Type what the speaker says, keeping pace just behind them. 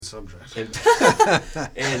subject.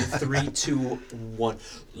 And 3, 2, 1.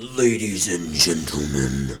 Ladies and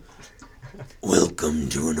gentlemen, welcome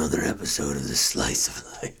to another episode of The Slice of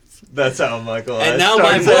Life. That's how Michael. And now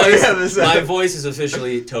my voice is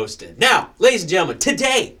officially toasted. Now, ladies and gentlemen,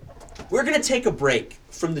 today we're going to take a break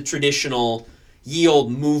from the traditional ye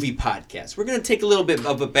old movie podcast. We're going to take a little bit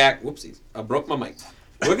of a back. Whoopsies! I broke my mic.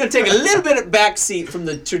 We're going to take a little bit of back seat from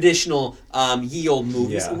the traditional ye old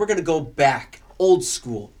movies, and we're going to go back, old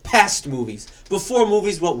school, past movies. Before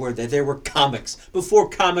movies, what were there? There were comics. Before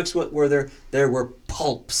comics, what were there? There were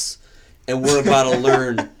pulps, and we're about to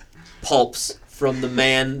learn pulps from the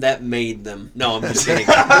man that made them. No, I'm just kidding.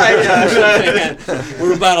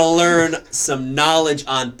 We're about to learn some knowledge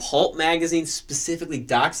on pulp magazines, specifically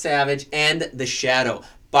Doc Savage and The Shadow,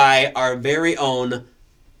 by our very own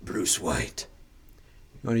Bruce White.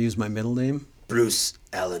 You want to use my middle name? Bruce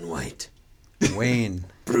Allen White. Wayne.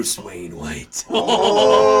 Bruce Wayne White.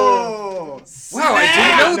 Oh! Wow, I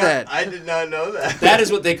didn't know that. I did not know that. That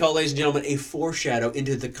is what they call, ladies and gentlemen, a foreshadow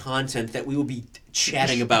into the content that we will be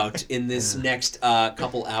chatting about in this next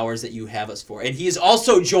couple hours that you have us for. And he is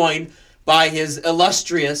also joined by his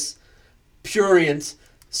illustrious, prurient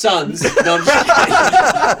sons. No, I'm just kidding.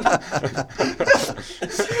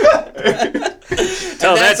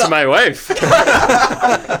 Tell that to my wife.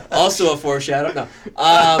 Also a foreshadow.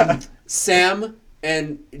 No. Sam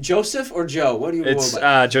and Joseph or Joe? What do you It's go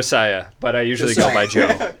by? Josiah, but I usually go by Joe.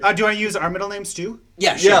 Do you want to use our middle names too?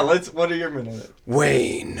 Yeah, sure. Yeah, what are your middle names?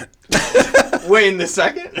 Wayne. Wayne the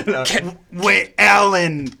second? No. Wait,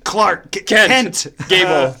 Alan, Clark, Kent.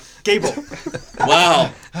 Gable. Gable.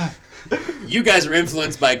 Wow. You guys are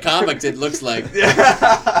influenced by comics, it looks like.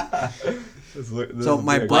 So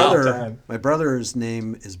my brother's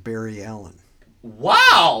name is Barry Allen.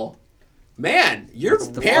 Wow. Man, your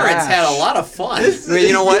parents had a lot of fun.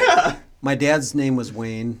 You know what? Yeah. My dad's name was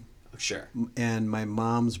Wayne. Sure. And my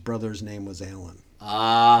mom's brother's name was Allen.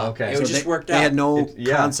 Okay. It so just worked out. They had no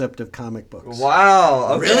concept of comic books.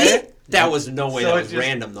 Wow. Okay. Really? That was no way. So That was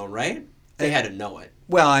random, though, right? They had to know it.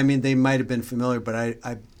 Well, I mean, they might have been familiar, but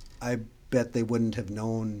I bet they wouldn't have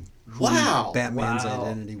known who Batman's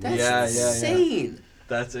identity was. That's insane.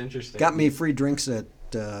 That's interesting. Got me free drinks at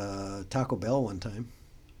Taco Bell one time.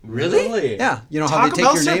 Really? Yeah. You know how Taco they take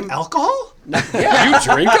Bell your serve name? Alcohol? Yeah. You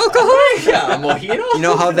drink alcohol? Yeah, a mojito? You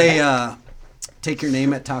know how they take your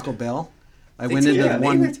name at Taco Bell? I went into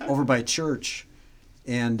one over by church,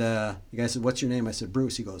 and the guy said, "What's your name?" I said,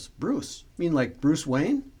 "Bruce." He goes, "Bruce? You mean like Bruce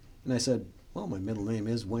Wayne?" And I said, "Well, my middle name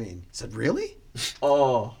is Wayne." He said, "Really?"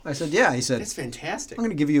 Oh. I said, "Yeah." He said, That's fantastic. "I'm going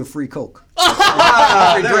to give you a free Coke."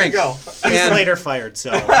 Free drink. You go. He's later fired,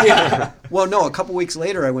 so. Well, no, a couple weeks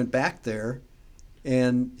later, I went back there,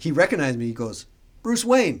 and he recognized me. He goes, "Bruce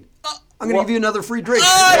Wayne, I'm going to give you another free drink."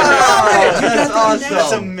 That's awesome.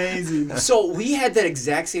 That's amazing. So we had that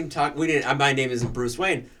exact same talk. We didn't. My name isn't Bruce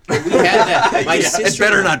Wayne, but we had that. My sister. It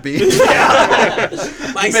better not be. You've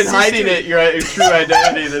been hiding your true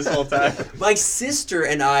identity this whole time. My sister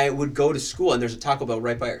and I would go to school, and there's a Taco Bell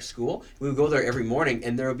right by our school. We would go there every morning,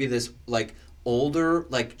 and there would be this like older,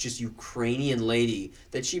 like just Ukrainian lady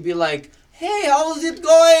that she'd be like, "Hey, how's it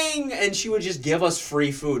going?" And she would just give us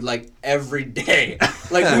free food like every day.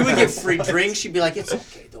 Like we would get free drinks. She'd be like, "It's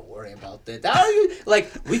okay, don't worry about that."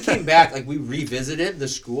 Like we came back, like we revisited the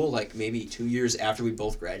school like maybe 2 years after we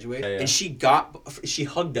both graduated, and she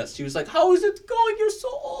hugged us. She was like, "How is it going? You're so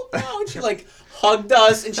old now." And she like hugged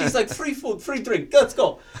us, and she's like, "Free food, free drink, let's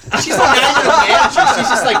go." And she's like not even a manager. She's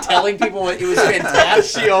just like telling people it was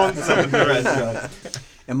fantastic. She owns some of the restaurant.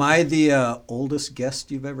 Am I the oldest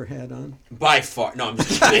guest you've ever had on? By far. No, I'm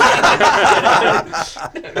just kidding.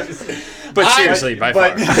 But seriously, by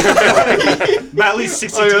far. At least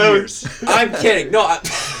 62 years. I'm kidding. No.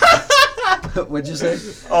 What'd you say?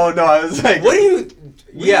 Oh, no, I was like... What do you...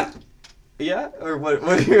 Yeah. Or what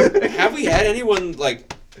do you... Have we had anyone,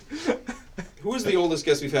 like... Who was the oldest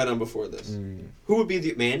guest we've had on before this? Who would be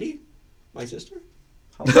the... Mandy? My sister?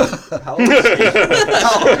 How old is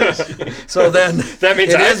she? So then... That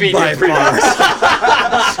means I've been by here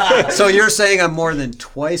far. So you're saying I'm more than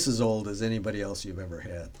twice as old as anybody else you've ever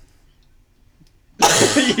had?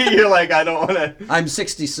 You're like, I don't want to... I'm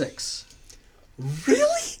 66.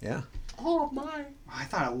 Really? Yeah. Oh, my. I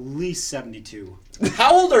thought at least 72.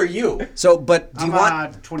 How old are you? So, but do you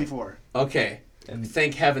want... 24. Okay. And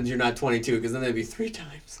thank heavens you're not 22, because then that'd be 3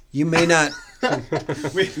 times. You may not...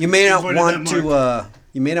 You may not want to...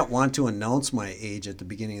 You may not want to announce my age at the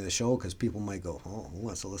beginning of the show because people might go, "Oh, who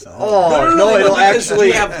wants to listen?" No, it'll actually.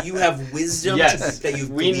 You have wisdom that you've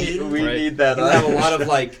gleaned. We need that. You have a lot of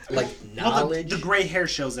like knowledge. Well, the gray hair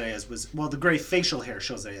shows that he has wisdom. Well, the gray facial hair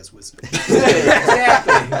shows that he has wisdom.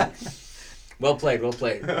 Exactly. Well played. Well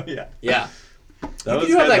played. Yeah. Yeah. That was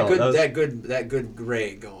You have good, though. that good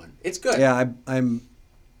gray going. It's good. Yeah, I'm.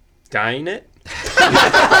 Dying it?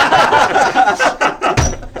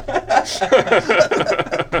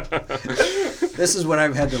 This is what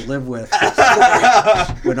I've had to live with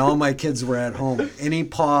when all my kids were at home. Any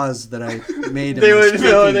pause that I made, in They my would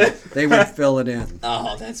fill it speaking, They would fill it in.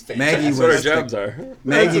 Oh, that's fantastic. Maggie That's what our was jobs are.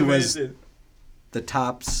 Maggie That's was amazing. the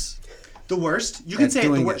tops. The worst? You can at say it. The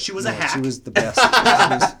doing worst. She was a No, hack. She was the best. She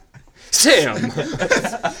was- Sam!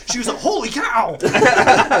 She was a holy cow.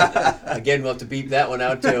 Again, we'll have to beep that one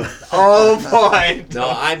out too. Oh boy. No,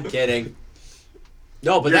 I'm kidding.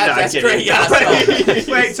 No, but You're not that's kidding. great. Yeah,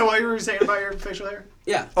 so- Wait, so what you were saying about your facial hair?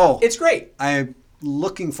 yeah. Oh. It's great. I'm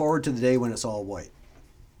looking forward to the day when it's all white.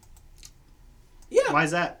 Yeah. Why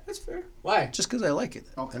is that? That's fair. Why? Just because I like it.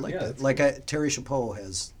 Okay. I like Yeah, that. that's Like Terry Chapeau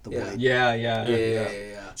has the Yeah. white. Yeah. Yeah.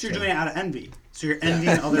 So you're doing it out of envy. So you're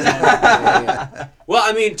envying other men. Yeah. Well,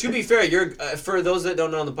 I mean, to be fair, you're for those that don't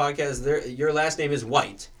know on the podcast, your last name is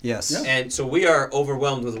White, Yes. Yeah. and so we are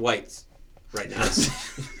overwhelmed with whites right now.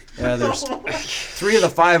 Yeah, there's 3 of the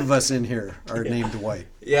 5 of us in here are named White.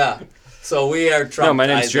 Yeah. So we are traumatized. No, my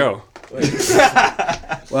name's Joe.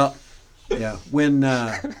 Well, yeah. When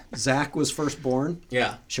Zach was first born,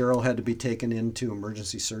 Yeah. Cheryl had to be taken into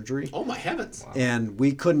emergency surgery. Oh my heavens. And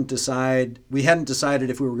we couldn't decide. We hadn't decided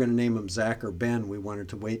if we were going to name him Zach or Ben. We wanted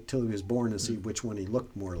to wait till he was born and see which one he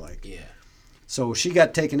looked more like. Yeah. So she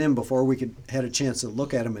got taken in before we had a chance to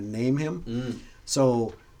look at him and name him.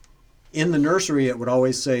 So in the nursery, it would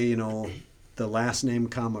always say, the last name,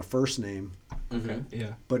 comma, first name. Okay.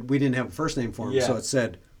 Yeah. But we didn't have a first name for him, Yeah. so it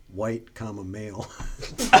said White, comma, male.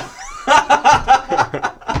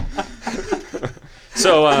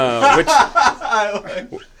 So,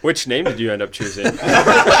 which name did you end up choosing?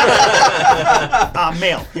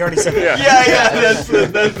 Male. You already said that. Yeah. That's the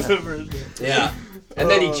first. Yeah. And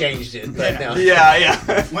then he changed it. But no.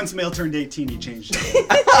 Yeah. Once male turned 18, he changed it.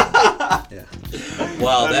 Yeah.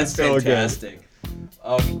 Wow, That that's is so good. fantastic.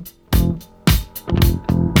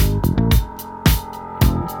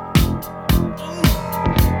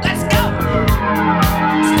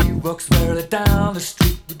 He walks slowly down the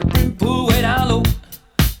street with the brim pulled way down low.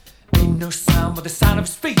 Ain't no sound but the sound of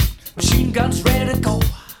his feet. Machine guns ready to go.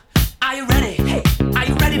 Are you ready? Hey, are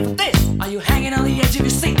you ready for this? Are you hanging on the edge of your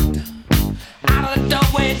seat? Out of the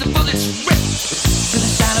doorway, the bullets rip to the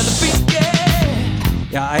sound of the beat. Yeah.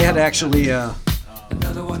 Yeah, I had actually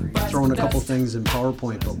Another one bites thrown the a couple dust. things in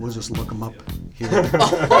PowerPoint, but we'll just look them up here. For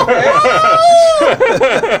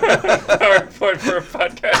a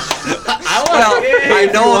podcast.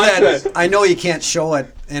 I know you can't show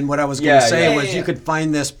it, and what I was going to Yeah, say yeah. was you could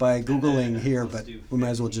find this by Googling here, but we might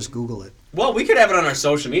as well just Google it. Well, we could have it on our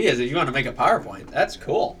social medias if you want to make a PowerPoint. That's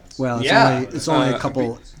cool. Well, it's Yeah. only a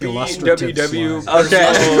couple illustrative www. slides.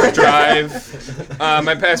 Personal Drive.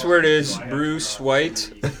 My password is Bruce White.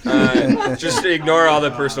 Just ignore all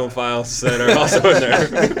the personal files that are also in there.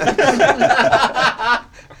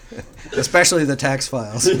 Especially the tax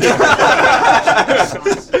files.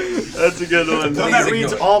 That's a good one. One that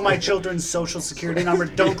reads all my children's social security number.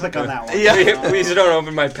 Don't click on that one. Please don't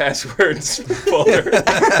open my passwords folder.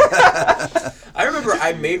 I remember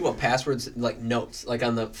I made passwords like notes, like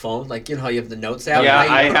on the phone, like you know how you have the notes app. Yeah,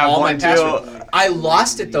 and I put have all one my too. passwords. I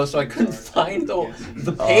lost it though, so I couldn't find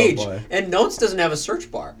the page. boy. And notes doesn't have a search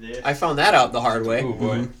bar. I found that out the hard way. Oh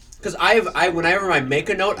boy. Because whenever I make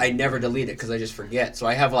a note, I never delete it because I just forget. So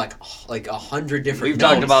I have like 100 different. We've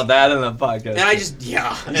notes. talked about that in the podcast. And I just You've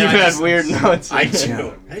had weird notes. I do.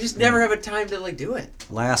 Yeah. I just never have a time to do it.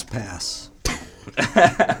 LastPass.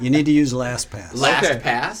 You need to use LastPass.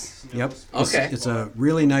 LastPass. Yep. Okay. It's a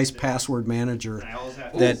really nice password manager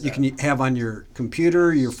that you can have on your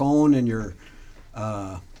computer, your phone, and your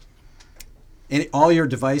all your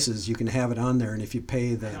devices. You can have it on there, and if you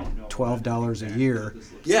pay the $12 a year,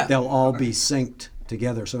 Yeah. they'll all be synced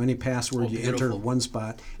together. So any password you enter beautiful. in one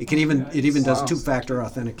spot, it even does two-factor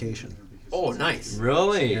authentication. Oh, nice.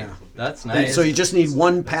 Really? Yeah. That's And nice. so you just need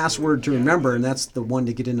one password to remember, and that's the one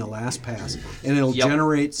to get into LastPass, and it'll Yep.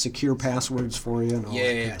 generate secure passwords for you. And all Yeah,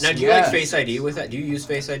 that yeah. kind of Now, stuff. do you like Yeah. Face ID with that? Do you use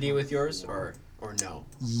Face ID with yours or no?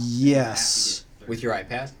 Yes. With your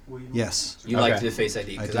iPad? Yes. You like to Okay. do Face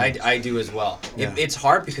ID because I do. I do as well. Yeah. It's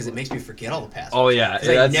hard because it makes me forget all the passwords. Oh yeah, 'Cause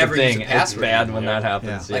I that's never the use thing. a It's password bad when that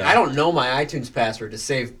happens. Yeah. Like I don't know my iTunes password to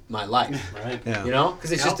save my life. Yeah. You know,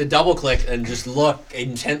 because it's just a double click and just look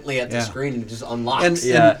intently at the Yeah. screen and it just unlocks. And,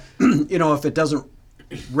 Yeah. and if it doesn't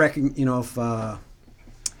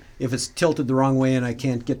if it's tilted the wrong way and I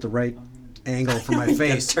can't get the right angle for my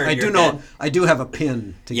face, turn I your do know head. I do have a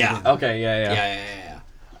pin to Yeah. get in. Okay. Yeah. yeah.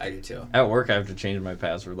 I do too. At work, I have to change my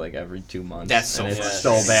password like every 2 months. That's so and it's bad.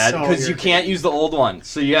 so bad So because you can't use the old one,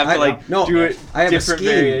 so you have to do it. I have a different scheme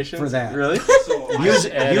variations. for that. Really? Use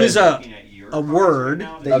a word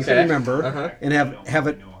that you Okay. can remember Uh-huh. and have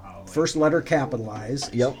it first letter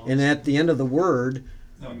capitalized. Yep. And at the end of the word,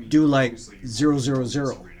 do like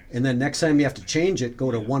 000, and then next time you have to change it,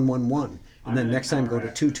 go to 111, and then next time go to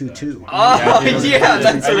 222. Oh, yeah,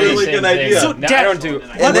 that's a really good idea. So, No, I Dad- don't do.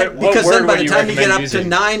 And then, what because word then by would the you time you get recommend up to using?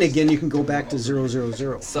 9 again, you can go back to 000.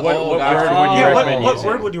 So, What word would you Yeah, recommend what using?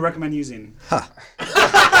 word would you recommend using?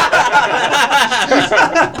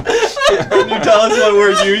 Can you tell us what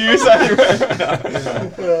word you use?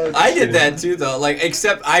 I did that too, though. Like,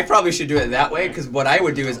 except I probably should do it that way because what I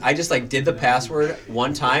would do is I just like did the password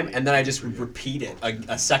one time and then I just would repeat it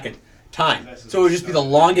a second time. So it would just be the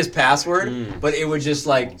longest password, but it would just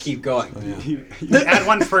like keep going. You add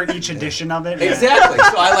one for each edition of it. Exactly.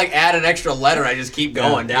 So I like add an extra letter. I just keep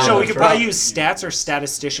going down. So the we could route. probably use stats or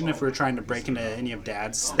statistician if we were trying to break into any of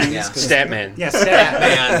Dad's things. Yeah. 'cause- Statman. Yeah,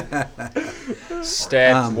 stat. Man.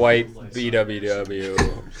 Stat White BWW.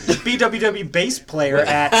 BWW bass player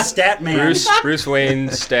at Statman. Bruce Wayne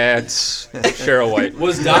stats. Cheryl White.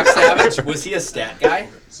 Was Doc Savage? Was he a stat guy,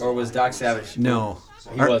 or was Doc Savage? No.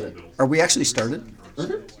 He wasn't. Are we actually started?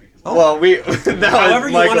 Well, that However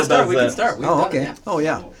was you want Michael to start, does we that. can start. We've Oh, done okay. that. Oh,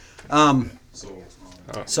 yeah.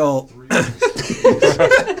 So,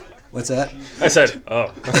 what's that? I said,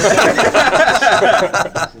 oh.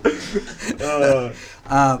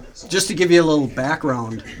 Just to give you a little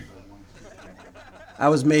background, I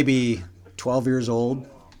was maybe 12 years old.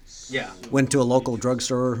 Yeah. Went to a local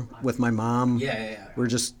drugstore with my mom. Yeah. We were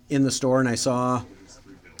just in the store, and I saw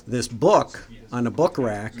this book on a book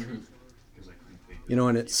rack. You know,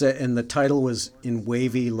 and it said, and the title was in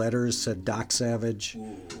wavy letters, said Doc Savage.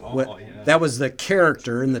 That was the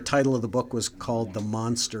character, and the title of the book was called The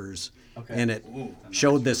Monsters. And it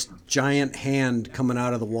showed this giant hand coming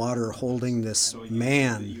out of the water holding this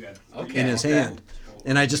man in his hand.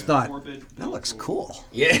 And I just thought, that looks cool.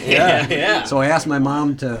 Yeah. So I asked my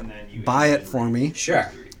mom to buy it for me. Sure.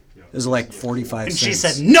 It was like 45 And cents. she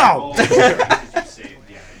said, no!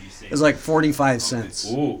 It was like 45 cents.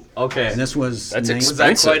 Ooh. Okay. And this was... That's Was that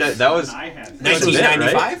expensive. quite a? That was.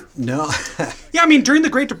 1995. No. Yeah, I mean, during the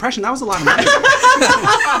Great Depression, that was a lot of money.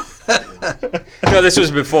 No, this was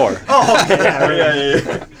before.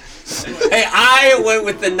 Yeah. Hey, I went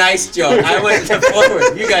with the nice joke. I went to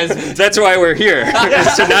forward. You guys. That's why we're here.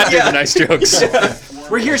 Is to not do the nice jokes.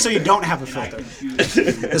 We're here so you don't have a filter.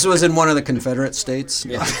 This was in one of the Confederate states.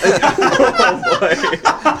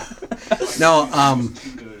 No,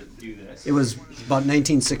 it was about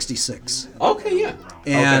 1966. Okay, yeah.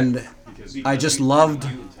 And I just loved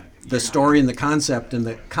the story and the concept. And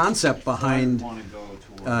the concept behind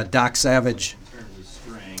Doc Savage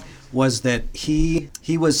was that he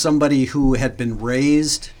was somebody who had been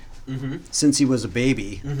raised since he was a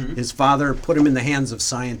baby. His father put him in the hands of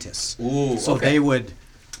scientists. Ooh, So okay. they would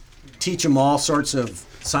teach him all sorts of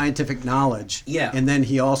scientific knowledge. Yeah. And then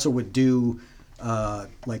he also would do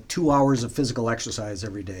like 2 hours of physical exercise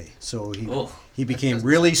every day. So he became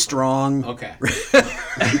really strong, Okay.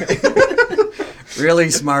 really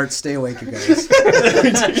smart. Stay awake, you guys.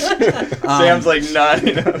 Sam's like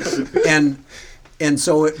nodding. And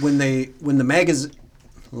so when the magazine,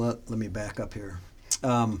 let me back up here.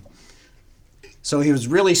 So he was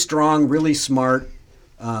really strong, really smart,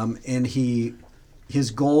 and his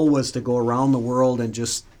goal was to go around the world and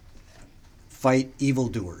just fight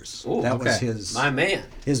evildoers. Ooh, That was okay. My man.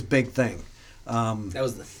 his big thing. That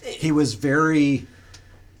was the thing. He was very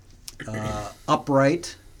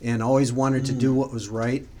upright and always wanted to do what was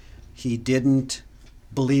right. He didn't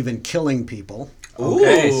believe in killing people.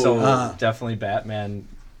 Okay, Ooh. so definitely Batman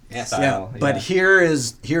Yes. style. But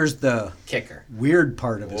here's the Kicker. weird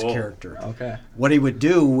part of his character. Okay. What he would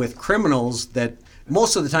do with criminals that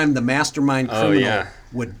most of the time the mastermind criminal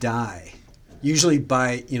would die. Usually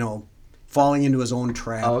by, falling into his own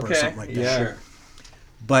trap or something like that. Yeah. Sure.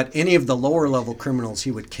 But any of the lower level criminals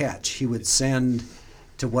he would catch, he would send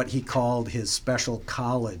to what he called his special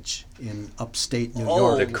college in upstate New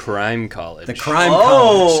York. The crime college. The crime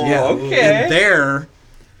college. Yeah. okay. And there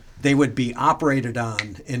they would be operated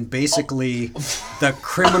on and basically the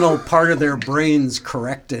criminal part of their brains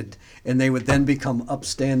corrected, and they would then become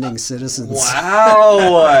upstanding citizens.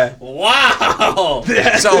 Wow. Wow.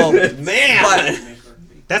 So, Man.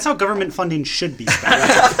 That's how government funding should be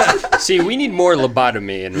spent. See, we need more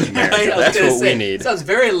lobotomy in America. I was That's gonna what say, we need. Sounds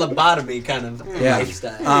very lobotomy kind of Yeah.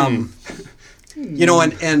 lifestyle.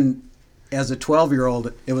 and as a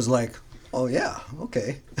 12-year-old, it was like, oh yeah,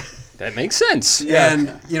 okay. That makes sense.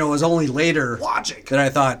 And it was only later Logic. that I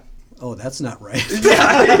thought, oh, that's not right.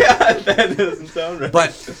 That doesn't sound right. But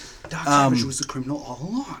Doc Savage was the criminal all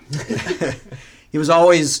along. he was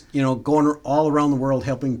always, going all around the world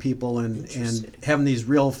helping people and having these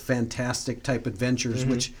real fantastic type adventures,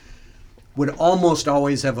 which would almost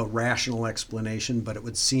always have a rational explanation, but it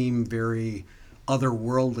would seem very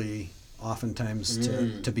otherworldly oftentimes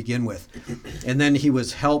to begin with. And then he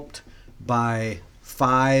was helped by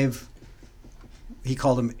 5, he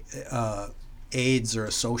called them aides or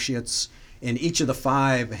associates, and each of the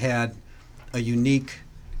 5 had a unique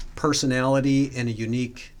personality and a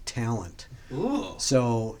unique talent. Ooh.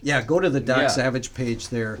 So, go to the Doc Yeah. Savage page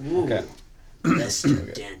there. Okay. Lester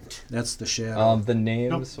Dent. That's the shadow. The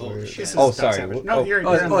names Nope. were. This is Oh, Doc sorry. Savage. No, you're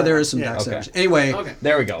there is some yeah. Doc Okay. Savage. Anyway, Okay.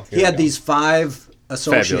 There we go. he had these 5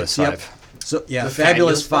 associates. Fabulous 5. So, The Fabulous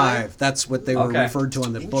Fabulous 5. That's what they were Okay. referred to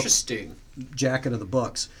on the book Interesting. jacket of the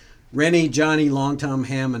books. Rennie, Johnny, Long Tom,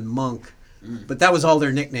 Ham, and Monk. But that was all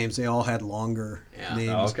their nicknames. They all had longer Yeah.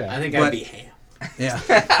 names. Okay. I think But- I'd be Ham. Yeah.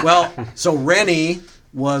 Well, so Rennie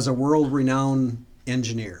was a world-renowned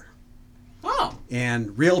engineer. Oh.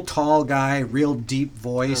 And real tall guy, real deep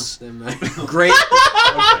voice. Then I-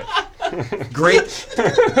 Great,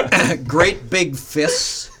 great big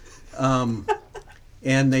fists.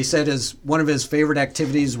 And they said one of his favorite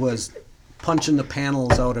activities was punching the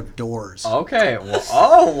panels out of doors. Okay. Well,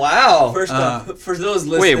 oh wow. First off, for those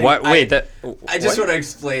listening, Wait, what? Wait, I just want to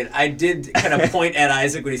explain. I did kind of point at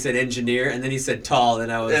Isaac when he said engineer, and then he said tall,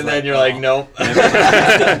 and I was And like, then you're like, oh. nope.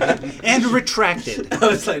 And retracted. I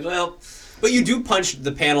was like, well, but you do punch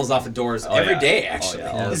the panels off of doors every yeah. day, Oh, actually.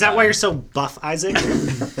 yeah. Is that why you're so buff, Isaac?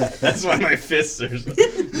 That's why my fists are.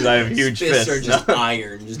 'Cause I have huge Fists fists. are just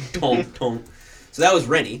iron, just tonk, tonk. So that was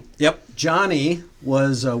Rennie. Yep. Johnny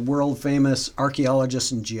was a world famous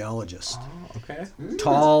archaeologist and geologist. Okay.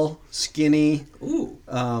 Tall, skinny, Ooh.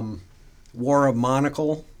 wore a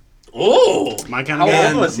monocle. Oh. My kind How of guy.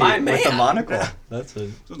 old was he my with the man. monocle? That's a.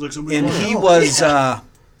 And he was,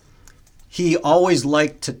 he always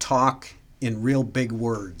liked to talk in real big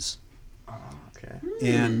words. Okay.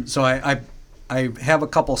 And so I have a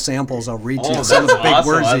couple samples. I'll read to Oh, you some of the that's big awesome.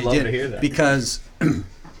 words I'd he love did. to hear that. Because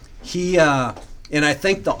he, and I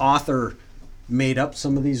think the author made up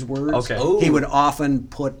some of these words. Okay. Oh. He would often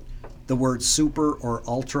put the word super or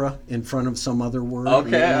ultra in front of some other word.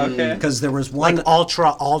 Okay. Okay. Because there was one. Like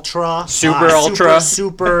ultra, Super, ultra.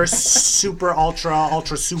 super,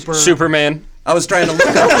 ultra, super. Superman. I was trying to look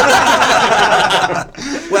up.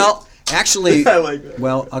 Well, actually, I like that.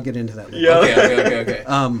 well, I'll get into that later. Yeah.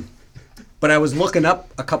 Okay. But I was looking up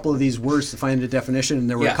a couple of these words to find a definition, and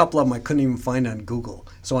there were Yeah. a couple of them I couldn't even find on Google.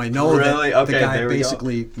 So I know Really? that the Okay, guy there we go.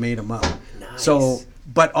 basically made them up. Nice. So,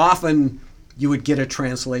 but often you would get a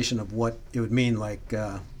translation of what it would mean. Like,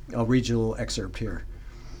 I'll read you a little excerpt here.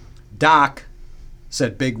 Doc,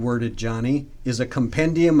 said big-worded Johnny, is a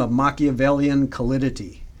compendium of Machiavellian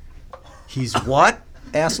calidity. He's what?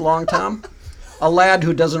 Asked Long Tom. A lad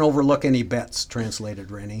who doesn't overlook any bets, translated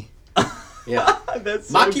Rennie. Yeah. That's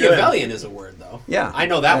so Machiavellian is a word, though. Yeah. I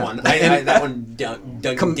know that Yeah. one. And- That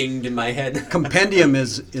one dinged in my head. Compendium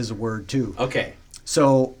is a word too. Okay.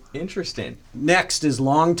 So good. Interesting. next is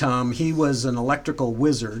Long Tom. He was an electrical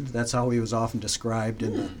wizard. That's how he was often described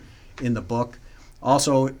in the book.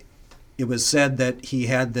 Also, it was said that he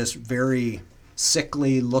had this very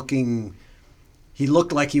sickly looking. He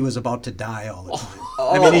looked like he was about to die all the time.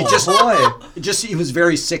 I mean, he he was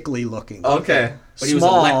very sickly looking. Okay. But he was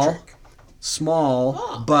Small, electric.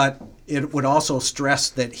 Small, but it would also stress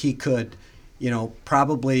that he could,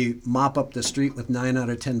 probably mop up the street with 9 out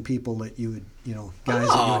of 10 people that you would, guys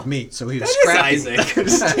that you would meet. So he was That is scrappy.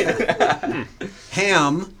 Isaac.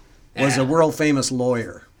 Ham was a world famous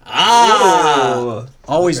lawyer. Oh.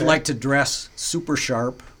 Always liked to dress super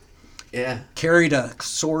sharp. Yeah. Carried a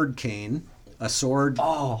sword cane, a sword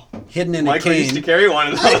Oh. hidden in Michael a used to cane. carry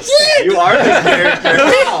one of those. You are the character.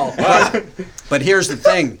 Wow. But here's the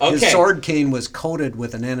thing: his Okay. sword cane was coated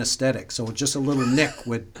with an anesthetic, so just a little nick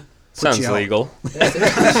would. put Sounds you out. legal.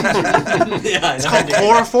 Yeah. It's called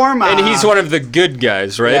chloroform. And he's one of the good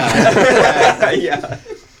guys, right? Yeah.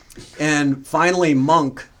 And finally,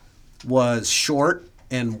 Monk was short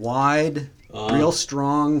and wide, real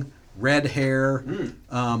strong, red hair.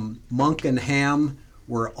 Monk and Ham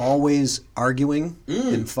were always arguing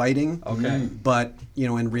and fighting. Okay. But,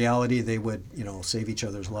 in reality, they would, save each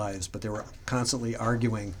other's lives. But they were constantly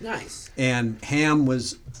arguing. Nice. And Ham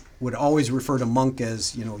would always refer to Monk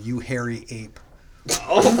as, you hairy ape.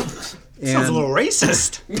 Sounds a little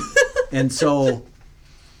racist. And so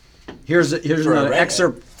here's a another redhead.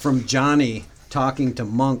 excerpt from Johnny talking to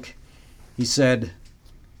Monk. He said,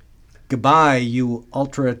 Goodbye, you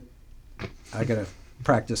ultra. I gotta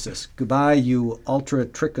practice this. Goodbye, you ultra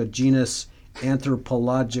trichogenous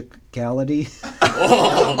anthropologicality.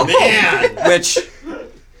 Oh man! Which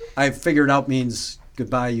I figured out means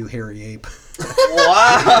goodbye, you hairy ape.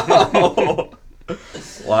 Wow.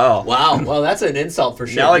 Wow. Wow. Well, that's an insult for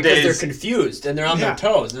sure. Nowadays- because they're confused and they're on their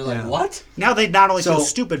toes. They're like, Yeah. what? Now they not only So- feel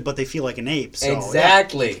stupid, but they feel like an ape. So,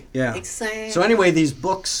 Exactly. Yeah. Exactly. So anyway, these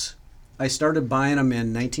books, I started buying them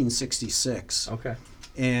in 1966. Okay.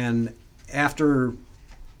 And after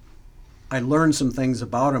I learned some things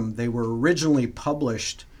about them, they were originally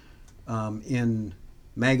published in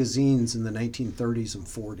magazines in the 1930s and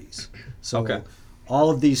 40s. So Okay. all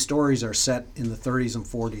of these stories are set in the 30s and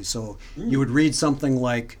 40s. So you would read something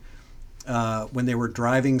like when they were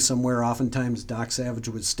driving somewhere, oftentimes Doc Savage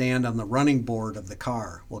would stand on the running board of the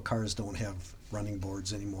car. Well, cars don't have running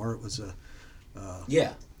boards anymore. It was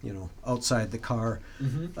Yeah. outside the car.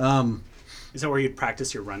 Is that where you'd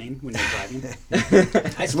practice your running when you're driving?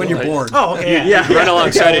 It's when you're bored. Oh, okay. Yeah. Run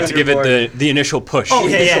alongside Yeah, it to give it the initial push. Oh,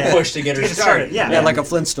 yeah, yeah. Push to get her Get it started. Yeah. Yeah, like a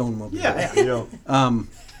Flintstone mobile. Yeah. You know.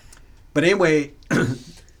 But anyway,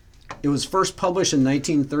 it was first published in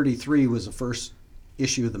 1933 was the first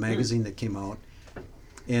issue of the magazine that came out.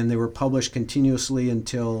 And they were published continuously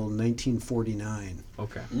until 1949.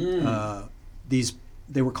 Okay.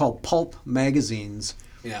 They were called pulp magazines.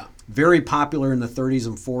 Yeah. Very popular in the 30s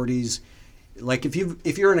and 40s. Like if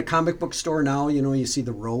you're in a comic book store now, you see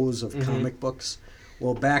the rows of comic books.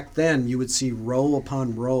 Well, back then you would see row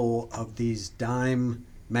upon row of these dime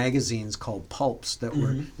magazines called pulps they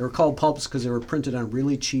were called pulps because they were printed on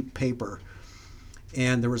really cheap paper.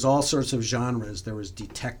 And there was all sorts of genres. There was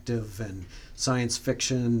detective and science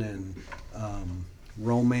fiction and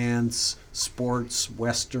romance, sports,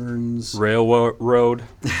 westerns. Railroad.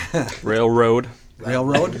 Railroad?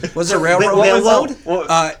 Was there railroad?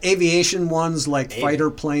 Railroad? Aviation ones like fighter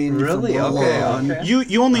plane. Really? From World War Okay, One. okay.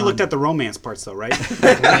 You only looked at the romance parts, though, right?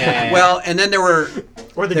 Yeah. Well, and then there were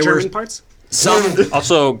Or the They German were- parts? some.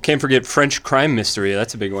 Also, can't forget French crime mystery.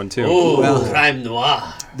 That's a big one too. Ooh, Well- crime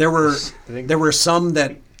noir. There were some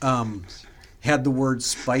that had the word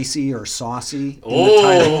spicy or saucy in the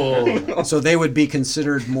title, Oh. so they would be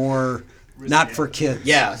considered more not for kids.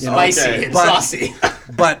 Yeah, you know. spicy Okay. and But- saucy.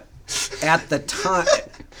 But at the time,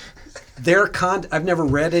 I've never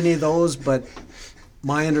read any of those, but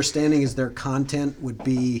my understanding is their content would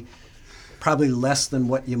be probably less than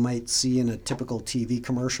what you might see in a typical TV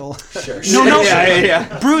commercial. Sure. No.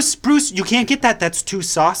 Yeah. Bruce, you can't get that. That's too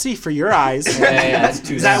saucy for your eyes. Yeah, that's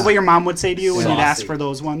too Is that what your mom would say to you when you'd ask Saucy. for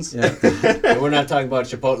those ones? Yeah. We're not talking about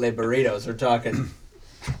Chipotle burritos. We're talking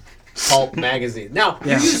pulp magazine. Now,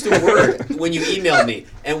 Yeah. you used a word when you emailed me,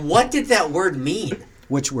 and what did that word mean?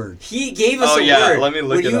 Which word? He gave us Oh, a yeah, word. let me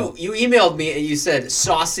look when it you, up. You emailed me and you said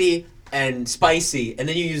saucy and spicy, and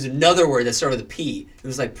then you used another word that started with a P. It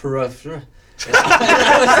was like periphery. And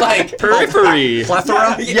I was like, Periphery.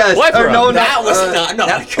 Plethora? Yes. Plethora. Or no, that was uh, not. No,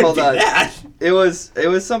 that- it couldn't hold be on. that. It was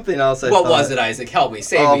something else. What was it, Isaac? Help me.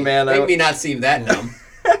 Save Oh, me. man, Make me not seem that dumb.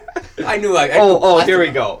 I knew. Oh, here we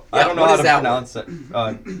go. I Yeah, don't know what how is to that pronounce it.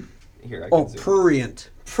 Here, I can Oh, zoom. prurient.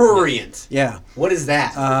 Prurient. Yeah. What is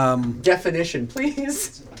that? Definition,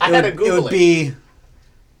 please. I had to It Google would be,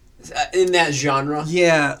 in that genre.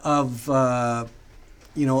 yeah, of,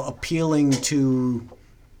 appealing to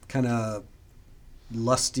kind of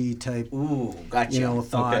lusty type, Ooh, gotcha.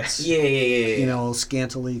 thoughts. Yeah.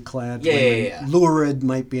 Scantily clad. Yeah, women. yeah. Lurid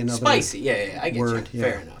might be another. Spicy. Yeah. I get Word, you. yeah.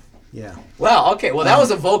 Fair enough. Yeah. Well, okay. Well, that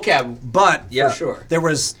was a vocab But Yeah. for sure. there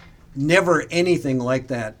was never anything like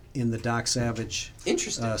that in the Doc Savage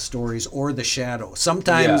Interesting. stories or the Shadow.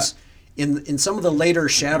 Sometimes in some of the later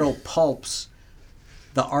Shadow pulps,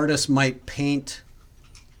 the artist might paint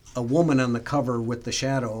a woman on the cover with the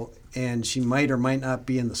Shadow, and she might or might not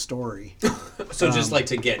be in the story. So just like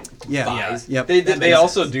to get Yeah. buys. Yep. They That they makes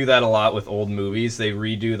also sense. do that a lot with old movies. They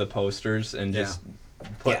redo the posters and just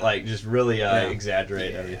put Yeah. like just really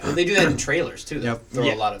exaggerate everything. And they do that in trailers too. They Yep. throw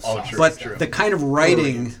Yeah. a lot of Oh, sauce. true. But the kind of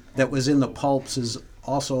writing that was in the pulps is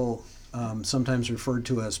also sometimes referred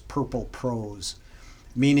to as purple prose,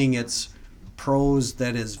 meaning it's prose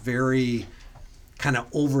that is very kind of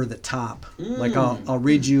over the top. Like I'll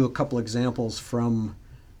read you a couple examples from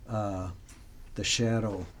The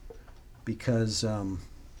Shadow, because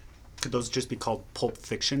Could those just be called Pulp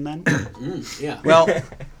Fiction then? Yeah. well,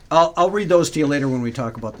 I'll read those to you later when we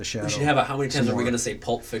talk about The Shadow. We should have a how many times Some are we more. going to say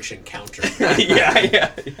Pulp Fiction counter?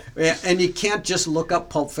 Yeah. Yeah, and you can't just look up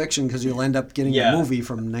Pulp Fiction because you'll end up getting Yeah. a movie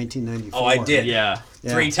from 1994. Oh, I did. Yeah.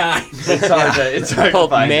 Yeah. 3 times. It's hard to, it's hard Pulp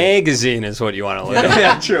to find it. magazine is what you want to look at.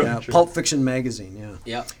 Yeah, true. Yeah, true. Pulp Fiction magazine.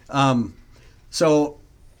 Yeah. Yep. So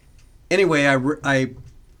anyway,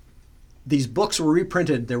 these books were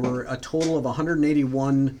reprinted. There were a total of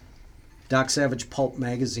 181 Doc Savage pulp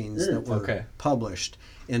magazines that were published,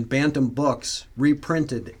 and Bantam Books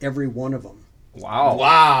reprinted every one of them. Wow.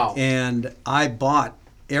 Wow. And I bought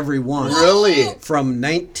every one. Really? From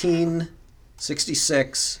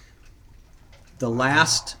 1966. The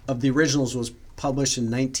last of the originals was published in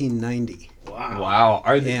 1990. Wow.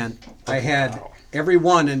 Are they? And I had every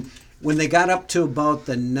one. And when they got up to about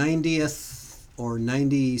the 90th or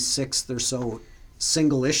 96th or so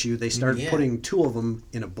single issue, they started putting 2 of them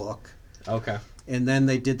in a book. Okay. And then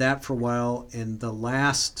they did that for a while. And the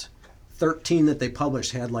last 13 that they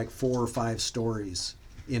published had like 4 or 5 stories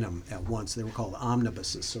in them at once. They were called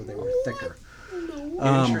omnibuses, so they were thicker.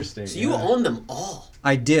 Interesting. So you own them all.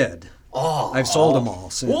 I did. Oh. I've sold them all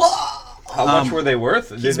since. How much were they worth?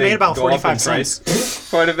 Did He's they made about go up in 45 price cents.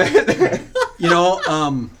 quite a bit. You know,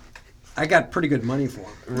 I got pretty good money for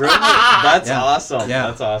them. Really? That's Yeah. awesome. Yeah.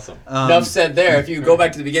 That's awesome. Enough said there. If you go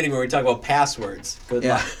back to the beginning where we talk about passwords, good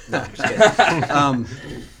Yeah. luck. No, I'm just kidding.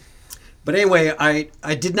 But anyway, I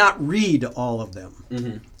did not read all of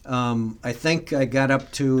them. I think I got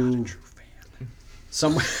up to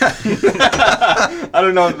somewhere. I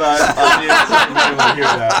don't know if the audience is able to hear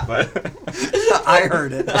that, but I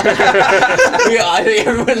heard it. I think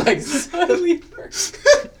everyone like suddenly heard.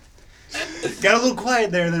 Got a little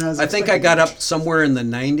quiet there. Then I think I got up somewhere in the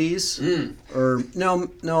 90s, or no,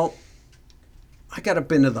 I got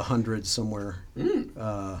up into the hundreds somewhere,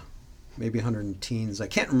 maybe 100 and teens. I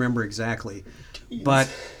can't remember exactly, but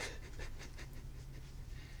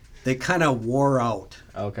they kind of wore out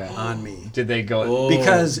okay. on me. Did they go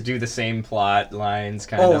Because- do the same plot lines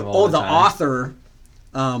kind of all the the time?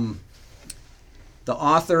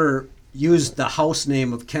 author used the house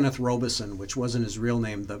name of Kenneth Robeson, which wasn't his real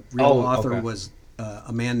name. The real author okay. was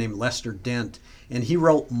a man named Lester Dent, and he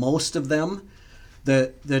wrote most of them.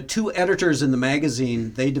 The 2 editors in the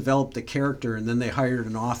magazine, they developed the character, and then they hired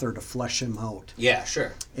an author to flesh him out. Yeah,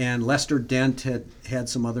 sure. And Lester Dent had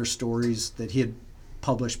some other stories that he had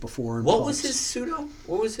published before. In What was pulps. his pseudo?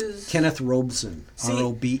 What was his? Kenneth Robeson, See,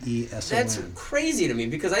 Robeson. That's crazy to me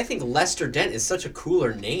because I think Lester Dent is such a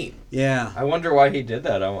cooler name. Yeah. I wonder why he did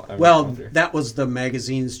that. I Well, wonder. that was the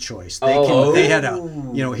magazine's choice. Oh. They had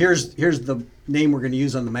here's the name we're going to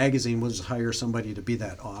use on the magazine. We'll just hire somebody to be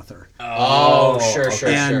that author. Oh, sure.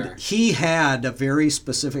 And he had a very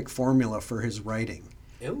specific formula for his writing,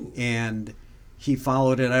 Ooh. and he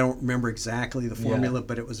followed it. I don't remember exactly the formula,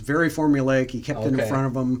 but it was very formulaic. He kept it in Okay. front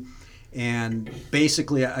of him, and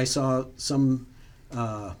basically, I saw some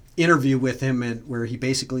interview with him where he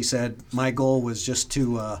basically said, "My goal was just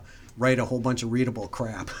to write a whole bunch of readable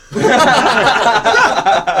crap."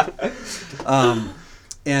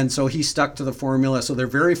 And so he stuck to the formula. So they're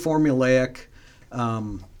very formulaic.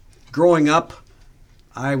 Growing up,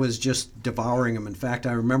 I was just devouring them. In fact,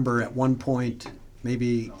 I remember at one point,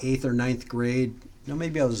 maybe 8th or 9th grade, no,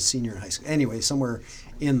 maybe I was a senior in high school. Anyway, somewhere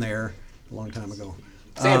in there, a long time ago.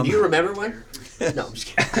 Sam, do you remember when? No, I'm just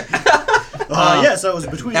kidding. Yes, I was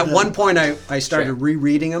between. At the- one point, I started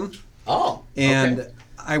rereading them, Oh. and okay.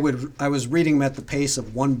 I was reading them at the pace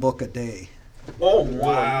of 1 book a day. Oh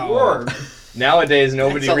wow! Nowadays,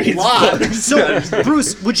 nobody That's a reads lot. books. So,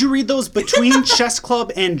 Bruce, would you read those between Chess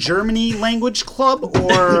Club and Germany Language Club,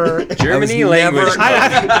 or Germany I was language. never-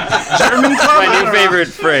 German Club? I My don't new know. favorite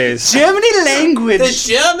phrase. Germany Language.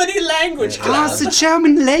 The Germany language Oh, class. it's the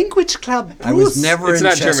German Language Club. I was Bruce. never It's in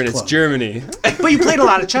not chess German. club. It's Germany. But you played a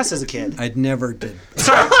lot of chess as a kid. I never did.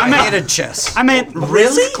 Sorry, I hated chess. I meant Really?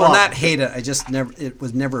 Risk Well, Club. not hate it. I just never. It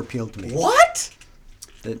was never appealed to me. What?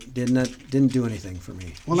 It didn't do anything for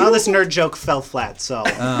me. Well, now this nerd joke fell flat. So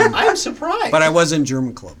I'm surprised. But I was in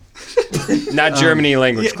German club. Not Germany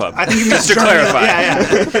language club. I think you mean Just to Germany. clarify.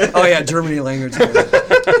 Yeah. Oh yeah, Germany language club,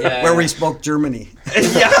 Yeah. where we spoke Germany.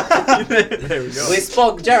 We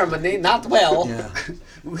spoke Germany, not well. Yeah.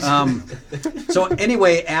 So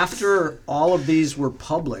anyway, after all of these were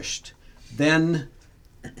published, then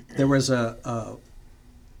there was a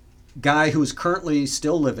guy who's currently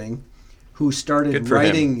still living, who started Good for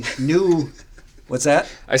writing new. What's that?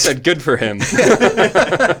 I said good for him.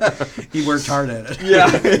 He worked hard at it. Yeah.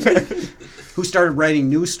 Who started writing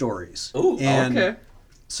new stories. Ooh, and okay.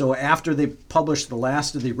 So after they published the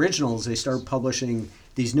last of the originals, they started publishing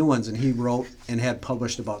these new ones, and he wrote and had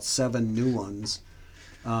published about 7 new ones.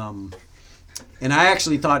 And I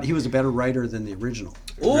actually thought he was a better writer than the original.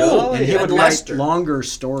 Ooh, And he and would Lester. write longer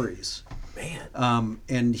stories. Man.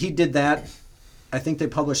 And he did that. I think they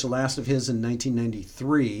published the last of his in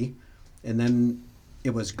 1993, and then it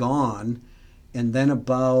was gone. And then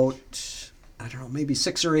about, I don't know, maybe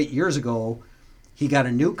 6 or 8 years ago, he got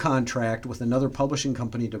a new contract with another publishing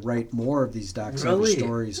company to write more of these Doc Savage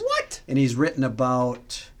stories. What? And he's written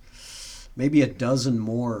about maybe a dozen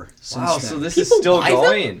more since Wow, then. so this People is still buy them?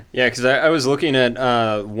 going. Yeah, because I was looking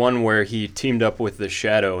at one where he teamed up with The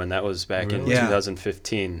Shadow, and that was back in Yeah.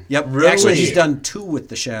 2015. Yep. Really? Actually, he's done 2 with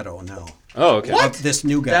the Shadow now. Oh, okay. Of this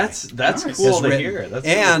new guy. That's has cool to written. hear. That's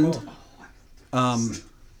and really cool.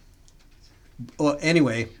 Well,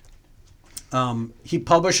 anyway, he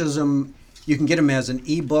publishes them. You can get them as an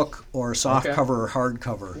ebook or soft Okay. cover or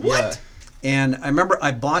hardcover. What? And I remember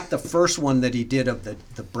I bought the first one that he did of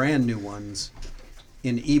the brand new ones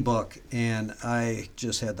in ebook, and I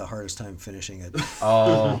just had the hardest time finishing it.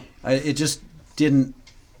 Oh, It just didn't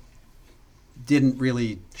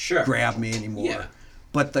really Sure. grab me anymore. Yeah.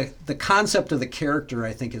 But the concept of the character,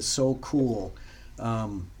 I think, is so cool.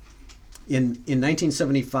 In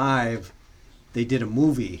 1975, they did a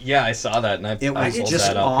movie. yeah, I saw that, and I It was pulled just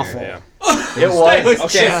that up awful. Here. Yeah. It was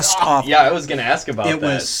okay. just awful. Yeah, I was gonna ask about It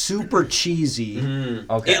that. was super cheesy.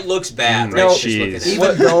 Okay. It looks bad, right? No, Just looking at it.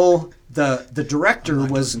 Even though the director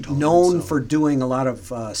was doesn't tell known him so. for doing a lot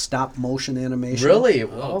of stop motion animation. Really?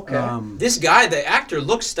 Okay. This guy, the actor,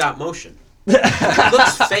 looks stop motion.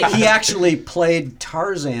 Looks fake. He actually played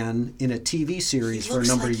Tarzan in a TV series for a Looks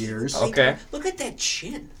number like of he years. would make- Okay. Look at that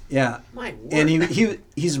chin. Yeah. My word. And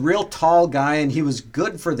he's a real tall guy, and he was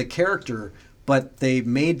good for the character, but they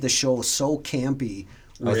made the show so campy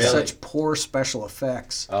with Really? such poor special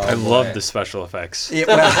effects. Oh, I boy. love the special effects. Well,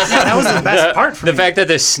 That was the best part for The me. fact that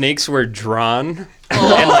the snakes were drawn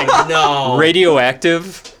and like, no.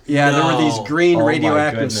 radioactive. yeah, there were these No. green Oh, my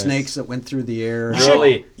radioactive goodness. snakes that went through the air.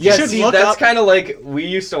 Really? You Yeah, should see, look that's up- kind of like we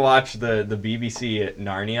used to watch the BBC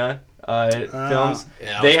Narnia films.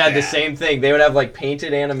 Yeah, They it was had the bad. same thing. They would have like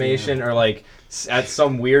painted animation or like at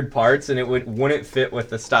some weird parts, and it wouldn't fit with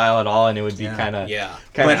the style at all, and it would be Yeah. kind of Yeah.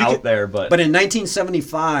 But- out there. But But in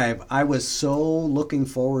 1975, I was so looking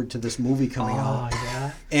forward to this movie coming out.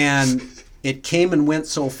 yeah. And it came and went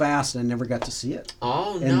so fast, and I never got to see it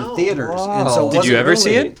Oh, in no. the theaters. And so it Did you wasn't ever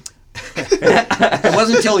see really- it? It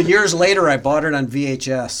wasn't until years later I bought it on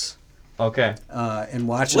VHS Okay. and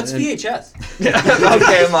watched What's it. And VHS?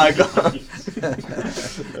 Okay, Michael.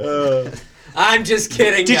 I'm just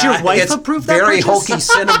kidding, Did guys. your wife It's approve that very purchase? hokey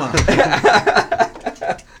cinema.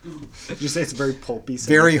 Did you say it's very pulpy?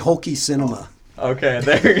 cinema? Very hokey cinema. Okay,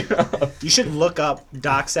 there you go. You should look up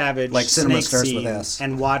Doc Savage Like cinema snake starts with scene S.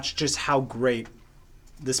 and watch just how great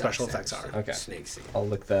the special effects are. Okay, Snake scene. I'll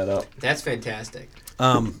look that up. That's fantastic.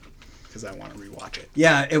 Because I want to rewatch it.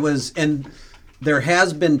 Yeah, it was, and there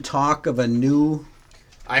has been talk of a new.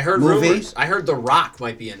 I heard Movie? rumors. I heard The Rock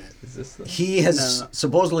might be in it. Is this the? He has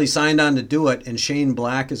supposedly signed on to do it, and Shane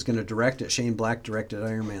Black is going to direct it. Shane Black directed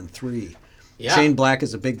Iron Man 3. Yeah. Shane Black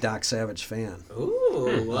is a big Doc Savage fan.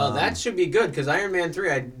 Ooh, well, that should be good because Iron Man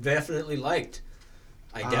 3 I definitely liked.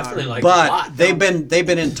 I definitely liked it a lot. But they've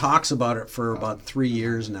been in talks about it for about 3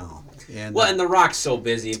 years now. And Well, and The Rock's so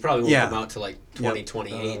busy, he probably won't Yeah. come out to like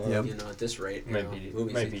 2028. Yep. You know, at this rate. You Might know, be-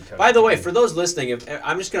 movie might season. be By the way, for those listening, if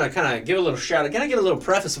I'm just gonna kind of give a little shout out. Can I get a little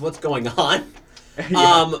preface of what's going on?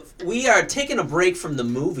 We are taking a break from the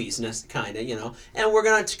movies, kind of, you know, and we're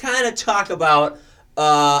gonna kind of talk about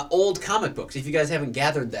old comic books. If you guys haven't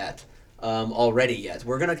gathered that already yet,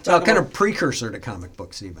 we're gonna talk kind about of precursor to comic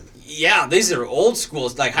books, even. yeah, these are old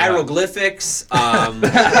schools like hieroglyphics,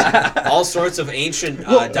 all sorts of ancient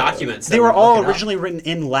documents. that They were we're all looking up. originally written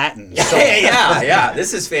in Latin. Yeah.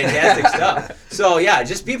 This is fantastic stuff. So yeah,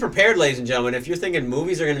 just be prepared, ladies and gentlemen. If you're thinking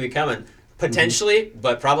movies are going to be coming, potentially,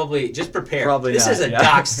 but probably just prepare. Probably this not, is a yeah.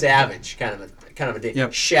 Doc Savage kind of a day.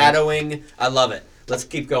 Yep. Shadowing. I love it. Let's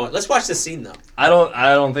keep going. Let's watch this scene though. I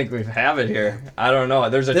don't think we have it here. I don't know.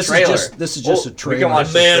 There's a This is trailer. this is just a We trailer. can watch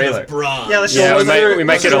the Man trailer. of Bronze. Yeah, let's Yeah, show we us.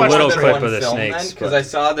 might get a little clip of the snakes. Because but- I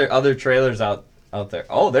saw there other trailers out there.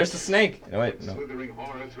 Oh, there's the snake. No, wait, no. Slithering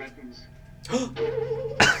horror threatens.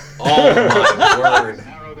 Oh my word.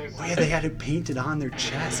 Narrow their Oh yeah, they had it painted on their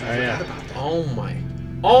chest. I forgot about that. Oh my.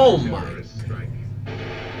 Oh my. strike.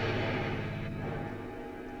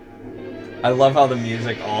 I love how the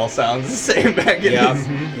music all sounds the same back in Yeah. this.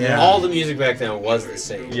 Yeah. All the music back then was the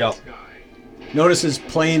same. Yep. Sky. Notice his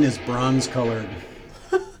plane is bronze colored.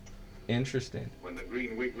 Interesting. When the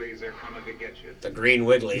green wigglies are coming to get you. The Green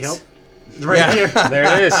Wigglies. Yep. Right here. There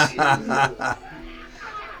it is.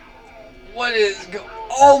 What is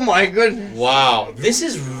Oh my goodness. Wow. This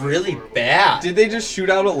is really bad. Did they just shoot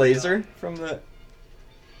out a laser from the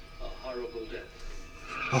Horrible death.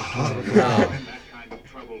 Wow. In that kind of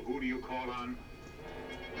trouble, who do you call on?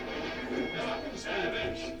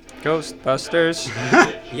 Ghostbusters.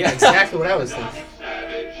 Yeah, exactly what I was thinking.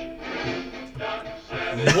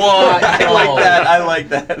 Savage. What? I like that. I like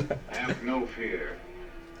that. Have no fear.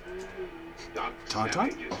 Doc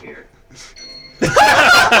Tauntaun? Savage is here.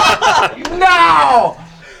 No!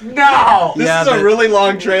 No! This Yeah, is a really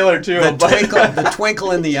long trailer too. the twinkle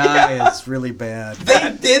in the eye is really bad.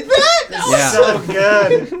 They did that? Yeah. So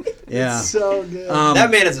good. Yeah. So good. That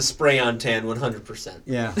man is a spray-on tan, 100%.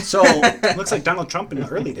 Yeah. So Looks like Donald Trump in the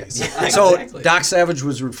early days. so Exactly. Doc Savage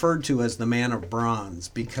was referred to as the Man of Bronze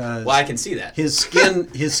because Well, I can see that. his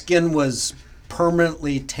skin was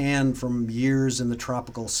permanently tanned from years in the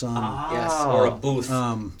tropical sun. Yes, or a booth.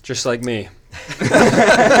 Just like me.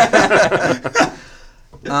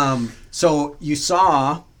 So you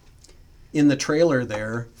saw in the trailer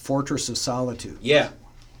there Fortress of Solitude. Yeah.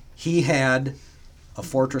 He had a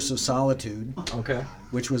Fortress of Solitude, Okay.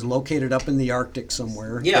 which was located up in the Arctic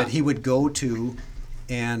somewhere, Yeah. that he would go to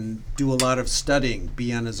and do a lot of studying,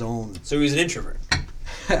 be on his own. So he was an introvert.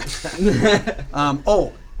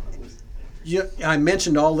 I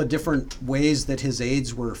mentioned all the different ways that his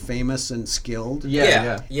aides were famous and skilled.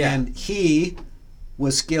 Yeah. And he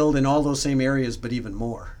was skilled in all those same areas, but even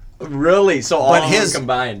more. Really? So all But of them his-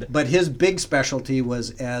 combined. But his big specialty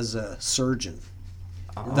was as a surgeon.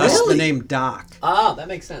 Thus Really? the name Doc. Ah, that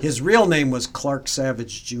makes sense. His real name was Clark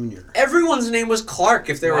Savage Jr. Everyone's name was Clark.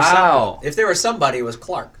 If there Wow. was somebody, it was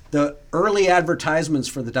Clark. The early advertisements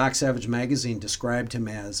for the Doc Savage magazine described him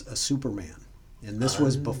as a Superman. And this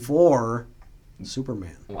was before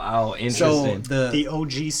Superman. Wow. So Interesting. The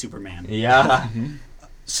OG Superman. Yeah.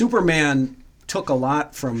 Superman took a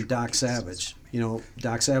lot from Doc Savage. You know,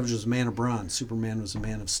 Doc Savage was a man of bronze. Superman was a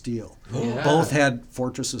man of steel. Yeah. Both had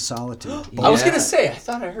Fortress of Solitude. I was Yeah. gonna say. I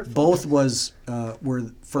thought I heard. Both were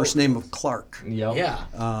first name of Clark. Yep.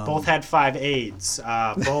 Yeah. Both had 5 AIDS.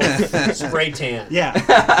 Both. Spray tan. Yeah.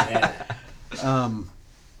 Yeah.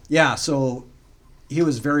 Yeah, so he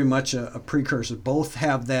was very much a precursor. Both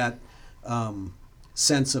have that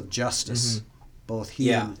sense of justice. Both he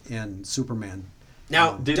Yeah. and Superman.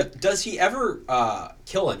 Now, Did- does he ever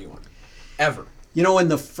kill anyone? Ever? You know, in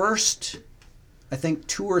the first, I think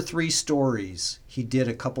 2 or 3 stories, he did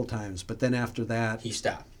a couple times, but then after that, He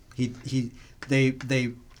stopped.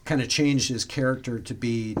 they kind of changed his character to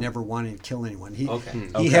be never wanting to kill anyone. He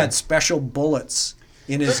Okay. had special bullets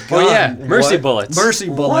in his gun. Oh yeah, mercy What? bullets. Mercy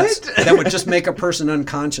bullets that would just make a person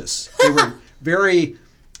unconscious. They were very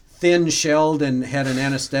thin shelled and had an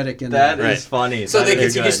anesthetic in That them. Right. is funny. So That they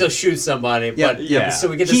is can good. still shoot somebody, Yeah, but yeah. So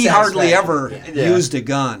we get the He hardly satisfaction. ever Yeah. used a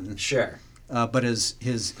gun, Sure. but his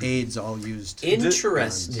aides all used.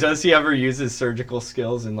 Interesting. Does he ever use his surgical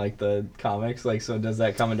skills in like the comics? Like, so does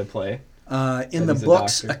that come into play? In That the he's a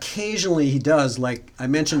books, doctor. occasionally he does. Like I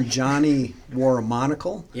mentioned, Johnny wore a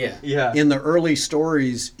monocle. Yeah. Yeah. In the early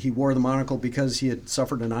stories, he wore the monocle because he had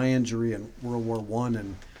suffered an eye injury in World War I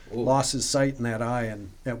and lost his sight in that eye.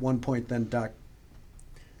 And at one point, then Doc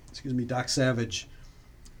Savage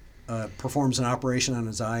performs an operation on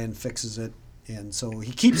his eye and fixes it. And so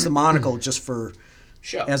he keeps the monocle just for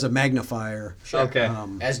Sure. as a magnifier. Sure. Okay.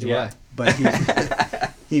 As do Yeah. But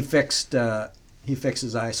he fixed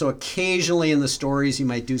his eye. So occasionally in the stories he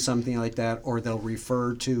might do something like that, or they'll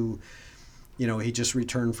refer to, you know, he just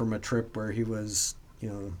returned from a trip where he was, you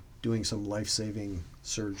know, doing some life-saving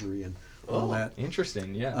surgery and all that.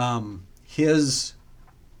 Interesting. Yeah. His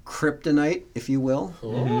kryptonite, if you will, I.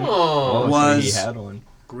 Oh. Oh, so was- he had one.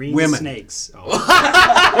 Green Women. snakes.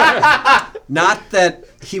 Oh. not that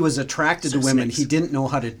he was attracted to women, snakes. he didn't know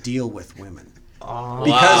how to deal with women.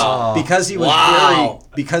 Wow. Because he was Wow.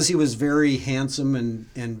 very handsome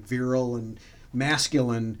and virile and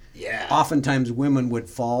masculine. Yeah. Oftentimes women would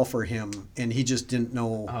fall for him, and he just didn't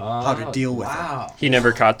know how to deal with it. Wow. He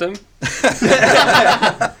never caught them. Did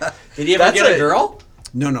he ever That's get a a- girl?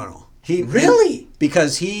 No. He Really?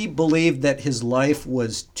 because he believed that his life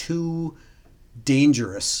was too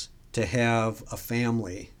dangerous to have a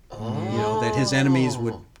family. You know, that his enemies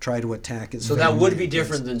would try to attack his So family. that would be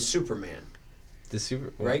different than Superman, The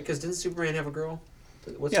super. right? Because didn't Superman have a girl?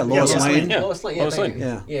 What's Yeah, her- Lois Lois Lane. Lane. Yeah. Lois Lane. Lois thank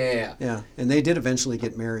Lane. you. Yeah. Yeah. Yeah, and they did eventually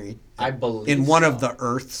get married I believe in one so. of the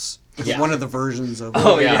Earths. Yeah. One of the versions of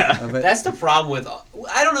Oh, it. yeah. Of it. That's the problem with.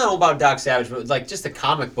 I don't know about Doc Savage, but like just the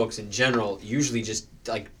comic books in general usually just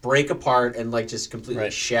like break apart and like just completely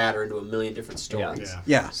Right. shatter into a million different stories. Yeah.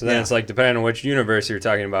 Yeah. So then it's like, depending on which universe you're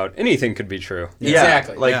talking about, anything could be true.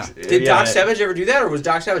 Exactly. Like, Yeah. Did yeah, Doc Savage ever do that, or was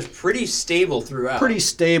Doc Savage pretty stable throughout? pretty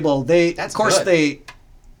stable. They, That's of course, good.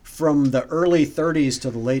 from the early 30s to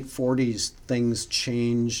the late 40s, things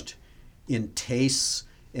changed in tastes,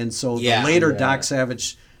 and so Yeah. the later Yeah. Doc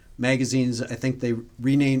Savage magazines, I think they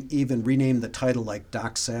renamed the title like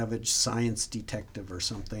Doc Savage Science Detective or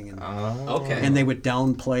something, and Okay. and they would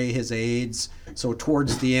downplay his aides. So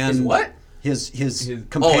towards the end, His what? His Oh,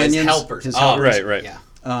 companions, his helpers. his Oh, helpers. Right. Yeah.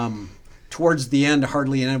 Towards the end,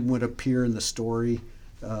 hardly any of them would appear in the story.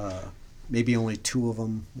 Maybe only 2 of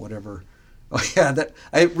them, whatever. Oh yeah, that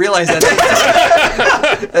I realized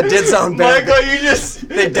that that did sound bad. Michael, you just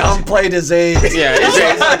They downplayed his age. Yeah,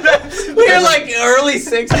 We're like early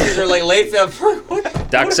 60s or like late 50s.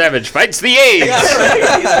 What? Doc Savage fights the AIDS. Yeah,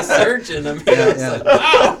 right. He's a surgeon. I mean, it's yeah. like,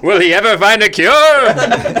 wow, Will he ever find a cure?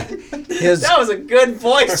 His that was a good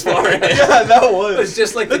voice for it. yeah, that It was was.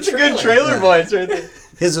 just like That's the a good trailer voice right there.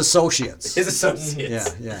 his associates. His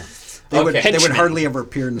associates. Yeah. They would Henchmen. hardly ever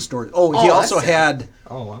appear in the story. Oh, Oh, he that's also sad. had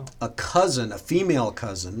Oh wow. a cousin, a female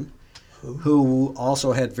cousin, who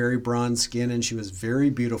also had very bronze skin, and she was very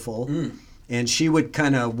beautiful. And she would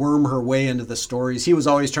kind of worm her way into the stories. He was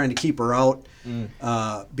always trying to keep her out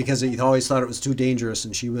because he always thought it was too dangerous,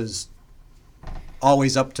 and she was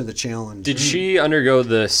always up to the challenge. Did she undergo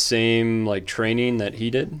the same like training that he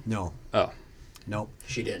did? No, Oh, no.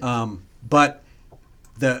 She did. But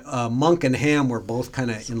the Monk and Ham were both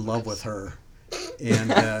kind of in love with her,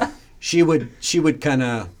 and she would kind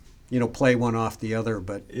of play one off the other,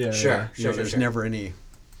 but Sure. there's never any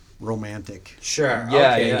romantic. Sure.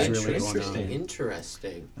 Yeah, okay. yeah. It's really going Interesting. on.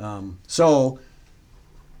 Interesting. So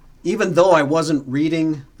even though I wasn't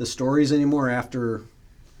reading the stories anymore after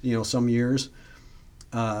some years,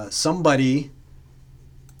 somebody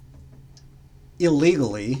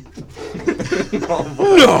illegally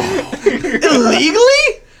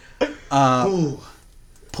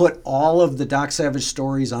put all of the Doc Savage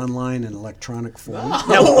stories online in electronic form.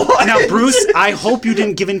 Now, Bruce, I hope you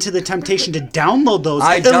didn't give in to the temptation to download those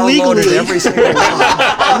I illegally. downloaded every single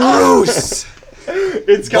one. Bruce.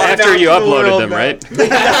 It's coming after out you to the uploaded world them, now. right?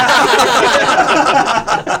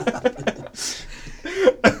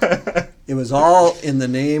 It was all in the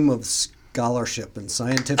name of scholarship and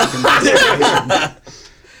scientific investigation.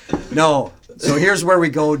 No. So here's where we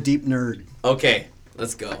go deep nerd. Okay.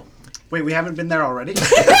 Let's go. Wait, we haven't been there already?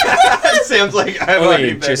 Sounds like I've already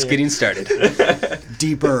Only been just here. getting started.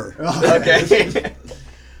 Deeper. Okay.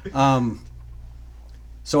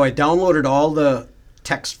 So I downloaded all the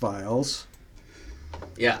text files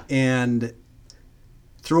Yeah. and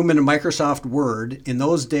threw them into Microsoft Word. In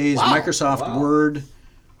those days, Microsoft Word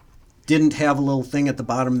didn't have a little thing at the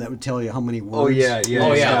bottom that would tell you how many words. Oh yeah.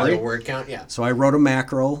 Oh yeah. Sorry? The word count. Yeah. So I wrote a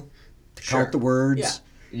macro to Sure. count the words. Yeah.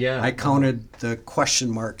 Yeah. I counted the question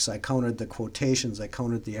marks. I counted the quotations. I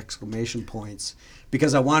counted the exclamation points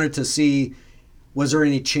because I wanted to see was there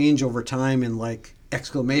any change over time in like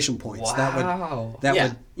exclamation points. Wow. That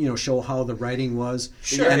Yeah. would show how the writing was.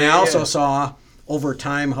 Sure. And I Yeah, also yeah. saw over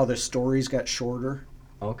time how the stories got shorter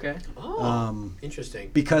Okay. Oh.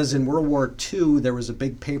 Interesting. because in World War II there was a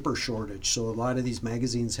big paper shortage. So a lot of these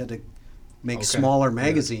magazines had to make smaller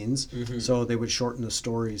magazines, so they would shorten the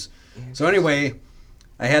stories. So anyway,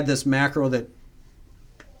 I had this macro that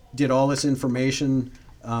did all this information,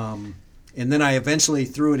 and then I eventually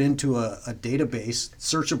threw it into a database,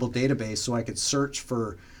 searchable database, so I could search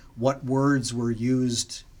for what words were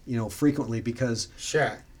used, frequently. Because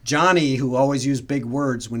Sure. Johnny, who always used big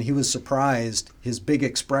words, when he was surprised, his big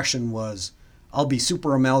expression was, "I'll be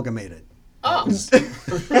super amalgamated." Oh.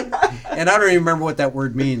 And I don't even remember what that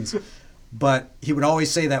word means. But he would always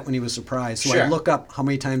say that when he was surprised. So Sure. I look up how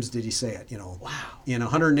many times did he say it. Wow. In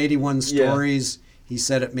 181 stories, he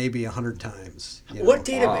said it maybe 100 times. What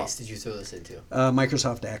database did you throw this into?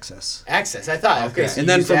 Microsoft Access. Access. I thought. Okay. So And you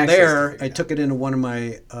then used from Access there, to figure I it out. took it into one of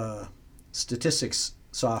my statistics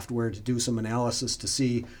software to do some analysis to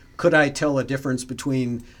see could I tell a difference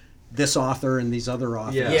between this author and these other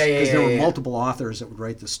authors. Yeah. Yeah, Because there were yeah. multiple authors that would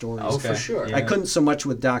write the stories. Oh, for sure. Yeah. I couldn't so much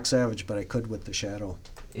with Doc Savage, but I could with The Shadow.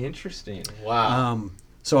 Interesting. Wow.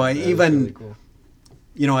 So I That is even, really cool.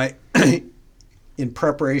 I in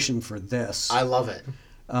preparation for this, I love it.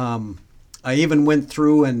 I even went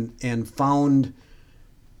through and found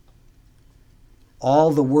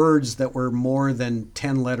all the words that were more than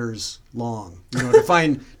 10 letters long. To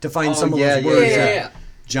find some of yeah, those yeah, words yeah, that yeah.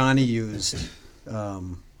 Johnny used.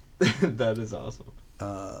 That is awesome.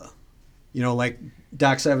 Like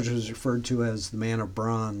Doc Savage was referred to as the man of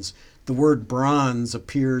bronze. The word bronze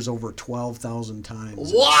appears over 12,000 times. in the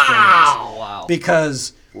stories. Wow.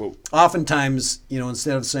 Because oftentimes,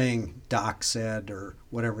 instead of saying Doc said or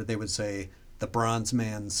whatever, they would say the bronze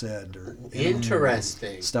man said or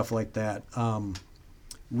Interesting. stuff like that.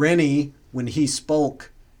 Rennie, when he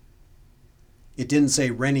spoke, it didn't say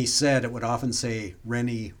Rennie said, it would often say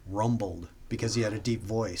Rennie rumbled because he had a deep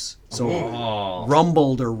voice. So Oh.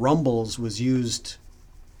 rumbled or rumbles was used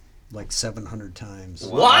like 700 times.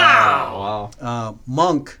 Wow. Wow.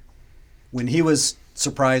 Monk, when he was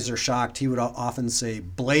surprised or shocked, he would often say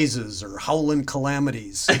blazes or howling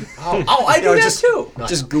calamities. Oh, I do that too.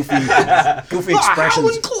 Just goofy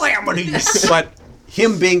expressions. calamities. But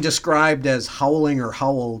him being described as howling or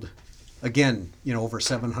howled, again, over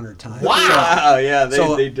 700 times. Wow. Yeah,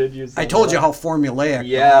 So, they did use I that told a you lot. how formulaic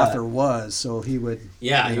Yeah. the author was, so he would.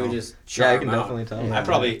 Yeah, he you would know, just Yeah, I chart can 'em out. definitely tell. Yeah. I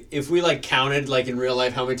probably, if we like counted like in real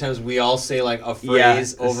life how many times we all say like a Yeah,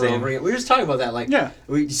 phrase the over and same. over again. We were just talking about that. Like, Yeah.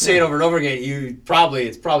 we say it over and over again.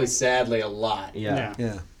 It's probably sadly a lot. Yeah.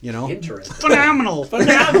 Yeah, Interesting. Phenomenal.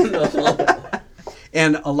 Phenomenal.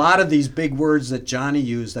 And a lot of these big words that Johnny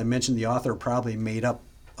used, I mentioned the author probably made up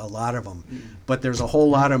a lot of them, but there's a whole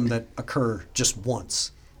lot of them that occur just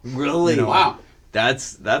once. Really? Wow.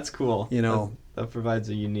 That's cool. That provides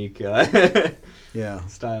a unique Yeah,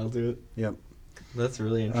 style to it. yep. That's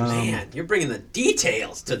really interesting. Man, you're bringing the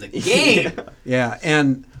details to the game. Yeah,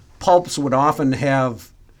 and pulps would often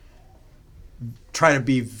try to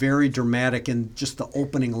be very dramatic in just the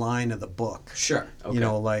opening line of the book. Sure. Okay.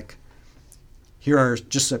 Like, here are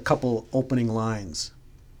just a couple opening lines.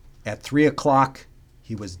 At 3:00,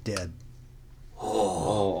 he was dead.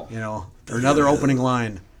 Oh. Or another opening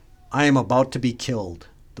line. I am about to be killed,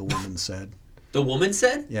 the woman said. The woman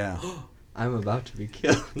said? Yeah. I'm about to be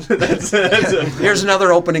killed. that's a Here's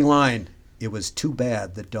another opening line. It was too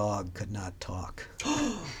bad the dog could not talk.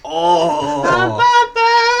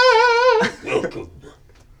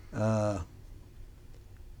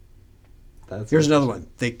 Here's another one.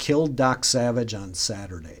 They killed Doc Savage on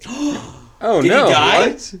Saturday. Oh Did no! he die?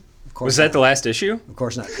 What? Of course Was that not. the last issue? Of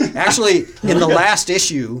course not. Actually, in the last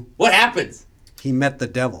issue, What happens? he met the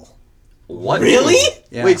devil. What? Really?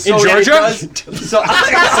 Yeah. Wait, so In it Georgia? does- so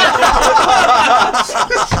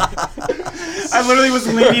I literally was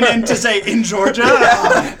leaning in to say in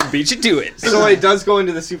Georgia. Beat you to it. so it does go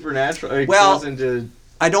into the supernatural. It Well, goes into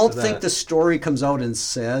I don't to think that. the story comes out and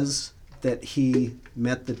says that he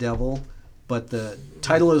met the devil, but the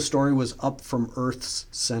title of the story was Up from Earth's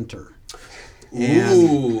Center. And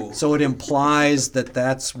Ooh. so it implies that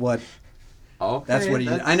that's what he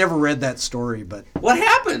did. I never read that story, but What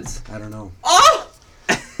happens? I don't know. Oh!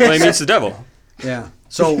 Well, he meets the devil. Yeah.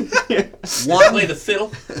 So Play the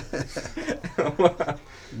fiddle.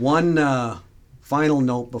 one final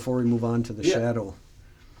note before we move on to the shadow.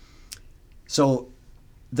 So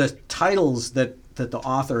the titles that the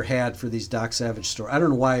author had for these Doc Savage stories, I don't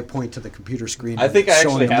know why I point to the computer screen. I think I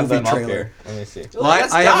showing actually the have movie them up trailer. here. Let me see. Well,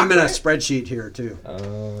 That's I have Doc, them in a right? spreadsheet here too.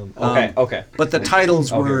 Okay. Okay. But the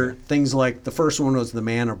titles Okay. were things like the first one was The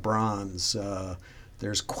Man of Bronze.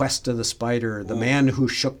 There's Quest of the Spider, The Man Who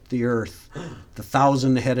Shook the Earth, The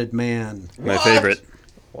Thousand-Headed Man, My favorite.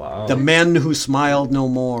 Wow. The Men Who Smiled No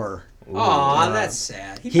More. Aw, that's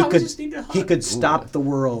sad. He He probably could just needed a hug. he could stop the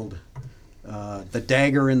world. The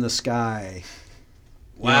Dagger in the Sky.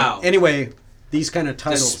 Wow. Anyway, these kind of The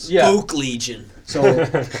titles. Spook Legion. So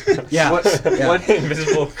yeah. yeah. What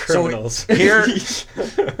Invisible So criminals. here,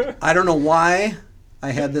 I don't know why I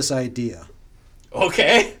had this idea,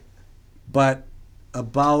 Okay. but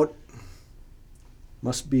about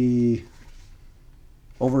must be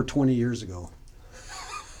over 20 years ago.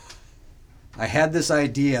 I had this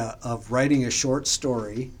idea of writing a short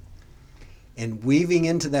story and weaving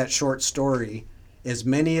into that short story as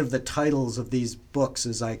many of the titles of these books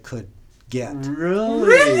as I could get.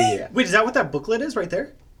 Really? Wait, is that what that booklet is right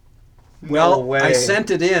there? Well, way. I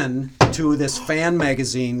sent it in to this fan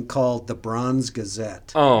magazine called the Bronze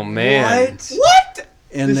Gazette, Oh man. What?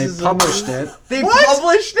 and they published it. They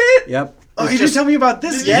published it? Yep. Oh, It's you just- didn't tell me about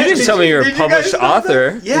this You yet. didn't tell me you're a did you guys published know that?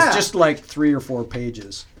 author. Yeah. It's just like 3 or 4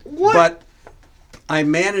 pages. But I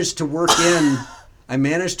managed to work in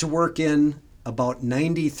about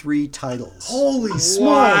 93 titles. Holy smokes.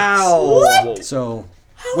 Wow. So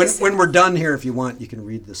when we're done here, if you want, you can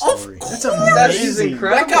read the story. That's That amazing. is That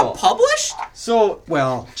incredible. got published? So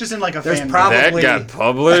Well, Just in like a There's fan. probably- That got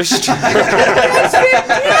published. That's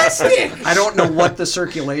fantastic. I don't know what the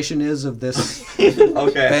circulation is of this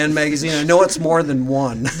okay. fan magazine. I know it's more than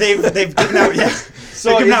one. They've given out So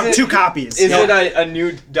they've given is out it- 2 copies. Is it a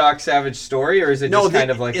new Doc Savage story, or is it No, just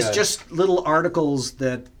kind of like it's just little articles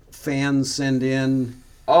that fans send in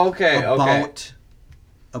okay?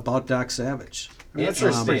 about Doc Savage.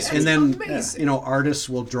 Interesting. And then Amazing. artists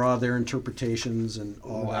will draw their interpretations and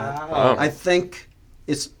all that. Wow. I think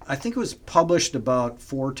it was published about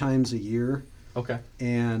 4 times a year, Okay.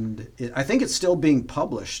 and I think it's still being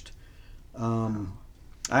published.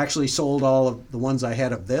 I actually sold all of the ones I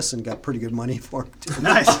had of this and got pretty good money for it too.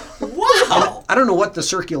 Nice. Wow. Wow. I don't know what the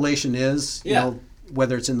circulation is, Yeah. you know,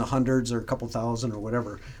 whether it's in the hundreds or a couple thousand or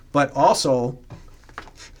whatever. But also,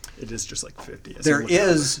 It is just like 50. as there you look it up.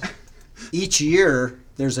 is, each year,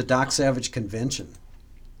 there's a Doc Savage convention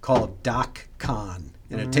called DocCon,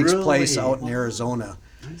 and it takes place Really? out in Arizona.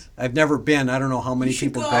 I've never been. I don't know how many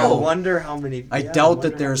people go. I go. wonder how many. I yeah, doubt wonder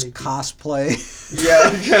that how there's many cosplay.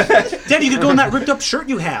 Yeah. Dad, you could go in that ripped up shirt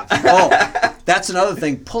you have. Oh, that's another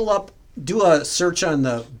thing. Pull up, do a search on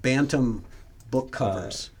the Bantam book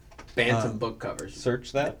covers. Bantam book covers.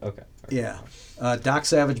 Search that. Okay. Yeah, Doc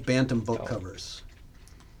Savage Bantam book Oh. covers.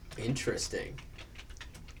 Interesting.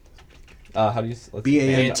 How do you? Let's B A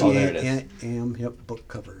N oh, T there it A is. M. Yep, book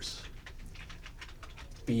covers.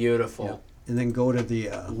 Beautiful. Yep. And then go to the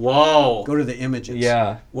Whoa. images.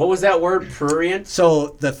 Yeah. What was that word? Prurient?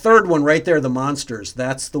 So the third one right there, the monsters.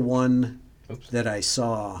 That's the one Oops. that I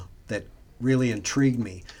saw that really intrigued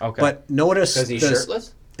me. Okay. But notice Because he's the-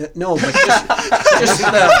 shirtless? No, but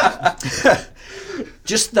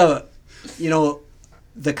just the you know,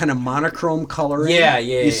 the kind of monochrome coloring. Yeah,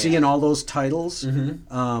 You see in all those titles,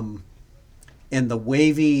 and the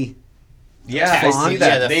wavy. Yeah, I Font. see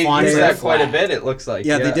that. Yeah, the they fonts use are that quite a flat. bit. It looks like.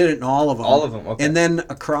 Yeah, they did it in all of them. All of them, okay. And then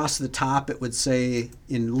across the top, it would say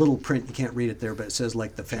in little print. You can't read it there, but it says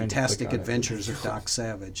like the Trying to Fantastic click on it. Adventures of Doc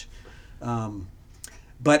Savage.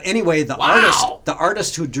 But anyway, Wow. the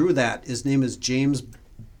artist who drew that, his name is James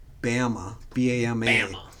Bama, B-A-M-A.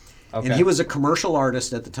 Bama. Okay. And he was a commercial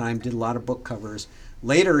artist at the time, did a lot of book covers.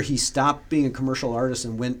 Later, he stopped being a commercial artist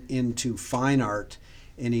and went into fine art,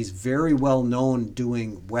 and he's very well known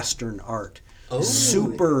doing Western art. Oh.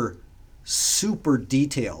 Super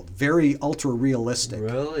detailed, very ultra realistic.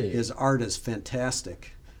 Really? His art is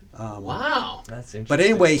fantastic. Wow. That's interesting. But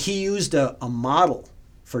anyway, he used a model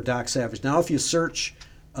for Doc Savage. Now, if you search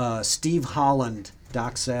Steve Holland,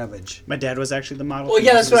 Doc Savage, My dad was actually the model. Well, for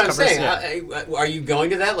yeah, most that's of what I'm his saying. covers, yeah. Are you going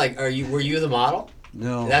to that? Like, were you the model?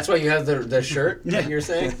 no. That's why you have the shirt that Yeah. you're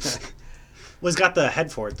saying? Well, he's got the head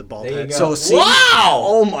for it, the bald There you head. go. So see, Wow!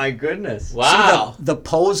 Oh my goodness. Wow. the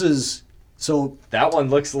poses. So That one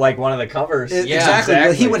looks like one of the covers. Yeah, exactly.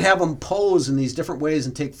 Well, he would have them pose in these different ways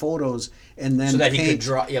and take photos, and then So that paint, he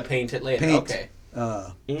could paint it later. paint Okay.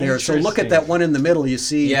 there. So look at that one in the middle. You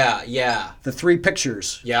see Yeah. the three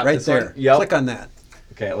pictures Yeah, right this there. one? Yep. Click on that.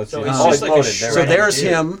 Okay, let's So see. it's Oh, just like a loaded. shirt. So Right. there's Dude.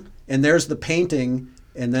 him, and there's the painting,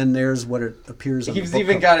 and then there's what it appears on the He's book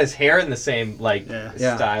even cover. got his hair in the same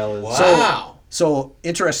Yeah. style as. Wow. So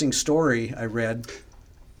interesting story I read.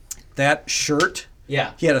 That shirt,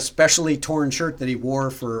 Yeah. he had a specially torn shirt that he wore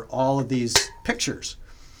for all of these pictures.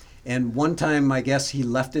 And one time, I guess he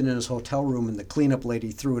left it in his hotel room, and the cleanup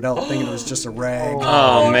lady threw it out, thinking it was just a rag.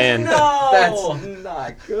 Oh, man. No. That's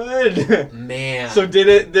not good. Man. So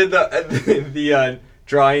did the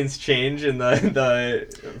drawings change in the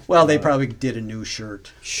Well, they probably did a new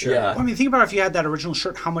shirt. sure. Yeah. Well, I mean, think about if you had that original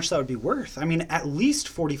shirt, how much that would be worth. I mean, at least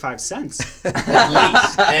 45 cents.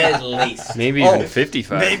 At least. Maybe Oh, even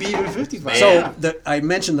 55. Maybe even 55. Man. So I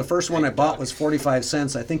mentioned the first one I bought was 45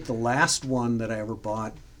 cents. I think the last one that I ever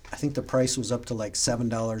bought, I think the price was up to like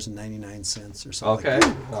 $7.99 or something. Okay.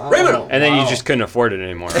 Wow. Raymond. And then Wow. you just couldn't afford it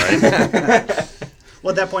anymore, right? Well,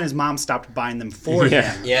 at that point, his mom stopped buying them for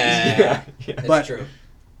Yeah. him. Yeah. That's But- true.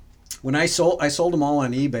 When I sold them all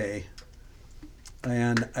on eBay,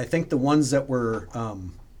 and I think the ones that were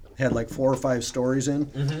had like 4 or 5 stories in.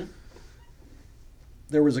 Mm-hmm.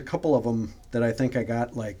 There was a couple of them that I think I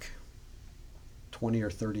got like $20 or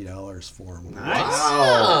 $30 for them.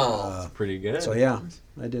 Wow. That's pretty good. So yeah,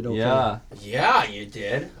 I did okay. Yeah. Yeah, you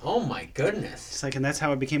did. Oh my goodness. It's like, and that's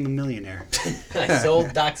how I became a millionaire. I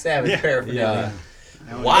sold Doc Savage Yeah. paraphernalia.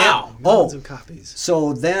 Yeah. Wow. Millions Oh. of copies.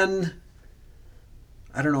 So then,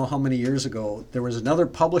 I don't know how many years ago, there was another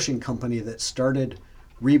publishing company that started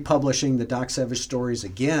republishing the Doc Savage stories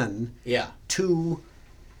again, Yeah. 2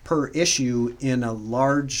 per issue in a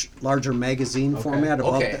larger magazine format,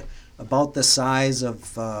 Okay. about the size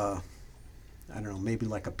of I don't know, maybe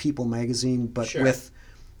like a People magazine, but Sure. with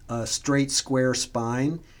a straight square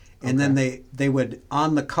spine. And then they would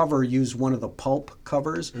on the cover use one of the pulp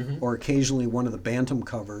covers or occasionally one of the Bantam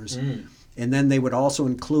covers. And then they would also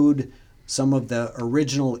include some of the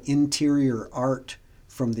original interior art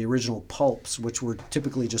from the original pulps, which were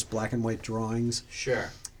typically just black and white drawings. Sure.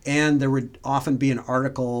 And there would often be an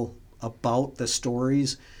article about the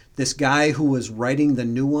stories. This guy who was writing the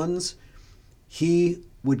new ones, he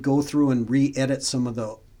would go through and re-edit some of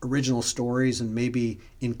the original stories and maybe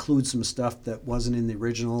include some stuff that wasn't in the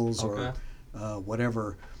originals or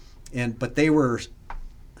whatever. But they were,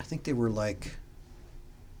 I think they were like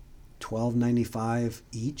 $12.95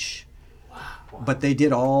 each. But they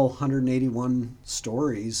did all 181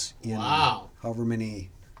 stories in Wow. however many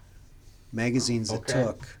magazines it Okay.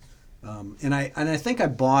 took. And I think I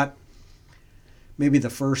bought maybe the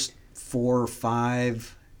first 4 or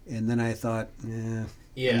 5, and then I thought,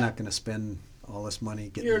 Yeah. I'm not going to spend all this money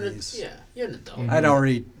getting You're an, these. yeah, you're an adult. I'd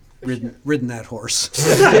already ridden that horse.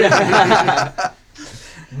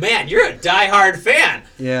 Man, you're a diehard fan.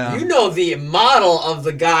 Yeah. You know the model of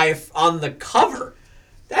the guy on the cover.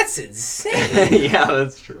 That's insane. Yeah,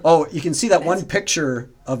 that's true. Oh, you can see that one picture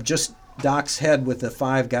of just Doc's head with the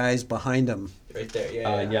 5 guys behind him. Right there,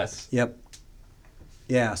 yeah. Yes. Yep.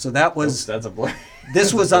 Yeah, so that Oops, was that's a blur.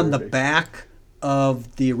 this was on the Perfect. back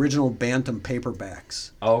of the original Bantam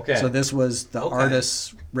paperbacks. Okay. So this was the Okay.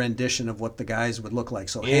 artist's rendition of what the guys would look like.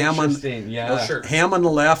 So Ham on, Interesting. Yeah. Oh, sure. Ham on the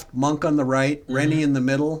left, Monk on the right, Rennie in the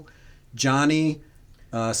middle, Johnny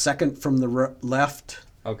second from the left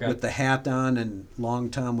Okay. with the hat on, and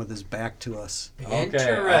Long Tom with his back to us. Okay.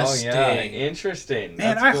 Interesting. Oh yeah. Interesting.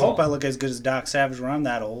 Man, That's I cool. hope I look as good as Doc Savage when I'm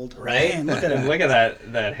that old. Right? Man, look at And him. look at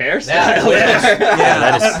that hairstyle. That-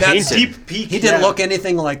 that is That's painted. deep peak. He didn't yeah. look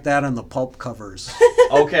anything like that on the pulp covers.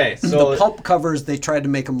 Okay. So The pulp covers, they tried to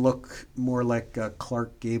make him look more like a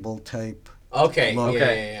Clark Gable type. Okay. Look.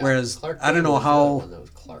 Yeah. Whereas, Clark I don't know Gable was how- the other one that was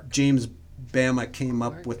Clark. James Bama came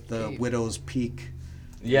up Clark with the Gable. widow's peak.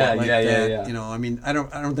 yeah, like yeah, that. yeah. You know, I mean, I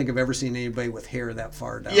don't think I've ever seen anybody with hair that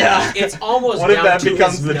far down. Yeah. It's almost What if down that to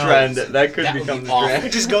becomes his the nose. trend? That could That would become be the awful. trend.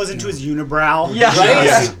 It just goes into his unibrow. Yeah. Right?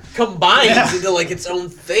 Yeah. It combines into like its own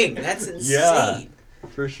thing. That's insane. Yeah.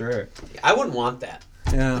 For sure. I wouldn't want that.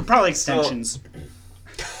 Yeah. Probably extensions.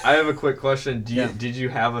 I have a quick question. Yeah. Did you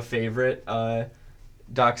have a favorite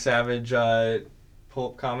Doc Savage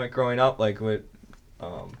pulp comic growing up? Like what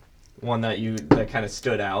one that kind of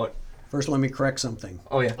stood out? First, let me correct something.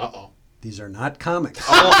 Oh yeah. Uh-oh. These are not comics.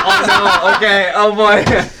 Oh no. Okay. Oh boy.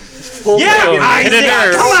 Yeah, Isaac,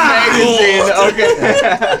 come on! Magazine. Okay.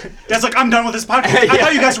 That's like, I'm done with this podcast. I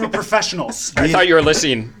thought you guys were professionals. I thought you were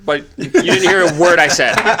listening, but you didn't hear a word I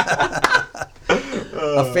said. A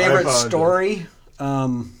favorite apologize. story?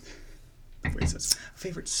 Wait, it says,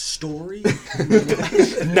 favorite story?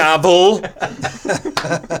 Novel.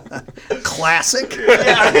 Classic?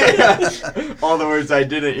 All the words I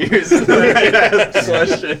didn't use in the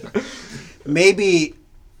question.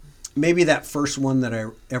 Maybe that first one that I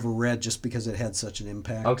ever read, just because it had such an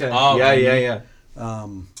impact. Okay. Oh, yeah.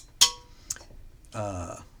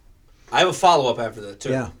 I have a follow-up after that, too.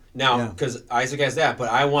 Yeah. Now, Yeah. because Isaac has that, but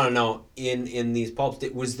I want to know, in these pulps,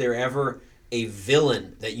 was there ever a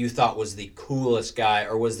villain that you thought was the coolest guy,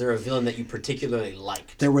 or was there a villain that you particularly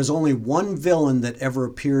liked? There was only one villain that ever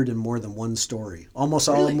appeared in more than one story. Almost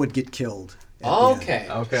all of them would get killed. at the end. Okay.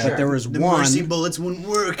 Okay. Sure. But there was The one. mercy bullets wouldn't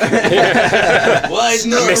work. Well, it's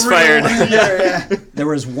not Misfired. There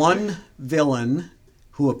was one villain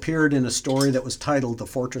who appeared in a story that was titled "The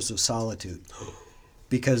Fortress of Solitude,"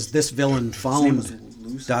 because this villain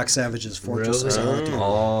found Doc Savage's Fortress of Solitude,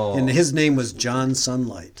 Oh. and his name was John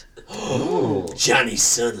Sunlight. Johnny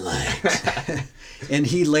Sunlight. And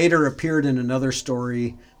he later appeared in another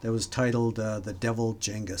story that was titled "The Devil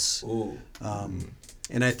Genghis," Ooh.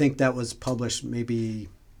 and I think that was published maybe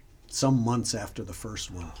some months after the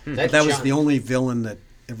first one. That That was John- the only villain that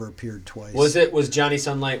ever appeared twice. Was Johnny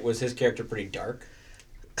Sunlight, was his character pretty dark?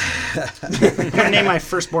 Can I name my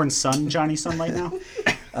firstborn son Johnny Sunlight now?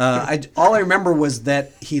 All I remember was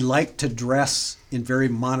that he liked to dress in very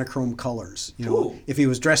monochrome colors. You know, Ooh. if he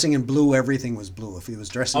was dressing in blue, everything was blue. If he was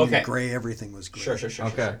dressing Okay. in gray, everything was gray. Sure.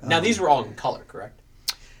 Okay. Now, these were all in color, correct?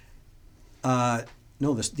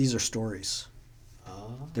 No, these are stories.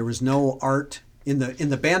 There was no art in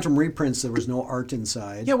the Bantam reprints. There was no art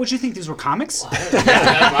inside. Yeah, would you think these were comics?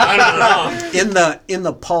 I don't know. In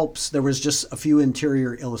the pulps, there was just a few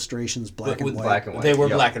interior illustrations, black and With white. Black and white. They were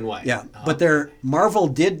Yep. black and white. Yeah, but Marvel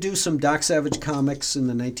did do some Doc Savage comics in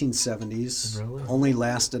the 1970s. Really? Only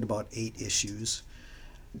lasted about 8 issues.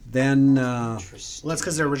 Then Well, that's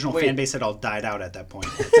because their original fan base had all died out at that point.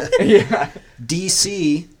 Yeah.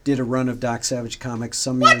 DC did a run of Doc Savage comics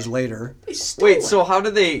some years later. They stole Wait, it. so how do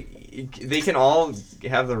they can all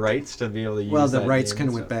have the rights to be able to use Well, the that rights name kind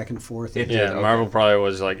of and went stuff? back and forth. It- Yeah, Okay. Marvel probably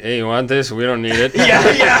was like, "Hey, you want this? We don't need it."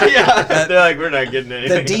 Yeah. They're like, we're not getting The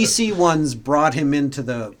anything. DC ones brought him into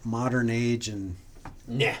the modern age, and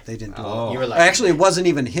Nah. they didn't do Oh. You were it. like, Actually, it wasn't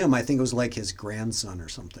even him. I think it was like his grandson or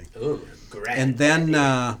something. ooh, Granddaddy. And then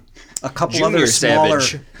a couple Junior other smaller,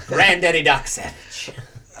 Savage. Granddaddy Doc Savage.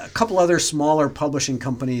 a couple other smaller publishing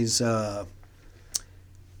companies.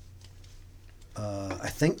 I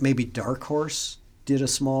think maybe Dark Horse did a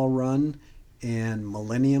small run, and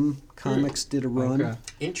Millennium Comics did a run. Okay.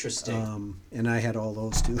 Interesting. And I had all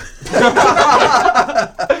those too.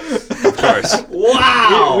 Of course.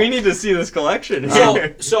 Wow. We need to see this collection.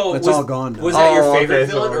 So It's all gone now. Was that your Oh, favorite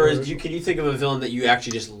okay, villain, so- or can you think of a villain that you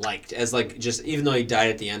actually just liked as like just even though he died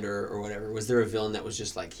at the end or whatever? Was there a villain that was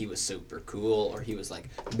just like he was super cool, or he was like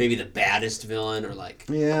maybe the baddest villain, or like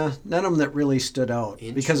Yeah, none of them that really stood out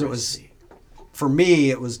because it was, Interesting. for me,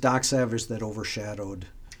 it was Doc Savage that overshadowed.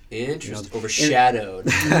 Interesting. Overshadowed.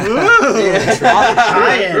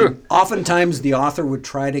 Oftentimes, the author would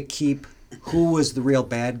try to keep who was the real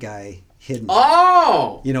bad guy hidden.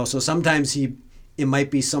 Oh. You know, so sometimes it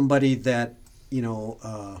might be somebody that, you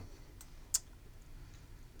know,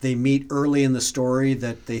 they meet early in the story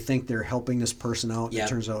that they think they're helping this person out. And Yep. it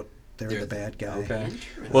turns out they're the bad guy. Okay.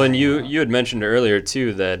 Well, and you had mentioned earlier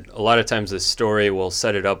too that a lot of times the story will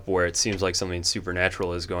set it up where it seems like something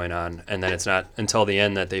supernatural is going on, and then it's not until the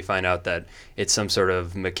end that they find out that it's some sort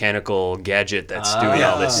of mechanical gadget that's doing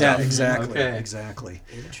all this Yeah, stuff. exactly. Okay. Exactly.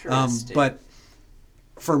 Interesting. But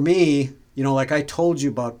for me, you know, like I told you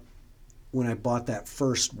about when I bought that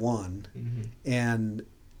first one, and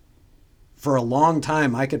for a long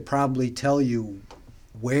time, I could probably tell you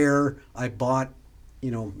where I bought, you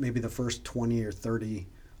know, maybe the first 20 or 30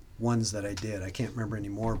 ones that I did. I can't remember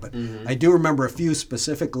anymore, but I do remember a few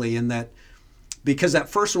specifically in that, because that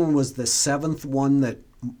first one was the 7th one that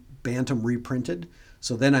Bantam reprinted.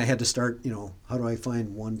 So then I had to start, you know, how do I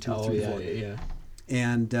find 1, 2, 3, 4? Yeah.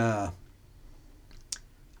 And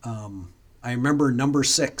I remember number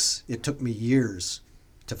 6. It took me years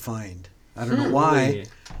to find. I don't know why, Really?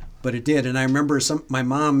 but it did. And I remember my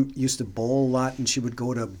mom used to bowl a lot, and she would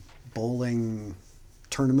go to bowling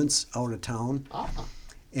tournaments out of town. Oh.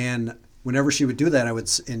 And whenever she would do that,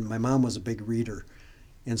 and my mom was a big reader,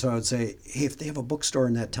 and so I would say, hey, if they have a bookstore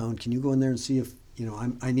in that town, can you go in there and see if, you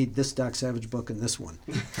know, I need this Doc Savage book and this one.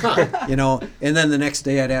 You know, and then the next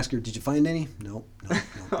day I'd ask her, did you find any? No.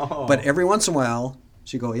 Oh. But every once in a while,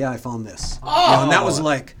 she'd go, yeah, I found this. Oh. You know, and that was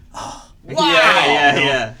like, Wow.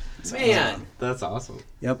 Yeah. Man. That's awesome.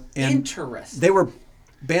 yep. And Interesting.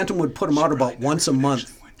 Bantam would put them out about once a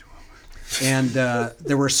month. And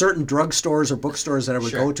there were certain drugstores or bookstores that I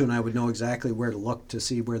would go to, and I would know exactly where to look to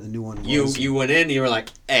see where the new one was. You went in and you were like,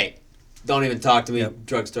 hey, don't even talk to me,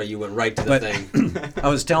 drugstore. You went right to the thing. I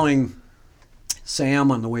was telling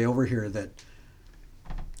Sam on the way over here that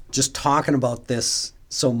just talking about this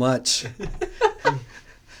so much,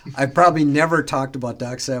 I probably never talked about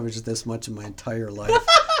Doc Savage this much in my entire life,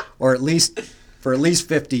 or for at least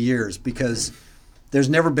 50 years, because there's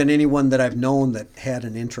never been anyone that I've known that had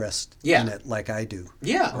an interest in it like I do.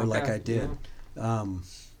 Yeah. Or like I did.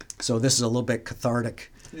 So this is a little bit cathartic.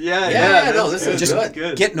 Yeah, no, this is Just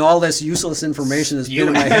good. getting all this useless information that's been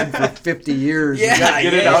in my head for 50 years. Yeah,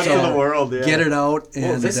 Get it out to the world. Yeah. Get it out. And,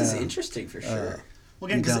 Well, this is interesting for sure. Well,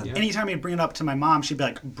 again, because anytime you bring it up to my mom, she'd be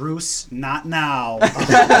like, Bruce, not now.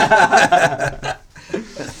 That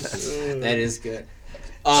is good.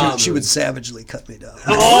 She would savagely cut me down.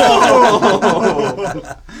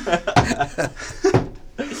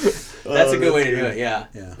 That's a good way to do it, yeah.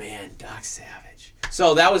 Yeah. Man, Doc Savage.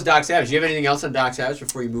 So that was Doc Savage. Do you have anything else on Doc Savage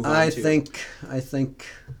before you move on I to? think.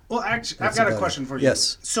 Well, actually, I've That's got a about question it. for you.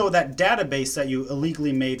 Yes. So that database that you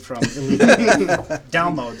illegally made from illegal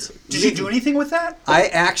downloads, did you do anything with that? I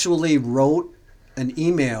actually wrote an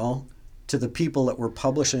email to the people that were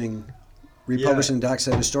republishing Doc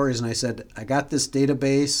Savage stories, and I said, I got this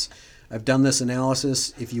database. I've done this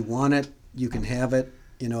analysis. If you want it, you can have it.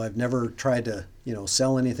 You know, I've never tried to, you know,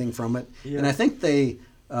 sell anything from it. Yeah. And I think they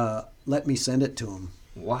let me send it to them.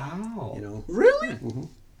 Wow. You know. Really? Mm-hmm.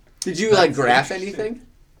 Did you, like, graph anything?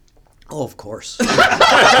 Oh, of course. He's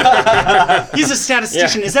a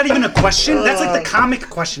statistician. Is that even a question? That's like the comic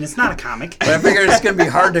question. It's not a comic. But I figured it's going to be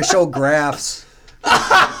hard to show graphs.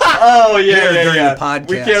 Oh yeah, during yeah. the podcast.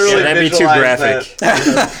 We can't really That'd be too visualize graphic.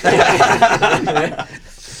 that.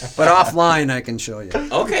 But offline, I can show you.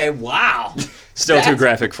 Okay, wow. Still too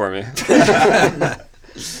graphic for me.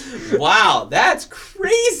 Wow, that's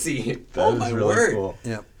crazy. Oh, That my is really word. cool.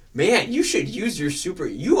 Yeah. Man, you should use your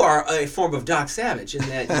You are a form of Doc Savage in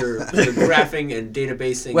that you're graphing and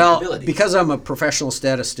databasing Well, ability. because I'm a professional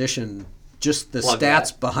statistician, just the Plug stats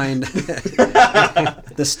that. behind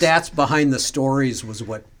the stats behind the stories was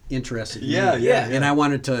what interested me. yeah. And I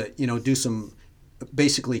wanted to, you know, do some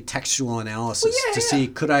basically textual analysis Well, yeah, to yeah. see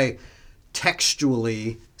could I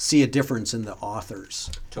textually see a difference in the authors.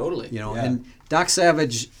 Totally. You know, Yeah. and Doc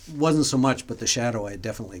Savage wasn't so much, but The Shadow I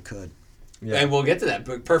definitely could. Yeah. And we'll get to that.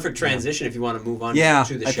 But perfect transition if you want to move on Yeah,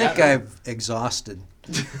 to the I shadow. think I've exhausted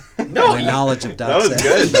No, my knowledge of That Doc was Savage.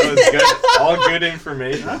 good. That was good. All good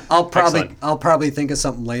information. I'll probably think of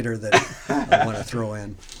something later that I want to throw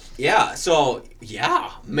in. Yeah, so,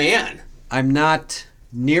 yeah, man. I'm not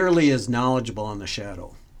nearly as knowledgeable on the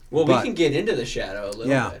Shadow. Well, But- we can get into the shadow a little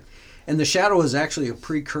Yeah. bit. And the Shadow is actually a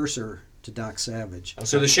precursor to Doc Savage.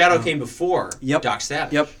 So the shadow came before Yep. Doc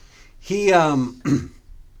Savage. Yep. He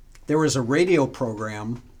there was a radio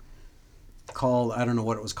program called, I don't know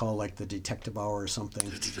what it was called, like the Detective Hour or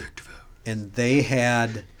something. And they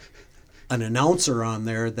had an announcer on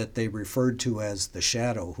there that they referred to as the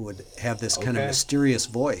Shadow, who would have this kind of Okay. mysterious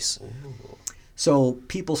voice. So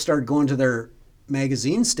people started going to their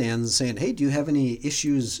magazine stands and saying, "Hey, do you have any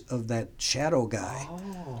issues of that Shadow guy?"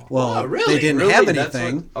 Well, Oh, really? they didn't Really? have That's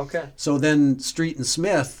anything. Okay. So then Street and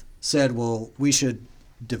Smith said, well, we should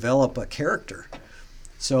develop a character.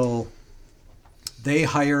 So they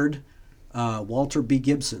hired Walter B.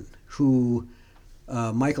 Gibson, who,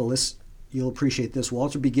 Michael, you'll appreciate this.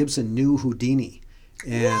 Walter B. Gibson knew Houdini.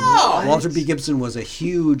 And Whoa! Walter B. Gibson was a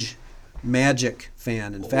huge magic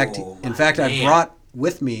fan. In fact, my I man. brought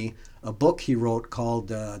with me a book he wrote called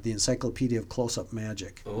The Encyclopedia of Close-Up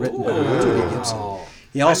Magic, written by Walter B. Gibson.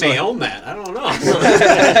 He I also may own that. I don't know.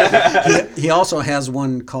 he also has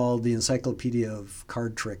one called the Encyclopedia of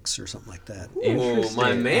Card Tricks or something like that. Ooh, my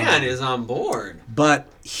Interesting. man is on board. But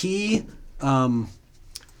he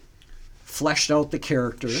fleshed out the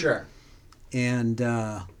character, Sure. and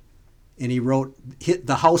he wrote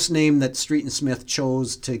the house name that Street and Smith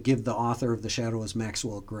chose to give the author of The Shadow was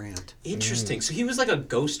Maxwell Grant. Interesting. So he was like a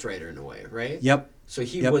ghostwriter in a way, right? Yep. So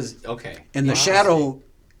he Yep. was okay. And The Wow. Shadow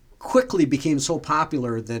quickly became so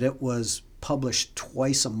popular that it was published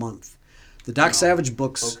twice a month. The Doc Savage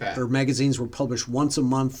books Okay. or magazines were published once a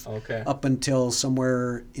month Okay. up until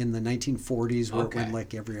somewhere in the 1940s where it went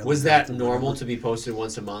like every other Was month that or normal whatever. to be posted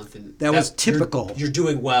once a month? And That was typical. You're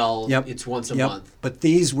doing well. Yep. It's once a Yep. month. But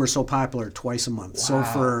these were so popular twice a month. So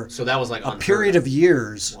for So that was like a period of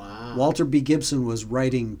years, Wow. Walter B. Gibson was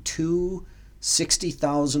writing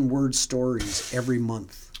 60,000 word stories every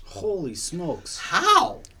month. Holy smokes.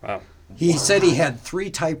 How? Wow. He said he had 3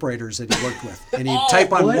 typewriters that he worked with, and he'd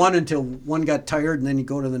type on one until one got tired, and then he'd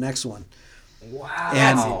go to the next one.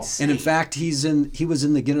 Wow. And in fact, he was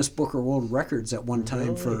in the Guinness Book of World Records at one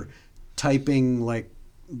time for typing like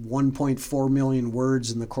 1.4 million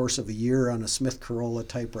words in the course of a year on a Smith Corolla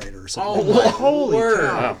typewriter or something. Oh, my word.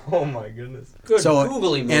 Wow. Oh my goodness. Good So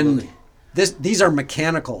googly and moogly. these are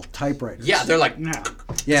mechanical typewriters. Yeah, they're like, Yeah.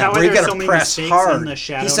 Yeah, Is that why where you there's got so to many press mistakes hard. in the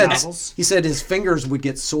Shadow he said novels? his fingers would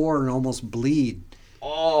get sore and almost bleed,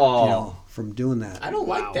 Oh. you know, from doing that. I don't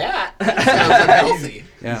Wow. like that. That sounds unhealthy.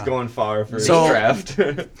 Yeah. He's going far for So- his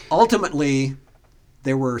draft. Ultimately,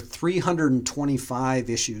 there were 325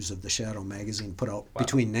 issues of the Shadow magazine put out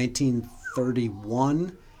between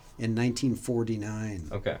 1931 and 1949.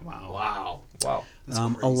 Okay. Wow. Wow.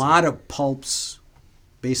 A lot of pulps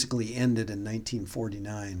basically ended in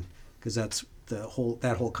 1949 because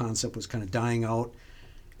that whole concept was kind of dying out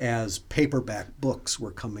as paperback books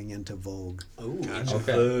were coming into vogue. Ooh,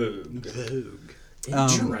 Okay.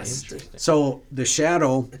 interesting. So the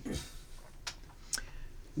Shadow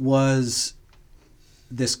was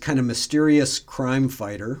this kind of mysterious crime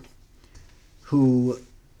fighter who,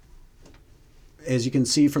 as you can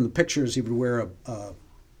see from the pictures, he would wear a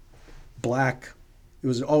black, it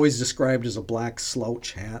was always described as a black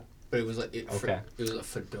slouch hat. But it was like Okay. it was a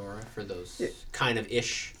fedora for those kind of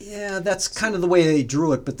ish. Yeah, that's kind of the way they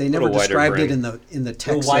drew it, but they never Little wider described it brim. in the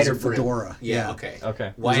text as wider a brim. fedora. Yeah. Okay. Okay.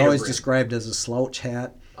 It was Wider always brim. described as a slouch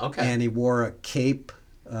hat. Okay. And he wore a cape.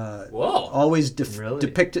 Whoa. Always Really?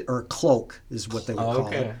 depicted, or cloak is what they would call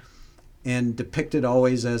Okay. it. And depicted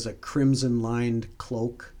always as a crimson-lined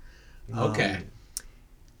cloak. Okay.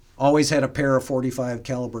 Always had a pair of 45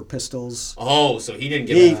 caliber pistols. Oh, so he didn't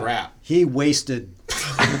give a crap. He wasted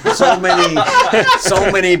so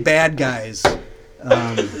many bad guys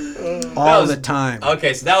all the time.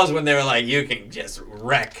 Okay, so that was when they were like, you can just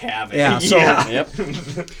wreck havoc. Yeah. So Yep.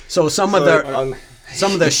 so some of the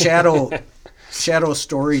shadow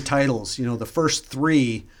story titles, you know, the first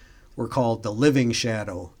 3 were called The Living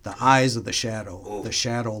Shadow, The Eyes of the Shadow, The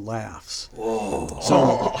Shadow Laughs.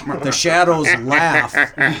 So the Shadow's laugh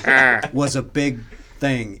was a big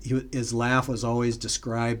thing. His laugh was always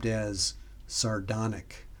described as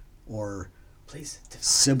sardonic or Please.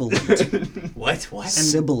 sibilant. What?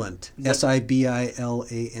 Sibilant.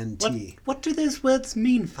 Sibilant. What do those words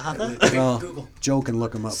mean, Father? Well, Google. Joe can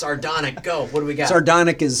look them up. Sardonic, go. What do we got?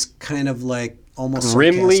 Sardonic is kind of like almost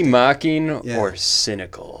Grimly sarcastic. mocking Yeah. or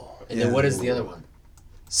cynical. And then what is the other one?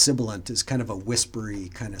 sibilant is kind of a whispery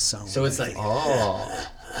kind of sound. So it's like, Well,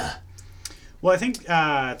 I think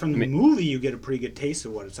from the movie you get a pretty good taste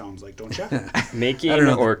of what it sounds like, don't you? Making don't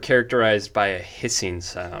know. or characterized by a hissing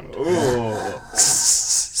sound.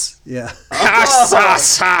 yeah.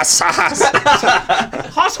 Hosh,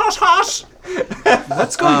 hosh, hosh.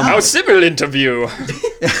 What's going on? How sibilant of you!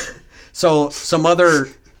 So some other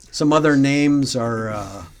names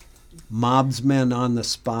are Mobsmen on the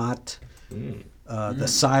Spot, The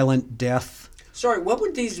Silent Death. sorry, when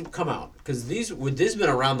would these come out? Because these have been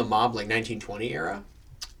around the mob like 1920 era?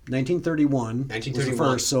 1931 was the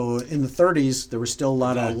 1931. first. So in the 30s, there was still a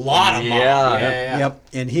lot A of lot of mob. Yeah. Yep,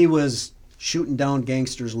 and he was shooting down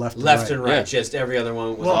gangsters left Left and and right. right, just every other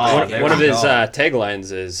one was. One of his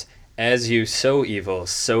taglines is, "As you sow evil,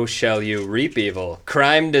 so shall you reap evil.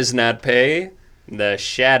 Crime does not pay. The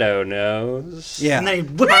shadow knows." Yeah. And then he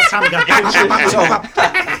whip out his Tommy gun.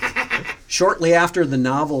 Shortly after the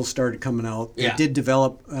novels started coming out, they Yeah. did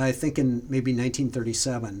develop, I think in maybe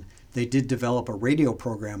 1937, they did develop a radio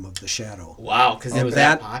program of the Shadow. Wow, because it And was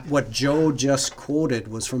that that, popular. what Joe just quoted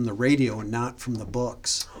was from the radio and not from the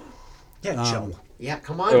books. Yeah, Joe. Yeah,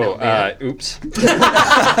 come on Oh, now, man. oops.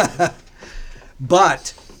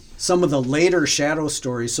 But some of the later Shadow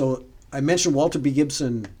stories, so I mentioned Walter B.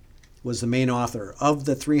 Gibson was the main author. Of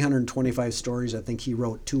the 325 stories, I think he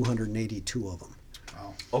wrote 282 of them.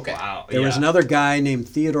 Okay. Wow. There was another guy named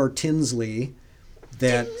Theodore Tinsley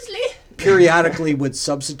that periodically would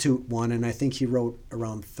substitute one, and I think he wrote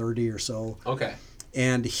around 30 or so. Okay.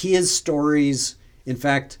 And his stories, in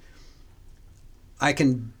fact, I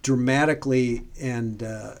can dramatically and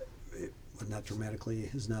not dramatically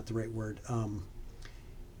is not the right word.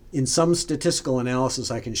 In some statistical analysis,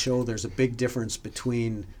 I can show there's a big difference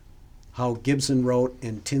between how Gibson wrote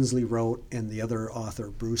and Tinsley wrote and the other author,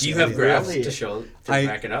 Bruce Do you have Eliot. graphs Really? to show to I-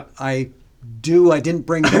 back it up? I do. I didn't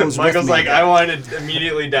bring those with Michael's me. like, I wanted to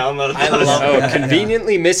immediately download I those. love Oh,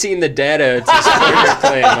 conveniently missing the data to support your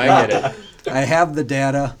claim. I get it. I have the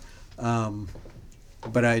data,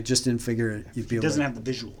 but I just didn't figure you'd be He able doesn't to have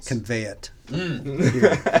the visuals. convey it.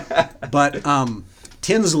 Here. But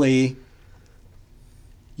Tinsley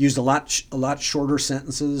used a lot shorter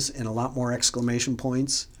sentences and a lot more exclamation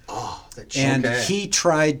points, Oh, the and Okay. he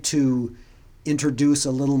tried to introduce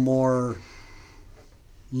a little more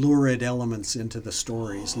lurid elements into the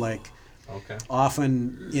stories, like. Okay.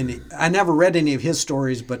 Often I never read any of his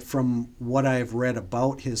stories, but from what I've read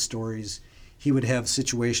about his stories, he would have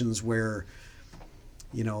situations where,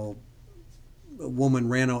 you know, a woman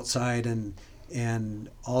ran outside and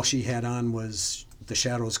all she had on was the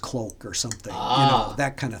Shadow's cloak or something, you know,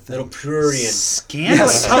 that kind of thing. little prurient.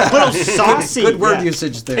 Scandalous. A little saucy. Good word Yeah.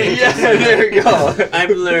 usage there. Yeah, there we go.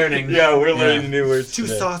 I'm learning. Yeah, we're learning new words Too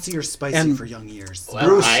today. saucy or spicy And- for young ears. Well,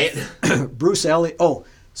 Bruce- right. Bruce Eliot. Oh,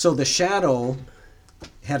 so the Shadow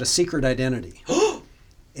had a secret identity,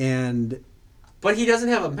 and But he doesn't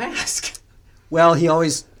have a mask. well, he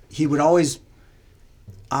would always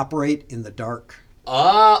operate in the dark.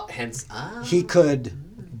 Hence. He could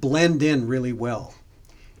blend in really well.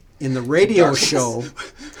 In the radio show,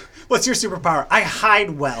 What's your superpower? I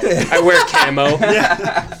hide well. I wear camo.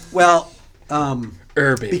 well,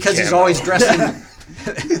 Urban because he's camo. always dressed in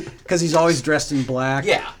he's always dressed in black.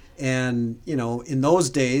 Yeah. And you know, in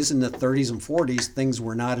those days, in the 30s and 40s, things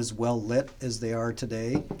were not as well lit as they are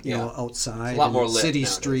today. You know, outside, It's a lot in more lit city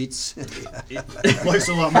nowadays. streets. Looks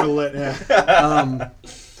a lot more lit. Yeah.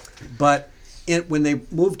 But when they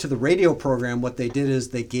moved to the radio program, what they did is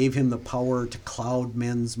they gave him the power to cloud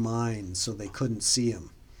men's minds, so they couldn't see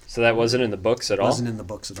him. So that wasn't in the books at all? Wasn't in the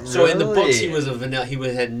books at all. So in the books, he Really? was a vanilla.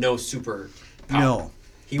 Had no super. Power. No,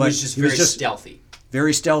 He but was just he was very just- stealthy.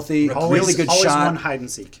 very stealthy, Always, really good always shot. one hide and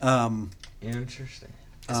seek. Interesting.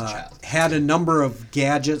 As a child. Had a number of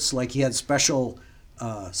gadgets, like he had special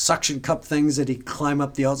suction cup things that he'd climb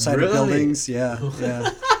up the outside of Really? buildings. Yeah,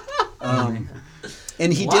 yeah.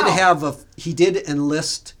 And he Wow. he did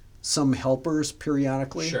enlist some helpers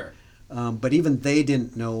periodically. Sure. But even they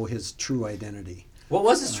didn't know his true identity. What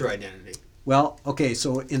was his true identity? Well, okay,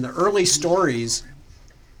 so in the early stories,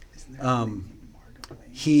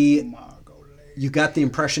 you got the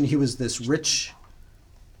impression he was this rich,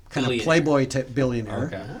 kind Billionaire. of playboy type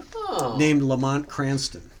billionaire Oh. named Lamont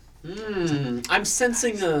Cranston. I'm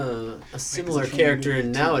sensing a similar character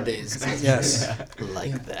in nowadays. Yes.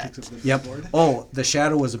 Like that. Yep. Oh, the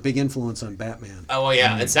Shadow was a big influence on Batman. Oh well,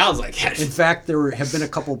 yeah, it sounds like In it. fact, there have been a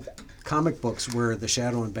couple comic books where the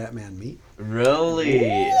Shadow and Batman meet.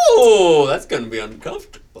 Really? Oh, that's gonna be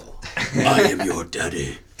uncomfortable. I am your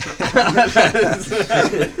daddy.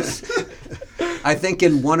 I think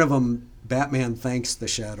in one of them, Batman thanks the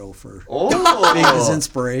Shadow for Oh, being his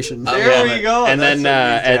inspiration. there we go. And That's then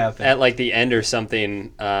what needs to happen. at like the end or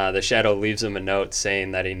something, the Shadow leaves him a note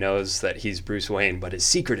saying that he knows that he's Bruce Wayne, but his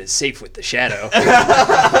secret is safe with the Shadow.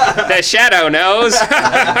 The Shadow knows.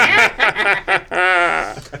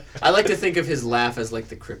 I like to think of his laugh as like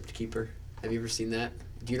the Crypt Keeper. Have you ever seen that?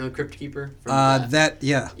 Do you know Crypt Keeper? Yeah.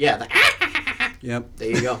 Yeah. Yep. There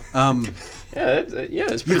you go. It's You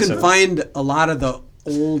pretty can simple. find a lot of the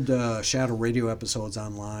old Shadow Radio episodes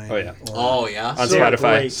online. Oh, yeah. Oh yeah. on They're Spotify.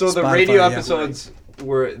 great. So the Spotify, radio yeah. episodes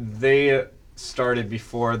were they started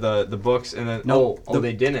before the books, and then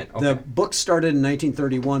they didn't. Okay. The book started in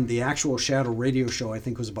 1931. The actual Shadow Radio show, I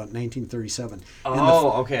think, was about 1937.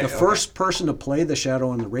 Okay. The first person to play the Shadow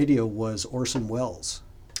on the radio was Orson Welles.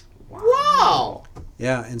 Wow.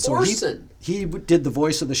 Yeah, and so Orson. he did the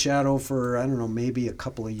voice of the Shadow for, I don't know, maybe a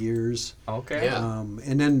couple of years. Okay. Yeah.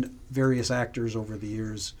 And then various actors over the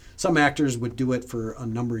years. Some actors would do it for a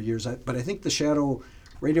number of years, but I think the Shadow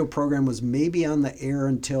radio program was maybe on the air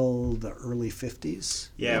until the early 50s.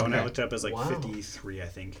 Yeah, when I Okay. looked it up, it was like Wow. 53, I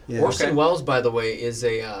think. Yeah. Orson Welles, by the way, is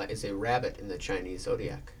a rabbit in the Chinese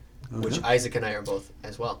zodiac, which yeah? Isaac and I are both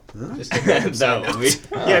as well. Huh? Just a random side No, note.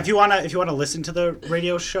 Yeah, if you wanna listen to the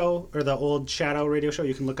radio show or the old Shadow radio show,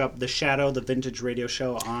 you can look up the Shadow, the vintage radio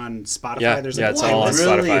show on Spotify. Yeah, There's yeah, like it's all on playlist.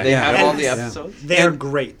 Really? Spotify. They have Yeah. all the Yeah. episodes. They're And-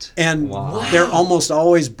 great. And Wow. they're almost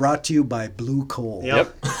always brought to you by Blue Coal.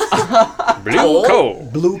 Yep. Blue Coal.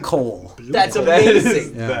 Blue Coal. That's That is,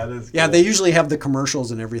 amazing. Yeah. that is Yeah, cool. they usually have the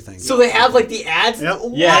commercials and everything. So they have like the ads. Yep.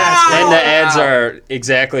 Yes. Wow. And the ads are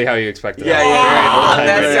exactly how you expect them. Yeah, yeah, Wow, right.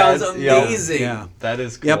 that Right. sounds Yep. amazing. Yeah. That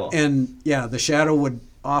is cool. Yep, and yeah, the Shadow would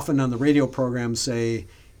often on the radio program say,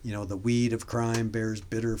 the weed of crime bears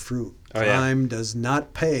bitter fruit. Oh, yeah. Crime does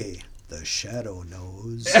not pay. The Shadow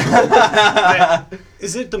knows.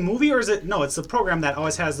 Is it the movie or is it no? It's the program that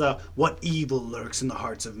always has the "What evil lurks in the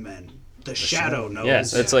hearts of men." The Shadow knows.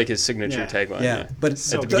 Yes, that's like his signature Yeah. tagline. yeah, but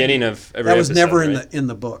So At the good. beginning of every that was episode, never right? in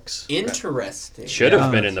the books. Interesting. Should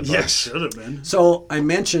have been in the book. Yeah, should have been. So I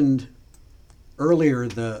mentioned earlier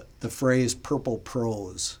the phrase "purple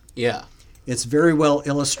prose." Yeah. It's very well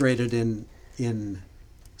illustrated in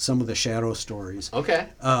some of the Shadow stories. Okay.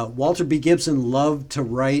 Walter B. Gibson loved to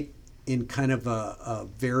write in kind of a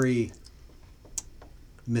very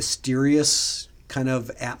mysterious kind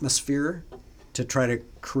of atmosphere to try to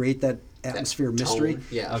create that atmosphere mystery. tone,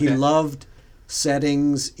 yeah. He Okay. loved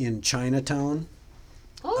settings in Chinatown.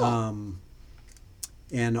 Oh.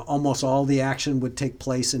 And almost all the action would take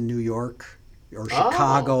place in New York or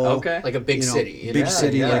Chicago. okay. Like a big city. Big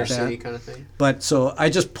city yeah. like Inner that. city kind of thing. But so I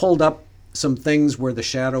just pulled up some things where the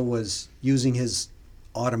Shadow was using his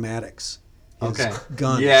automatics, his Okay.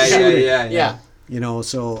 gun. Yeah. Yeah.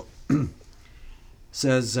 So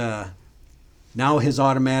says, now his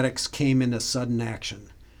automatics came into sudden action.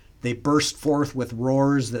 They burst forth with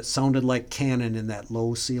roars that sounded like cannon in that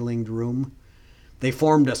low-ceilinged room. They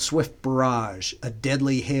formed a swift barrage, a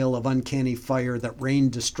deadly hail of uncanny fire that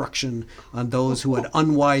rained destruction on those who had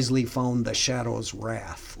unwisely found the Shadow's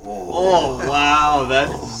wrath. Oh wow,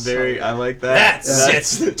 that's very. I like that. That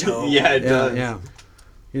sets the tone. Yeah, it does. Yeah.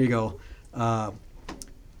 Here you go.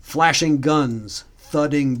 Flashing guns,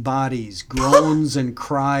 thudding bodies, groans and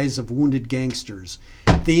cries of wounded gangsters.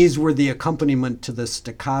 These were the accompaniment to the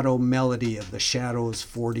staccato melody of the Shadow's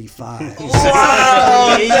 45. I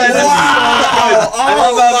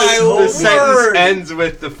love how my the sentence word. ends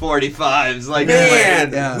with the 45s. Like,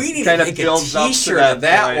 Man, Yeah. we need Kind to of make a builds up to T-shirt that of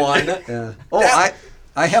that point. one. Yeah. Oh,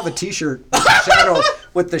 I have a T-shirt with the Shadow.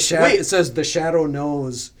 With the Shadow, Wait. it says "The Shadow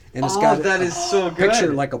Knows," and it's Oh, got that a is so good.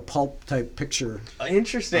 picture like a pulp type picture.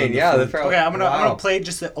 Interesting. Yeah, the Okay, I'm gonna play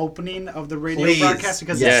just the opening of the radio Please. broadcast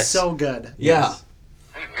because Yes. it's so good. Yeah.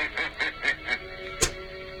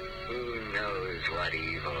 Who knows what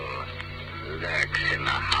evil lurks in the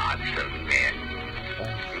hearts of men?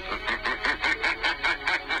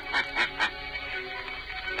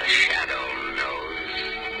 The Shadow knows.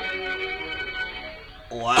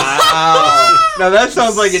 Wow. Now that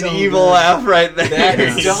sounds like an So evil good. laugh right there. That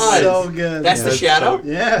does. So good. That's the Shadow?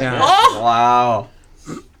 Yeah. Yeah. Oh! Wow.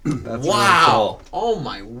 That's Wow. Oh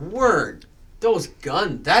my word. Those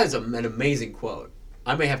guns. That is an amazing quote.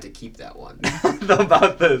 I may have to keep that one. really cool.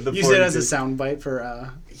 About the Use it as a 42. soundbite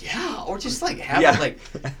for. Yeah, or just like have Yeah. it like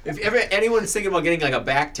if ever anyone's thinking about getting like a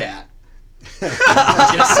back tat.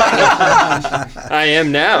 Just I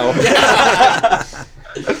am now.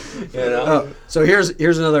 you know? Oh, so here's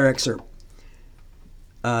another excerpt.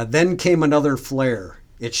 Then came another flare.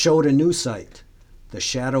 It showed a new sight. The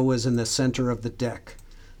Shadow was in the center of the deck.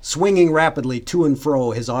 Swinging rapidly to and fro,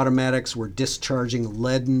 his automatics were discharging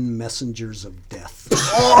leaden messengers of death.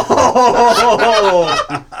 Oh,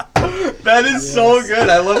 that is so good.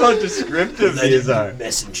 I love how descriptive these are.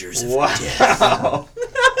 Messengers of Wow.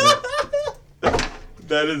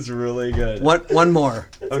 That is really good. One more.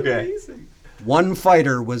 Okay. One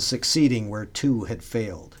fighter was succeeding where two had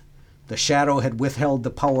failed. The Shadow had withheld the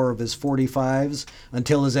power of his 45s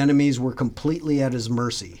until his enemies were completely at his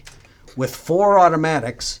mercy. With 4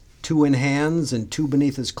 automatics, 2 in hands and 2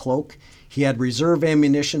 beneath his cloak, he had reserve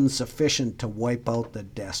ammunition sufficient to wipe out the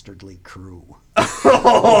dastardly crew.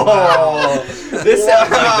 Oh, This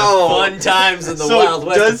sounds like the fun times in the Wild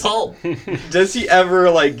West of Pulp. Does he ever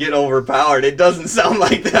like get overpowered? It doesn't sound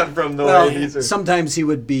like that from the way these are. Sometimes he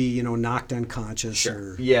would be, knocked unconscious.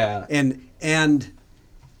 Or, Yeah. And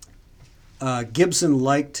Gibson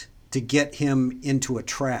liked to get him into a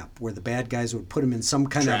trap where the bad guys would put him in some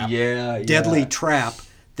kind of deadly trap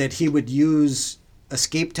that he would use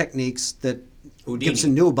escape techniques that Houdini.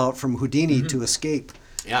 Gibson knew about from Houdini to escape.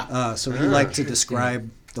 Yeah. So he liked to describe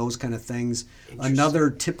those kind of things. Another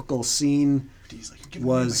typical scene He's like, "You're giving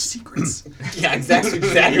me my was secrets." Yeah, exactly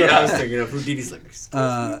what I was thinking of. Houdini's like,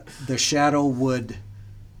 the Shadow would.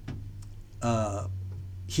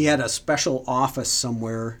 He had a special office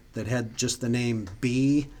somewhere that had just the name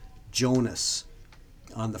B. Jonas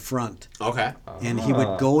on the front. okay. And he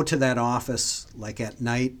would go to that office like at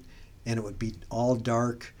night, and it would be all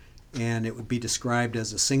dark, and it would be described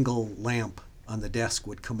as a single lamp on the desk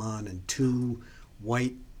would come on, and 2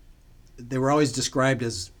 white. They were always described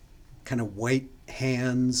as kind of white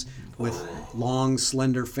hands with long,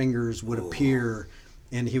 slender fingers would appear,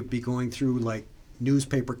 and he would be going through like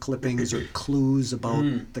newspaper clippings or clues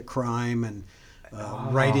about the crime, and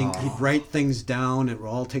writing. He'd write things down. It would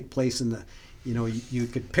all take place in the. You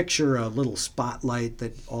could picture a little spotlight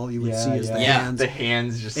that all you would see is the hands. The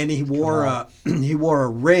hands just. And he wore a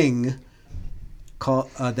ring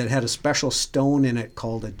that had a special stone in it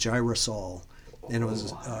called a gyrosol, and it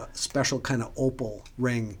was a special kind of opal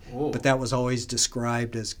ring. But that was always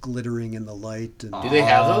described as glittering in the light. And, Do they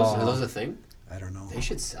have those? Are those a thing? I don't know. They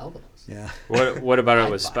should sell those. Yeah, What about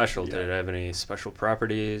it was special? Did it have any special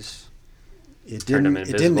properties? it Turned him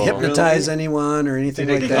didn't invisible. hypnotize anyone or anything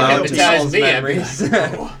like Did that. it It, Hypnotize me. memories.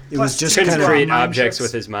 it was just Couldn't kind of create mind objects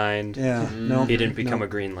tricks. with his mind. yeah. No, He didn't become no. a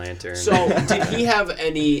Green Lantern. So, did he have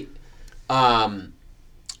any?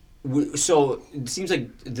 So it seems like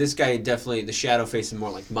this guy definitely the Shadow faced him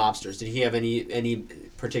more like mobsters. Did he have any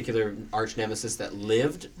particular arch nemesis that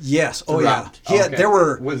lived? Yes. Oh yeah. Throughout. He had, Okay. there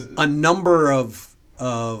were Was- a number of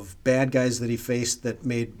bad guys that he faced that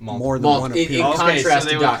made more than one in appearance. Okay, contrast so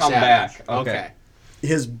they to would Doc come Savage. back. Okay.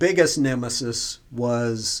 His biggest nemesis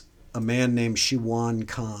was a man named Shiwan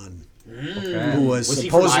Khan, who was, Was he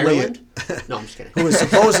from supposedly Ireland? No, I'm just kidding. who was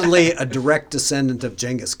supposedly a direct descendant of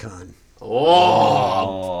Genghis Khan,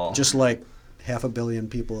 Oh, just like 500 million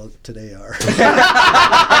people today are.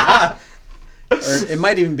 Or it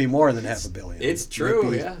might even be more than 500 million. it's It true.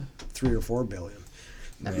 might be Yeah, 3 or 4 billion.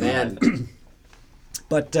 that man.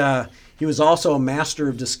 But he was also a master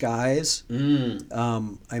of disguise.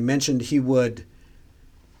 Mm. I mentioned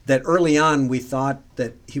that early on we thought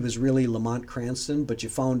that he was really Lamont Cranston, but you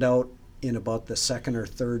found out in about the second or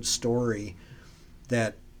third story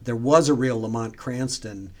that there was a real Lamont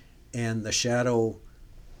Cranston, and the Shadow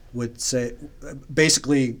would say,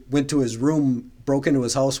 basically went to his room, broke into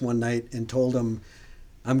his house one night and told him,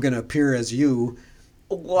 "I'm going to appear as you.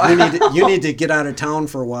 You need to get out of town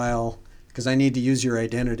for a while because I need to use your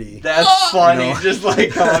identity." That's funny. Just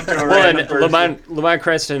like come up to a Well, random and person. Lamont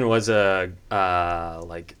Cranston was a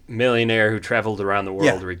like millionaire who traveled around the world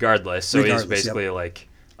Yeah. regardless. So Regardless, he's basically like,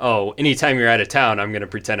 oh, anytime you're out of town, I'm going to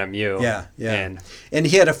pretend I'm you. Yeah. And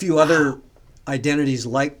he had a few other identities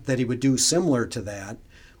like that he would do similar to that,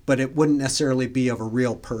 but it wouldn't necessarily be of a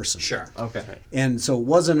real person. Sure. Okay. And so it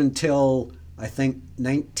wasn't until I think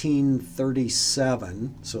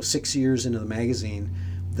 1937, so 6 years into the magazine,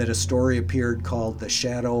 that a story appeared called The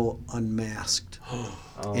Shadow Unmasked.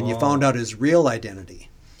 And you found out his real identity.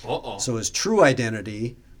 Uh-oh. So his true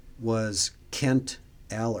identity was Kent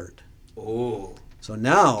Allard. Oh. So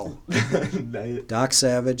now, Doc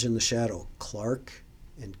Savage and the Shadow, Clark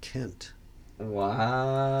and Kent.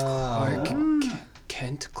 Wow.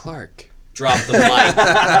 Kent Clark. Drop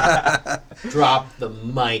the mic. Drop the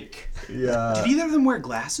mic. Yeah. Did either of them wear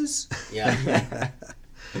glasses? Yeah.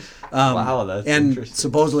 Wow, that's And interesting.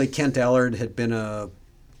 supposedly Kent Allard had been a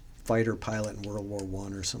fighter pilot in World War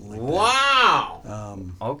I or something like that.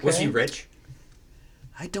 Wow. Okay. Was he rich?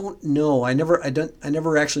 I don't know. I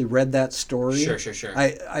never actually read that story. Sure.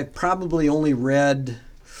 I probably only read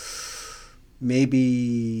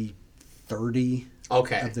maybe 30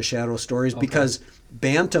 Okay. of the Shadow stories because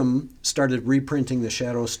Bantam started reprinting the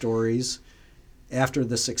Shadow stories after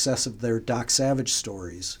the success of their Doc Savage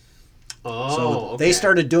stories. Oh, So okay. they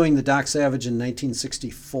started doing the Doc Savage in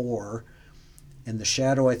 1964, and the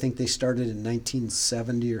Shadow I think they started in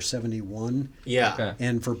 1970 or 71. Yeah. Okay.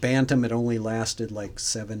 And for Bantam, it only lasted like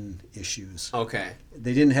 7 issues. Okay.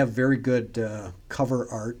 They didn't have very good cover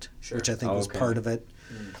art, Sure. which I think was Okay. part of it.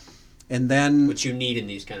 And then, Which you need in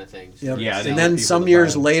these kind of things. yep. Yeah, they and get then people some to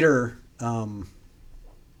years buy 'em. later,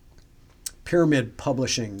 Pyramid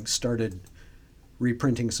Publishing started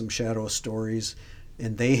reprinting some Shadow stories,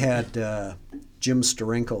 and they had Jim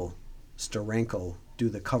Steranko do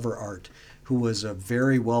the cover art, who was a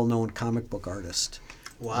very well-known comic book artist.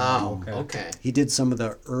 Wow. Okay. Okay. He did some of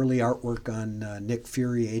the early artwork on Nick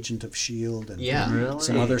Fury, Agent of S.H.I.E.L.D., and Yeah. Really?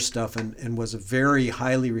 some other stuff, and was a very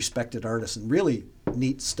highly respected artist and really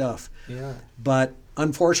neat stuff. Yeah. But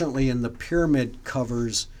unfortunately, in the Pyramid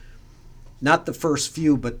covers, not the first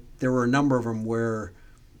few, but there were a number of them where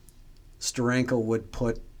Steranko would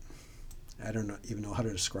put, I don't even know how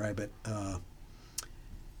to describe it,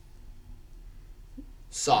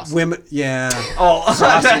 Sauce. women, yeah, Oh,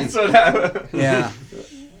 Saucy. that's what happened. yeah,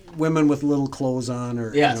 women with little clothes on,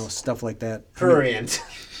 or Yes. stuff like that. I mean, Prurient.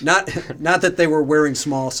 not that they were wearing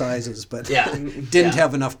small sizes, but Yeah. didn't Yeah.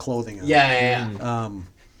 have enough clothing on. Yeah.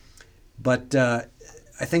 But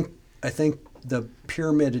I think the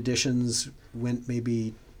Pyramid editions went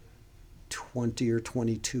maybe 20 or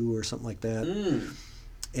 22 or something like that.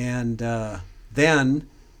 And then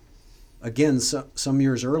again, some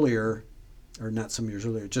years earlier, or not some years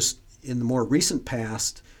earlier, just in the more recent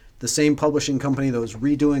past, the same publishing company that was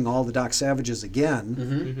redoing all the Doc Savages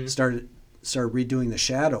again started redoing the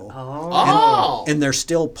Shadow, Oh. and they're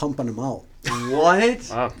still pumping them out. What? Wow.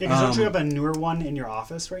 Yeah, because don't you have a newer one in your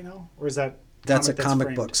office right now, or is that? That's a comic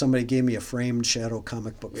framed? book. Somebody gave me a framed Shadow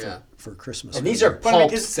comic book Yeah. for Christmas. And these are But I mean,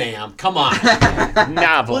 pulp, is- Sam. Come on.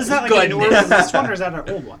 Novel. Well, is that like a newer Goodness. one, this one, or is that an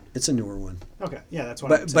old one? It's a newer one, Okay, yeah, that's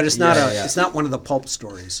one. but it's not Yeah, yeah. it's not one of the pulp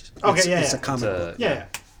stories. Okay, it's, yeah, it's yeah. a comic It's a- book. yeah.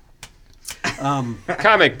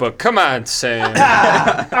 Comic book. Come on, Sam.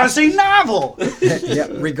 I was saying novel. Yeah.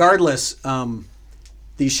 Regardless,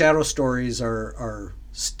 these Shadow stories are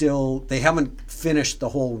still, they haven't finished the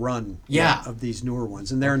whole run Yeah. of these newer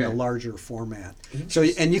ones, and they're in Okay. the larger format. So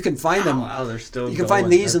and you can find them. Wow, they're still You can going.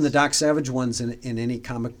 find these and the That's- Doc Savage ones in any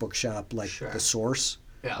comic book shop, like Sure. the Source.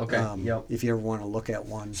 Yeah. Okay. Yep. If you ever want to look at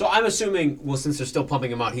one. So I'm assuming, well, since they're still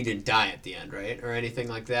pumping him out, he didn't die at the end, right? Or anything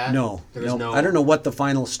like that? No, There was no... I don't know what the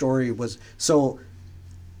final story was. So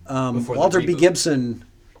Before the Walter B. reboot. Gibson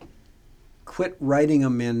quit writing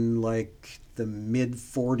them in like the mid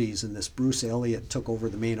 40s, and this Bruce Elliott took over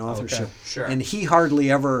the main authorship. Sure. And he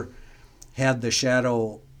hardly ever had the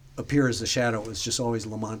Shadow appear as the Shadow. It was just always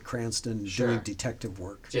Lamont Cranston Sure. doing detective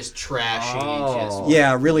work. Just trashy. Oh. Just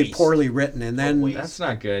Yeah, really waste. poorly written. And then waste. That's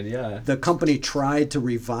not good. Yeah. the company tried to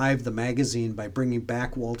revive the magazine by bringing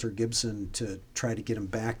back Walter Gibson to try to get him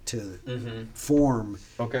back to form.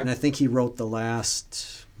 Okay. And I think he wrote the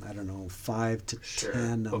last, I don't know, 5 to Sure. 10.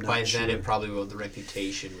 I'm But not by sure. then, it probably the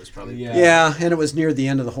reputation was probably... Yeah. Yeah, and it was near the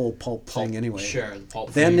end of the whole pulp thing anyway. Sure, the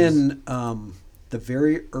pulp Then phase. in the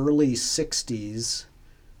very early 60s,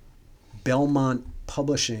 Belmont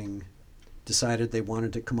Publishing decided they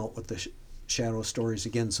wanted to come out with the Shadow stories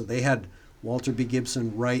again. So they had Walter B.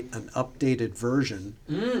 Gibson write an updated version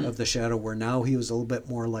of the Shadow, where now he was a little bit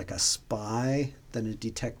more like a spy than a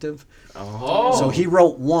detective. Oh. So he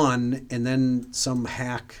wrote one, and then some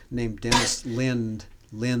hack named Dennis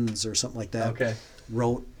Linds or something like that Okay.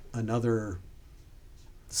 wrote another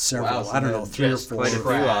several. Wow, so I don't they know, had 3 or just 4. Quite a few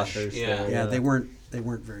Trash, authors. yeah. there, Yeah, they weren't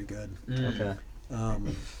very good. Okay. I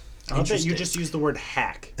love that you Interesting. just used the word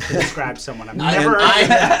hack to describe someone. I've I, never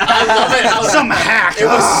I love it. How some hack. it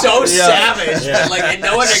was so savage, but like, and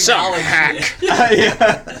no one acknowledged it.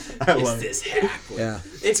 I Is love it. this hack? Yeah.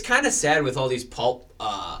 It's kind of sad with all these pulp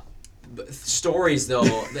stories, though.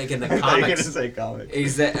 Like in the I thought you were gonna comics, say comic.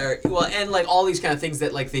 is that well, and like all these kind of things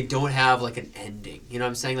that like they don't have like an ending. You know what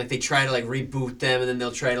I'm saying? Like they try to like reboot them, and then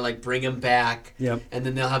they'll try to like bring them back. Yep. And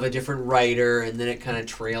then they'll have a different writer, and then it kind of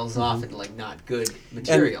trails off into like not good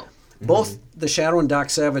material. Both the Shadow and Doc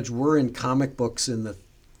Savage were in comic books in the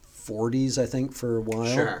 40s, I think, for a while.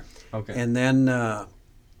 Sure. Okay. And then in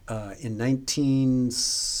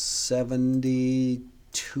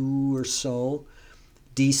 1972 or so,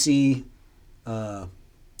 DC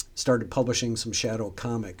started publishing some Shadow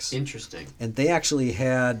comics. Interesting. And they actually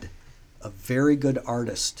had a very good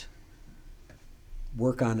artist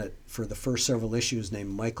work on it for the first several issues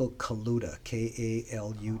named Michael Kaluta,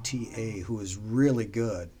 Kaluta, who is really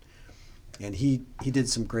good. and he did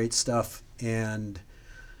some great stuff. And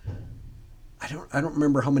I don't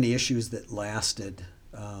remember how many issues that lasted.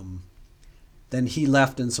 Then he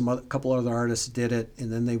left, and couple other artists did it, and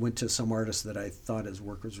then they went to some artist that I thought his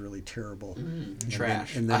work was really terrible.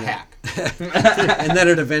 Trash. And then a hack. and then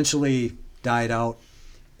it eventually died out.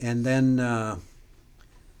 And then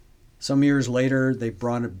some years later, they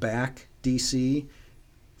brought it back, DC,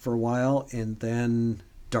 for a while, and then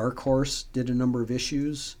Dark Horse did a number of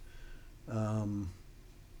issues.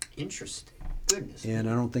 Interesting. Goodness. And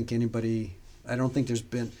I don't think there's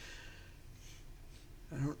been.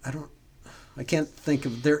 I can't think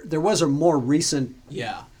of there was a more recent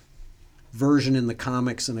Yeah. version in the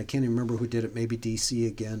comics, and I can't even remember who did it. Maybe DC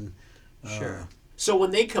again. Sure. So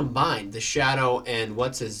when they combined the Shadow and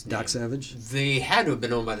what's his name? Doc Savage. They had to have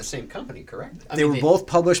been owned by the same company, correct? They were both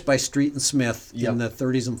published by Street and Smith in the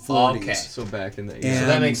 30s and 40s. Okay. So back in the And- So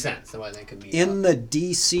that makes sense. Why they could be In the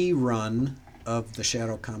DC run of the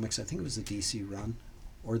Shadow comics, I think it was the DC run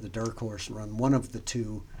or the Dark Horse run, one of the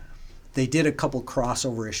two, they did a couple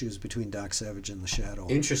crossover issues between Doc Savage and the Shadow.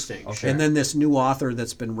 Interesting. Okay. And then this new author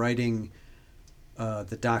that's been writing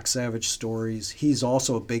the Doc Savage stories, he's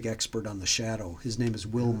also a big expert on the Shadow. His name is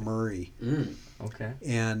Will Murray. Okay.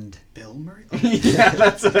 And Bill Murray? Yeah,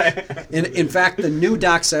 that's what I. in fact, the new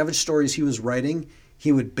Doc Savage stories he was writing,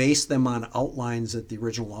 he would base them on outlines that the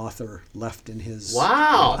original author left in his.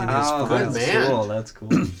 Wow. In his Oh, files. that's man. cool. That's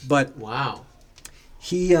cool. But Wow.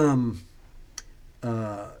 he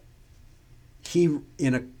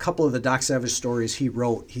in a couple of the Doc Savage stories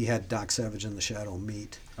he had Doc Savage and the Shadow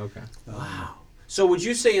meet. Okay. Wow. So would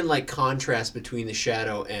you say in like contrast between the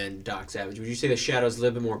Shadow and Doc Savage, would you say the Shadow is a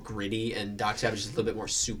little bit more gritty and Doc Savage is a little bit more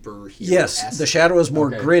superhero? Yes, the Shadow is more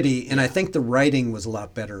Okay. gritty, and I think the writing was a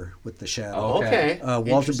lot better with the Shadow. Okay. Walter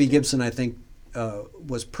B. Interesting. Gibson, I think,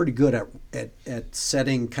 was pretty good at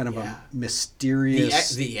setting kind of Yeah. a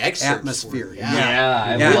mysterious The excerpts atmosphere. were- Yeah,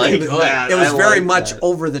 I Yeah, like it, that. it was I very like much that.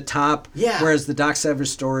 over the top. Yeah. Whereas the Doc Savage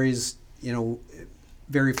stories,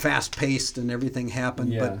 very fast paced and everything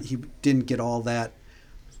happened, Yeah. but he didn't get all that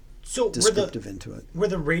So descriptive into it. were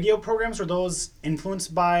the radio programs, were those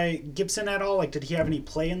influenced by Gibson at all? Like, did he have any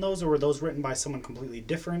play in those, or were those written by someone completely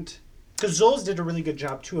different? Because Zoles did a really good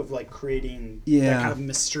job too of like creating that Yeah. kind of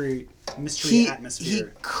mystery He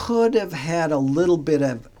atmosphere. could have had a little bit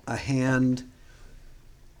of a hand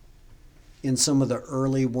in some of the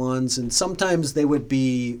early ones, and sometimes they would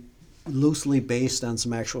be loosely based on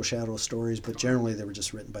some actual Shadow stories, but generally they were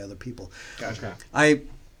just written by other people. Gotcha.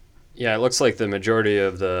 Yeah, it looks like the majority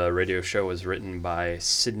of the radio show was written by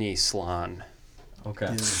Sidney Slon. Okay.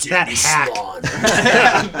 That hack.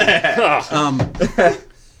 Spawn.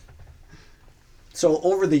 So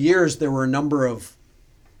over the years, there were a number of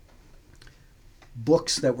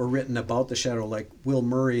books that were written about the Shadow. Like Will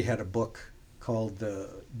Murray had a book called the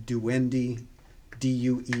Duende,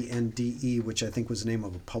 Duende, which I think was the name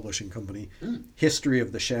of a publishing company, History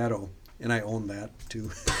of the Shadow, and I own that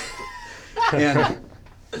too. And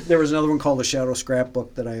there was another one called the Shadow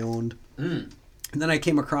Scrapbook that I owned. And then I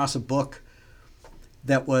came across a book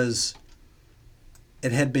that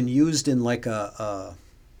it had been used in like a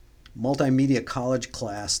multimedia college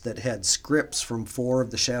class that had scripts from 4 of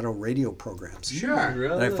the Shadow radio programs Sure.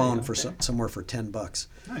 that I found for somewhere for $10.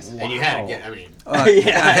 And you had to get, I mean,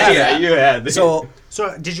 Yeah, you had. So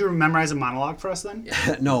So did you memorize a monologue for us then?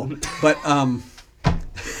 no, but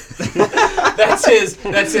that's his,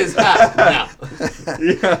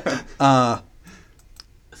 no.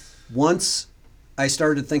 once I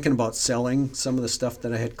started thinking about selling some of the stuff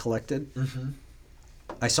that I had collected,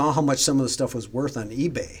 I saw how much some of the stuff was worth on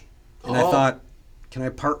eBay, and I thought, can I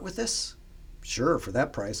part with this? Sure, for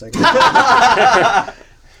that price I can.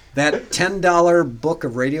 That $10 book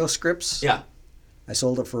of radio scripts, Yeah. I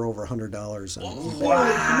sold it for over $100 on eBay.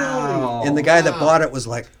 Wow. And the guy that bought it was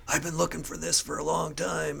like, I've been looking for this for a long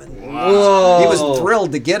time. And Whoa. he was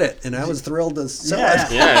thrilled to get it, and I was thrilled to sell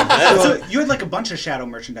it. Yeah, I bet. So you had like a bunch of Shadow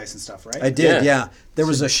merchandise and stuff, right? I did, Yeah. yeah. There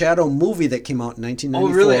was a Shadow movie that came out in 1994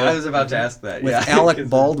 Oh, really? I was about to ask that. with yeah. Alec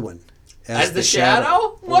Baldwin As the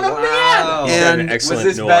Shadow? What a man! Wow. He's got an And Was excellent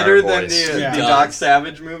this noir better than voice. the Yeah. Doc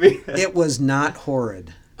Savage movie? It was not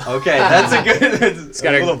horrid. Okay, that's a good. It's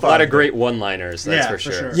got a lot of great one-liners, that's Yeah, for for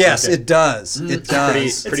sure. sure. Yes, it does. It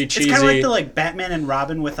does. Pretty It's cheesy. kind of like the like Batman and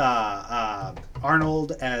Robin with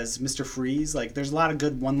Arnold as Mr. Freeze. Like there's a lot of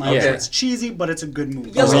good one-liners. Yeah. Where it's cheesy, but it's a good movie.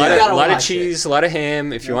 Yeah, There's so a lot, you of, gotta lot of watch cheese, a lot of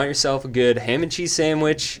ham. If you want yourself a good ham and cheese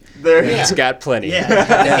sandwich, There. it's got plenty. Yeah. You got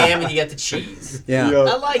the ham and you got the cheese. Yeah.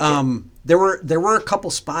 I like it. There were a couple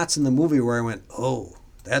spots in the movie where I went, oh,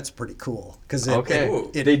 that's pretty cool. Because Okay. Ooh.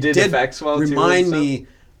 it They did effects well, too, and remind stuff? me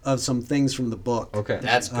of some things from the book. Okay.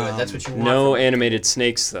 That's good. That's what you want. No from animated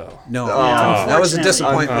snakes, though. No, Yeah, that was a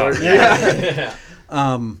unfortunately. disappointment. Yeah.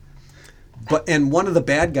 And one of the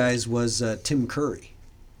bad guys was Tim Curry.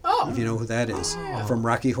 Oh. If you know who that is, from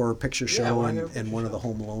Rocky Horror Picture Show Rocky and, Horror and one of the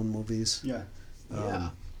Home Alone movies. Yeah, Yeah.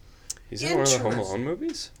 He's in one of the Home Interesting. Alone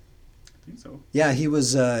movies? I think so. Yeah, he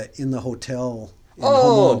was in the hotel in Home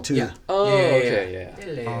Alone 2. Yeah. Oh, Yeah, okay, yeah.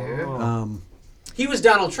 Hello. He was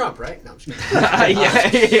Donald Trump, right? No, I'm just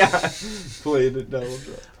kidding. yeah. Played it Donald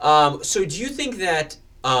Trump. So do you think that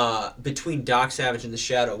between Doc Savage and The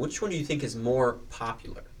Shadow, which one do you think is more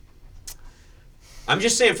popular? I'm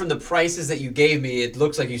just saying, from the prices that you gave me, it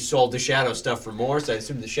looks like you sold The Shadow stuff for more, so I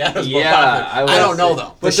assume The Shadow's more popular. I don't know, though.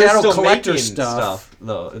 The But Shadow they're still Collector making stuff.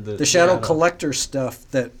 though. The Shadow Collector stuff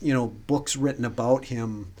that, books written about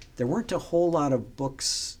him, there weren't a whole lot of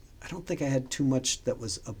books. I don't think I had too much that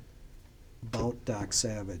was about Doc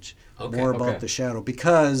Savage. Okay. More about Okay. The Shadow,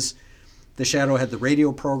 because The Shadow had the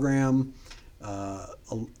radio program, a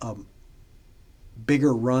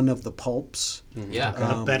bigger run of the pulps.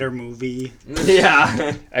 Yeah. A better movie.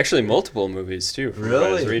 Yeah. Actually, multiple movies, too. from what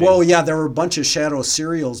I was Really? reading. Well, yeah, there were a bunch of Shadow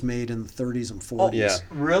serials made in the 30s and 40s. yeah.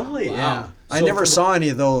 Really? Wow. I So never from- saw any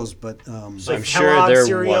of those, but I'm Like sure Kellogg's they're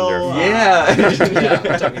cereal, wonderful. Yeah. Yeah,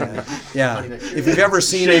 we're talking yeah. Funny If you've ever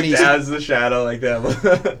seen any, Shaped as the Shadow like that.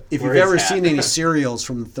 if Where you've his ever hat. seen any serials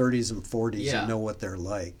from the 30s and 40s, Yeah. you know what they're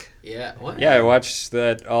like. Yeah. What? Yeah, I watch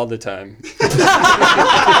that all the time.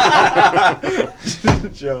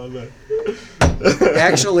 Joe,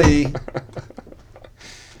 Actually,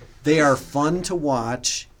 they are fun to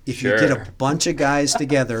watch if you get Sure. a bunch of guys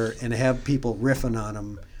together and have people riffing on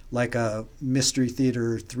them, like a Mystery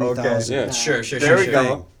Theater 3000 Yeah. Sure. There we sure. go.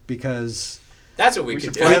 thing, because That's what we We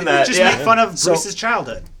could should do. plan that. Just yeah. make fun of So- Bruce's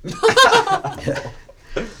childhood.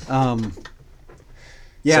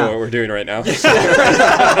 yeah, So what we're doing right now.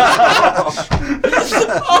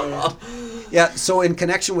 yeah. So in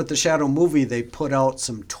connection with the Shadow movie, they put out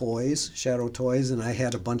some toys, Shadow toys, and I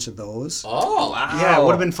had a bunch of those. Oh, wow. Yeah, it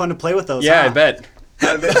would have been fun to play with those. Yeah, huh? I bet.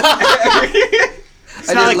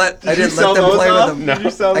 I didn't let them play with them. Did you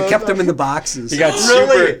sell I those kept off? them in the boxes. He got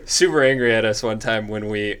Really? super angry at us one time when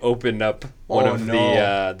we opened up one Oh, of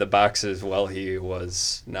no. the boxes while he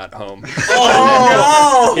was not home.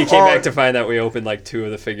 Oh, He came back to find that we opened like 2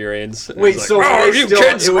 of the figurines. and Wait, he was so like, were "Oh, they you still,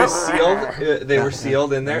 kids!" it was sealed? They were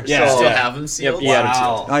sealed in there? Yeah. So, still Yeah. have them sealed? Yep, he had 'em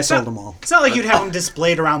Wow. I sold them all. It's not like you'd have them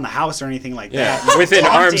displayed around the house or anything like Yeah, that. within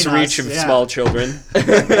Taunting arm's reach us, of yeah. small children.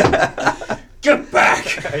 Get back!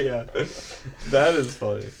 yeah. That is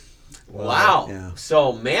funny. Wow. Yeah.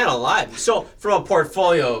 So, man alive. So, from a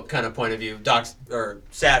portfolio kind of point of view,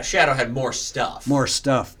 Shadow had more stuff. More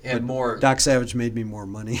stuff. And but more- Doc Savage made me more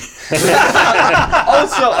money Oh,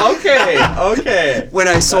 so, okay. when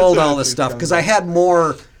I sold where all this the stuff comes because I had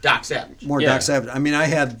more Doc Savage. Yeah. Doc Savage. I mean, I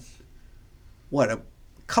had a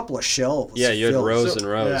couple of shelves. Yeah, you had filled. rows So- and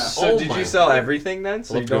rows. Yeah. So Oh did my you sell word. everything then?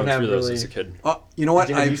 So I you loved don't going have through those really... as a kid. You know what?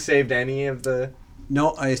 Have you saved any of the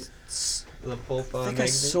I pulp think I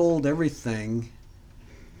magazines? sold everything.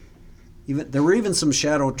 There were even some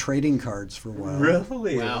Shadow trading cards for a while.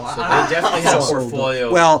 Really? Wow. So, they definitely had a Sold them.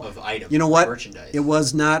 portfolio Well, of items. you know what? Merchandise. It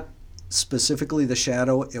was not specifically the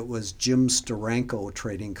Shadow. It was Jim Steranko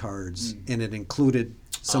trading cards, and it included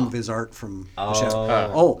some of his art from the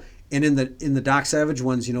Shadow. Oh, and in the Doc Savage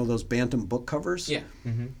ones, those Bantam book covers. Yeah.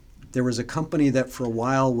 There was a company that for a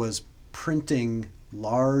while was printing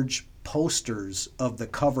large posters of the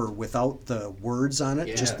cover without the words on it,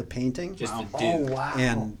 Yeah. just the painting. Just the Oh, dude. wow.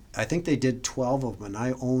 And I think they did 12 of them, and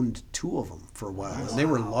I owned 2 of them for a while. And they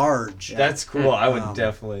were large, That's cool. I would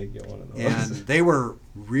definitely get one of those. and they were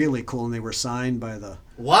really cool, and they were signed by the.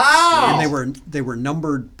 Wow. And they were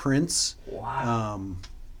numbered prints. Wow.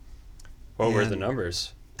 What were the and-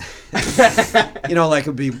 numbers? Like it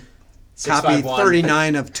would be copy 651.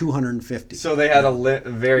 39 of 250. So they had a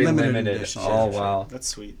very Limited limited. edition. Oh, wow. That's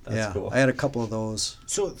sweet. That's yeah, cool. I had a couple of those.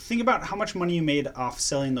 So think about how much money you made off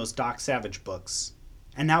selling those Doc Savage books.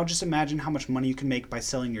 And now just imagine how much money you can make by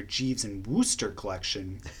selling your Jeeves and Wooster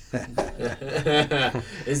collection.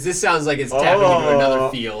 This sounds like it's tapping into another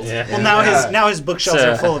field. Yeah. Well, now his bookshelves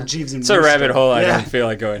are full of Jeeves and It's a Wooster. rabbit hole I Yeah. don't feel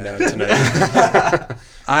like going down tonight.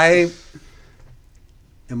 I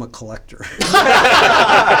am a collector.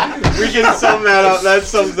 We can sum that up. That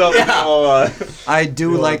sums up the whole, I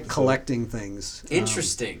do Cool like episode. collecting things.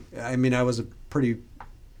 Interesting. I mean, I was a pretty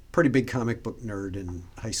big comic book nerd in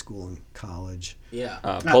high school and college. Yeah.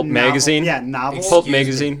 Not Pulp novel- magazine. Yeah, novels. Pulp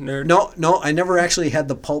Excuse me. magazine nerd. No, I never actually had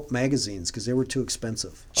the pulp magazines because they were too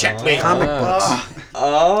expensive. Checkmate. Comic books.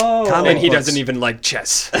 Oh. Comic And he books. doesn't even like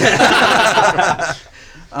chess.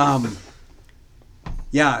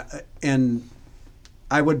 Yeah, and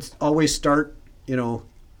I would always start,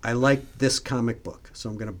 I like this comic book, so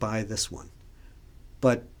I'm going to buy this one.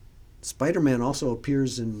 But Spider-Man also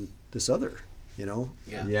appears in this other, Yeah.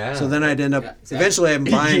 Yeah. So then I'd end up, Yeah, exactly. eventually I'm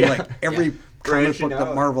buying like every Yeah. comic Branching book that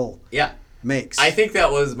out. Marvel Yeah. makes. I think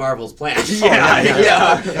that was Marvel's plan.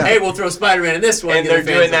 Yeah. Hey, we'll throw Spider-Man in this one. And get they're the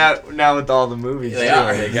fans doing in. that now with all the movies. They too.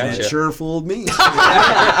 are. They That gotcha. sure fooled me.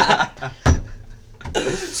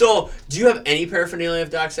 So, do you have any paraphernalia of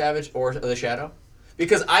Doc Savage or the Shadow?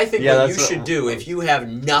 Because I think Yeah, what you that's should do, if you have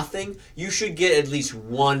nothing, you should get at least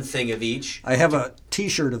one thing of each. I have a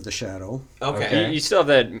T-shirt of the Shadow. Okay. Okay. You still have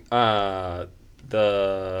that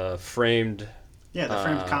the framed. Yeah, the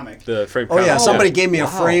framed comic. The framed. Oh yeah, comic. somebody gave me a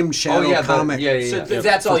Wow. framed Shadow yeah, comic. So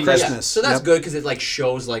that's all For you Christmas. Yeah. So that's Yep. good because it like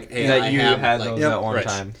shows like, hey, That I you have had like, those Yep. at one Right.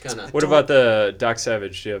 time. kinda. What about the Doc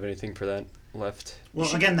Savage? Do you have anything for that left?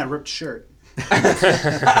 Well, again, that ripped shirt.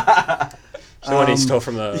 The one he stole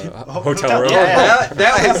from the hotel hotel- room. yeah.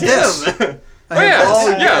 That I have was this. him. Oh yeah, all-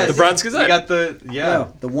 yeah, the yes. Bronze You Gazette. got the Yeah,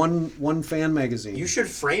 the one fan magazine. You should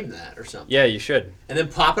frame that or something, Yeah, you should and then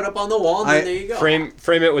pop it up on the wall, and I- then there you go.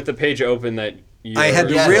 frame it with the page open that you. I had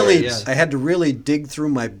to Yeah, really, yeah. I had to really dig through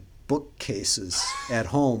my bookcases at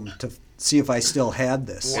home to see if I still had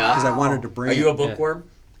this because I wanted to bring Are you a it. bookworm?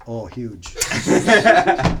 Oh, huge.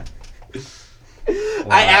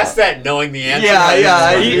 I asked that knowing the answer. Yeah, yeah,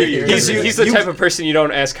 I He- hear you. he's the type of person you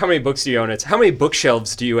don't ask how many books do you own. It's how many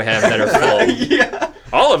bookshelves do you have that are full? Yeah.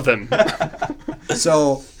 All of them.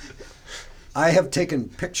 So I have taken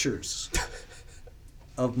pictures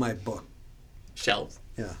of my book. Shelves.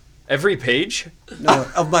 Yeah. Every page. No,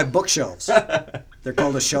 of my bookshelves. They're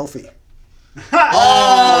called a shelfie.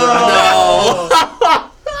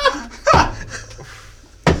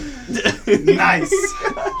 Nice.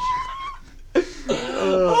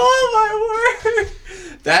 Oh my word!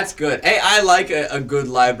 That's good. Hey, I like a good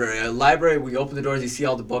library. A library where you open the doors, you see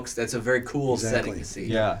all the books. That's a very cool setting to see.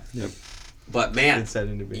 Yeah. But man, Good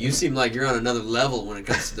setting to be you in. seem like you're on another level when it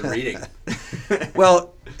comes to the reading.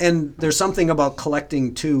 Well, and there's something about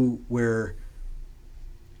collecting too where,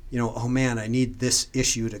 oh man, I need this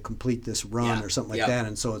issue to complete this run Yeah, or something like yeah. that.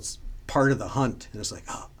 And so it's part of the hunt. And it's like,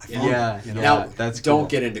 oh, I found Yeah. it. Now, that's don't cool.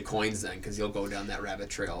 get into coins then, because you'll go down that rabbit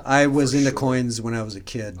trail. I was for into sure. coins when I was a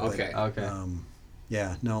kid. but, Okay. Okay.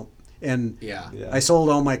 yeah, no. And Yeah. Yeah. I sold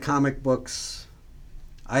all my comic books.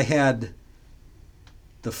 I had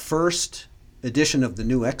the first edition of the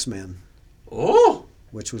new X-Men, Oh,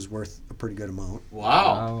 which was worth a pretty good amount. wow.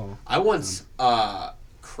 Wow. I once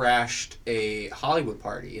crashed a Hollywood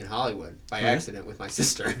party in Hollywood by accident with my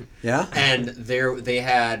sister. Yeah? And they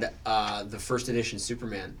had the first edition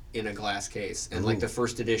Superman in a glass case, and like the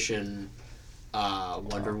first edition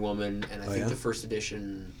Wonder Woman, and I think yeah? the first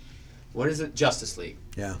edition, what is it, Justice League,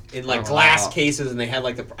 Yeah. in like Oh, glass wow. cases, and they had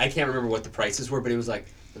like I can't remember what the prices were, but it was like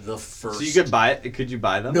the first. So you could buy it? Could you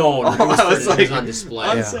buy them? No, it was, I was it was like, on display.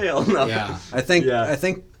 on Yeah. sale. No. Yeah. I think Yeah.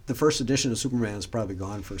 the first edition of Superman is probably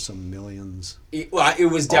gone for some millions. It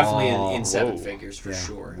was definitely Oh, in seven whoa. figures for Yeah.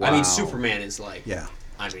 sure. Wow. I mean, Superman is like, Yeah.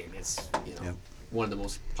 I mean, it's Yep. one of the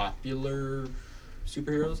most popular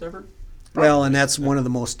superheroes ever Well, and that's one of the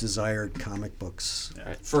most desired comic books.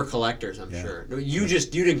 for collectors, I'm Yeah. sure. You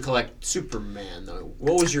didn't collect Superman though.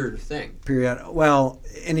 What was your thing? Period. Well,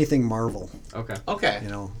 anything Marvel, Okay. Okay.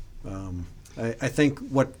 I think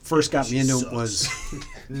what first got me into it was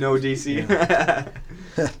No DC.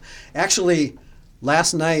 actually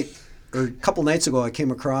last night or a couple nights ago I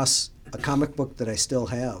came across a comic book that I still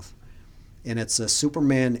have. And it's a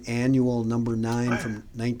Superman annual number 9 from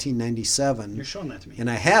 1997. You're showing that to me. And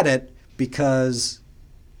I had it because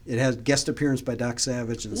it had guest appearance by Doc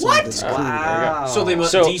Savage and some What? of his crew. Wow. So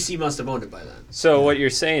So- DC must have owned it by then. So what you're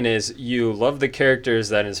saying is you love the characters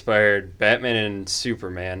that inspired Batman and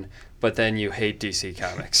Superman, but then you hate DC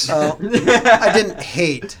Comics. I didn't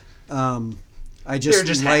hate. I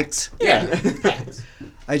just liked. Yeah.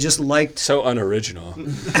 I just liked. So unoriginal.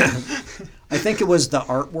 I think it was the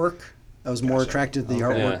artwork. I was more attracted to the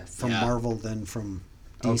artwork Yeah. from Yeah. Marvel than from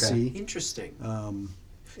DC. Interesting. And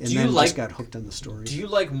Do you then like- just got hooked on the story. Do you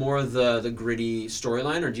like more of the gritty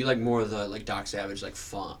storyline, or do you like more of the like Doc Savage, like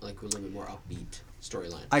fun, like a little bit more upbeat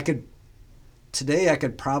storyline? Today I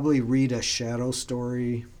could probably read a Shadow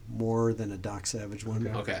story more than a Doc Savage one.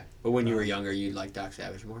 Okay, but when you were younger, you liked Doc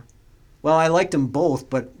Savage more. Well, I liked them both,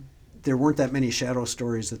 but there weren't that many Shadow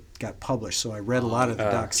stories that got published, so I read a lot of the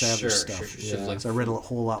Doc Savage stuff. Sure, like So I read a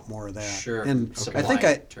whole lot more of that. Sure. And Supply I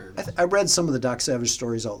think terms. I read some of the Doc Savage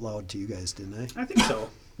stories out loud to you guys, didn't I? I think so.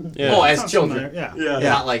 Yeah. Oh, as Sounds children. familiar, Yeah. Yeah.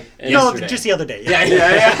 Not like No, yesterday. just the other day. Yeah,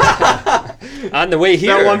 Yeah. yeah. On the way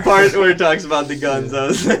here. That one part where it talks about the guns.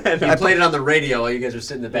 You played it on the radio while you guys were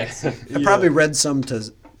sitting in the back seat. I probably read some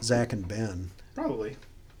to Zach and Ben. Probably.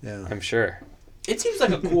 Yeah. I'm sure. It seems like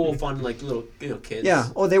a cool, fun, like little kids. Yeah.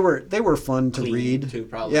 Oh, they were fun to Clean, read. too,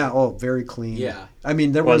 probably. Yeah. Oh, very clean. Yeah. I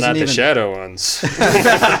mean, there Well, wasn't not the even. shadow ones.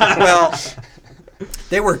 Well,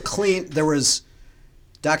 they were clean. There was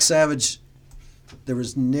Doc Savage. There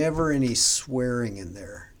was never any swearing in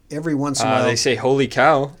there. Every once in a while. They say "Holy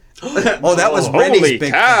cow!" Oh, that was Rennie's Holy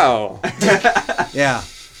big cow! thing. Yeah.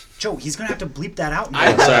 Joe, he's gonna have to bleep that out.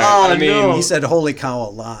 I- Now. Sorry. Oh, I mean, no. He said "Holy cow" a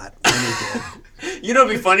lot. Rennie did. You know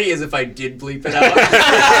what'd be funny is if I did bleep it out.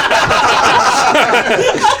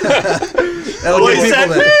 That'll Oh, give he people, said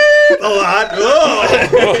that, a lot. Oh.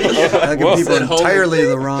 that'll give Whoa. people Said holy- entirely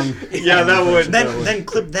the wrong. Yeah, that would. Then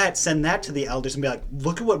clip that, send that to the elders, and be like,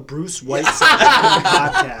 "Look at what Bruce White said on the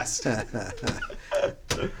podcast."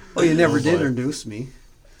 Oh, you never did introduce me.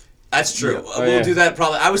 That's true. Yeah. Oh, We'll yeah. do that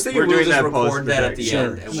probably. I was thinking We're we'll doing just that record that at the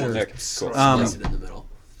post-production. end and Sure, we'll sure. just sort Cool. of place it in the middle.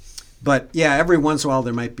 But yeah, every once in a while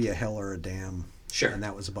there might be a hell or a damn. Sure. And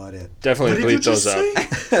that was about it. Definitely What did you bleep those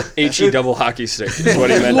just out. HE double hockey stick is what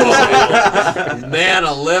he meant to say. Man,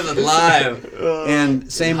 a living live.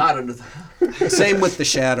 And same Hot under the... same with the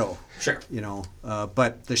Shadow. Sure. You know,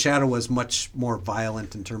 but the Shadow was much more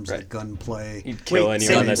violent in terms Right. of gunplay. He'd kill Wait,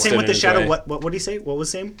 anyone that same stood with in the his shadow. way. What did he say? What was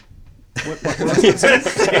same? What was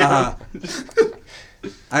it?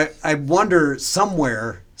 I wonder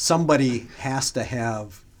somewhere somebody has to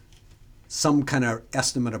have some kind of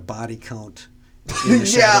estimate of body count in the Yeah,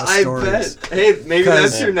 Shadow I stories. bet. Hey, maybe 'Cause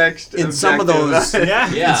that's your next. in some of objective. those-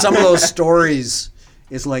 Yeah. Yeah. In some of those stories,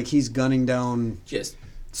 it's like he's gunning down Just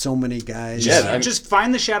so many guys. Yeah, I'm- Just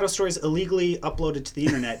find the shadow stories illegally uploaded to the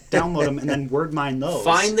internet, download them, and then word mine those.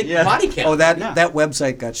 find the Yeah. body count. Oh, that Yeah. that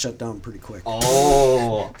website got shut down pretty quick.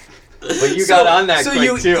 Oh. But you got on that so quick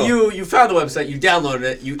you, too. you found the website, you downloaded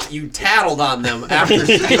it, you tattled on them after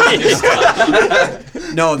your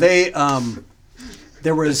stuff. No, they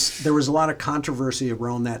there was a lot of controversy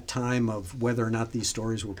around that time of whether or not these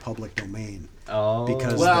stories were public domain. Oh.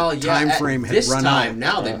 Because Well, the yeah, time at frame had this run time, out.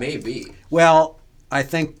 now they may be. Well, I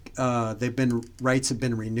think rights have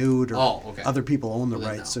been renewed, or Oh, okay. other people own the Well,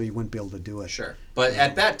 then rights, no. so you wouldn't be able to do it. Sure. But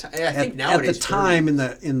at that time, I think At nowadays... the time, in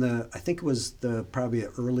the I think it was the probably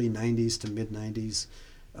early '90s to mid '90s,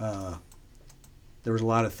 there was a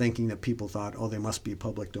lot of thinking that people thought, oh, they must be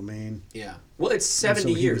public domain. Yeah. Well, it's so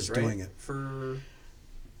 70 he years, was right? doing it. For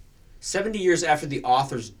 70 years after the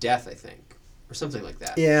author's death, I think. Or something like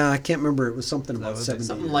that. Yeah, I can't remember. It was something about was it? 70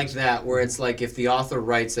 Something years. like that, where it's like if the author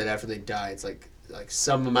writes it after they die, it's like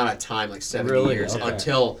some amount of time, like 70 Really? years, Okay.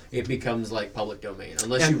 until it becomes like public domain,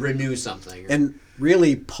 unless you And- renew something. And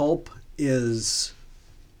really, pulp is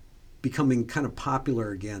becoming kind of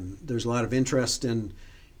popular again. There's a lot of interest in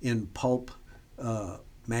pulp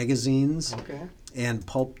magazines Okay. and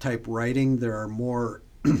pulp type writing. There are more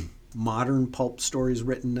modern pulp stories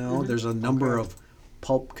written now. Mm-hmm. There's a number of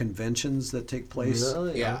pulp conventions that take place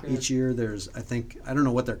Really? Yeah. Okay. each year. There's, I don't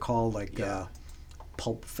know what they're called, like Yeah.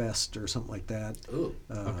 Pulp Fest or something like that. Ooh.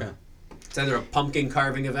 Okay. It's either a pumpkin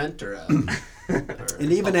carving event or a.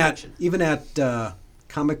 And even at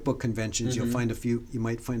comic book conventions, Mm-hmm. you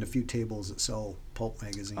might find a few tables that sell pulp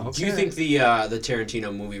magazines. Okay. Do you think the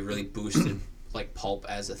Tarantino movie really boosted like pulp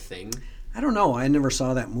as a thing? I don't know. I never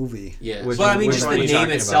saw that movie. Yeah, Which but I one- mean, which just one the are you name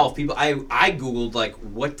talking itself. about? People, I googled like,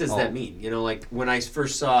 what does that Oh. mean? You know, like when I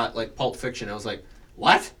first saw like Pulp Fiction, I was like,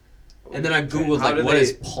 what? And then I googled How like, did what they-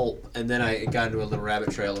 is pulp? And then I got into a little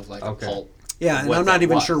rabbit trail of like Okay. a pulp. Yeah, and what I'm not that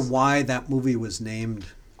even was. sure why that movie was named.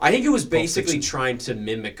 I think it was basically Fiction. trying to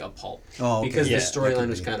mimic a pulp Oh, okay. because Yeah, the that storyline could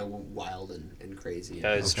was be. kind of wild and crazy.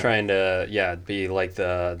 I was Okay. trying to, be like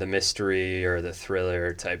the mystery or the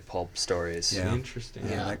thriller type pulp stories. Yeah. Interesting.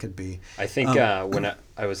 Yeah, Yeah. that could be. I think when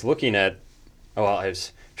I was looking at, I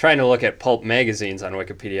was trying to look at pulp magazines on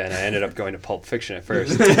Wikipedia, and I ended up going to Pulp Fiction at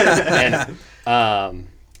first. And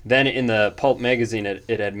then in the pulp magazine,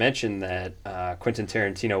 it had mentioned that Quentin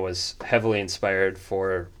Tarantino was heavily inspired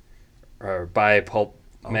by pulp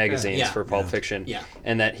magazines Yeah. for Pulp Yeah. Fiction, Yeah.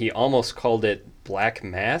 and that he almost called it Black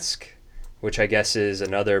Mask, which I guess is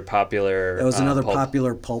another popular. That was another pulp.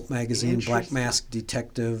 popular pulp magazine, Black Interesting. Mask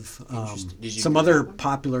Detective. Interesting. Did you Some read other that one?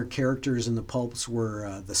 popular characters in the pulps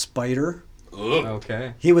were the Spider. Ugh.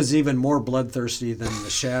 Okay. He was even more bloodthirsty than the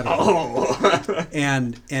Shadow. Oh.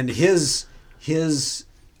 and his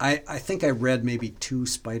I think I read maybe 2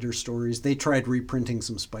 Spider stories. They tried reprinting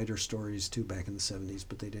some Spider stories too back in the 70s,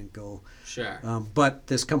 but they didn't go. Sure. But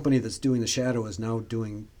this company that's doing the Shadow is now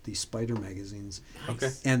doing these Spider magazines. Okay.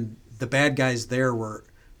 And the bad guys there were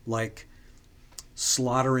like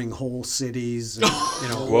slaughtering whole cities. And,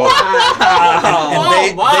 Whoa.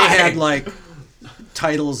 and my. they had like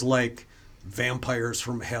titles like Vampires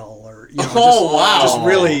from Hell, or wow. just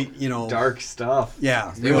really Dark stuff.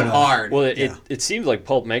 Yeah, They went hard. Well, Yeah. it seemed like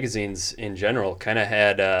pulp magazines in general kind of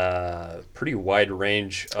had a pretty wide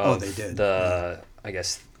range of they did. I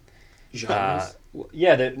guess, Genres.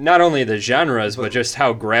 not only the genres, but just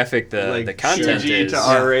how graphic the content PG is. to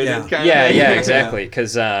R-rated Yeah. kind of Yeah, thing. yeah, exactly.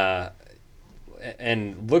 Because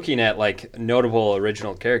and looking at like notable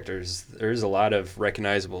original characters, there's a lot of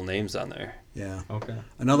recognizable names on there. Yeah. Okay.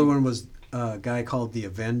 Another one was a guy called the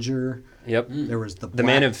Avenger. Yep. There was the The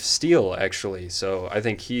Man of Steel, actually. So I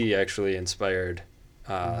think he actually inspired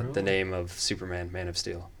the name of Superman, Man of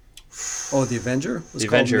Steel. Oh, the Avenger was The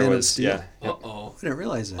called Avenger Man of was, Steel? yeah. Uh-oh. I didn't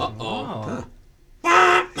realize that. Uh-oh.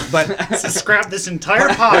 But So scrap this entire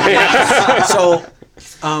podcast. so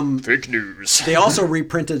Fake news. they also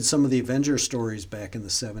reprinted some of the Avenger stories back in the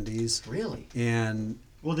 70s. Really? And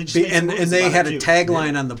Well, they just made some and movies they about had it, a too.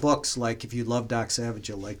 tagline on the books like, if you love Doc Savage,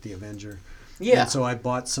 you'll like the Avenger. Yeah. And so I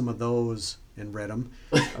bought some of those and read them.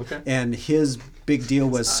 Okay. And his big deal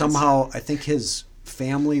was somehow, I think his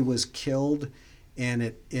family was killed, and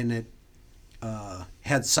it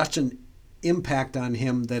had such an impact on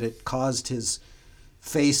him that it caused his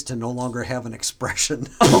face to no longer have an expression.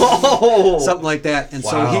 Something like that. And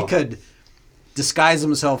so he could disguise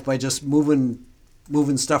himself by just moving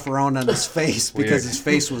stuff around on his face because his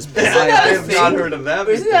face was I pliable. have not heard of that.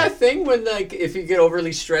 Isn't that a thing when, like, if you get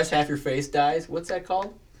overly stressed, half your face dies? What's that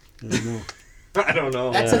called? I don't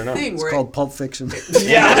know. That's a thing It's where called Pulp Fiction. look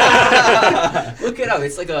it up.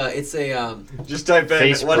 It's a Just type in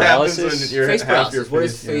Face what happens paralysis? when you're face half your paralysis. What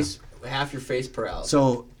is face. half your face paralysis?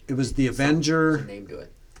 So it was the There's a Avenger. name to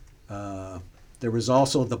it. There was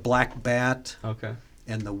also the Black Bat Okay.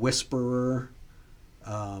 and the Whisperer.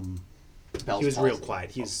 He was real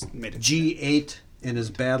quiet. He's made it. G8 and his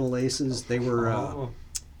Battle Aces. They were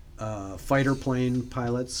Oh. fighter plane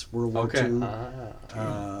pilots, World War Okay.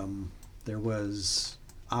 II. There was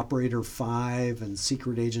Operator 5 and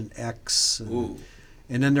Secret Agent X. Ooh.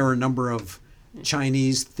 And then there were a number of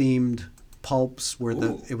Chinese-themed pulps where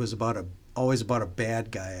Ooh. it was always about a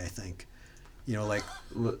bad guy, I think. Like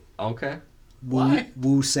Okay. Why?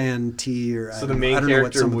 Wu San Ti, or So I the don't main know what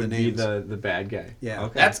character some of would the be names. the bad guy. Yeah.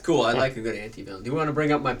 Okay. That's cool. I like a good anti-villain. Do you want to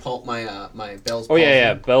bring up my Bell's Oh, palsy?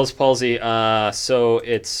 yeah. Bell's palsy. So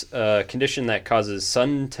it's a condition that causes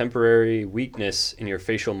sudden temporary weakness in your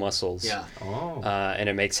facial muscles. Yeah. Oh. And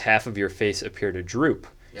it makes half of your face appear to droop.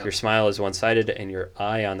 Yep. Your smile is one-sided, and your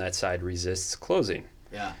eye on that side resists closing.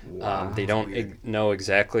 Yeah. They don't know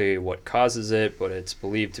exactly what causes it, but it's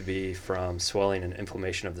believed to be from swelling and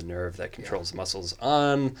inflammation of the nerve that controls muscles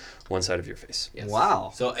on one side of your face. Yes.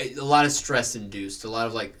 Wow. So a lot of stress induced. A lot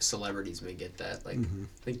of like celebrities may get that. Like I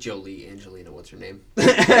think Jolie, Angelina, what's her name?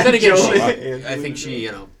 Then again, I think she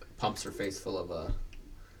pumps her face full of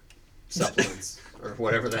supplements or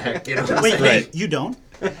whatever the heck. Wait, you don't?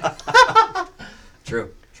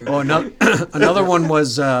 True. Oh, another one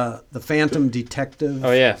was the Phantom Detective.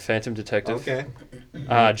 Oh, yeah, Phantom Detective. Okay.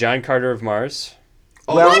 John Carter of Mars.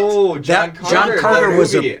 Oh, John Carter. John Carter that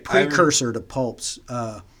was a movie. precursor to pulps.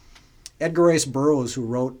 Edgar Rice Burroughs, who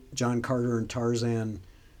wrote John Carter and Tarzan.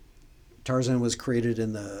 Tarzan was created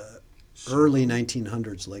in the early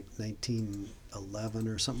 1900s, like 1911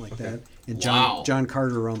 or something like that. And John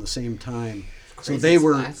Carter around the same time. So they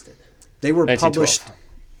were published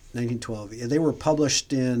 1912. Yeah, they were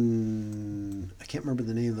published in, I can't remember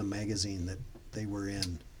the name of the magazine that they were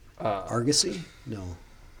in. Argosy? No.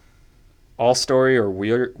 All Story or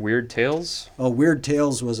Weird Tales? Oh, Weird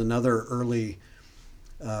Tales was another early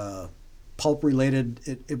pulp related.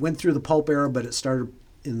 It went through the pulp era, but it started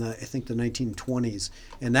in I think the 1920s.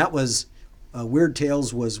 And that was, Weird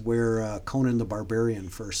Tales was where Conan the Barbarian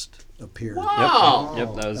first appeared. Wow.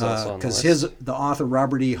 Yep, that was also on the Because list. the author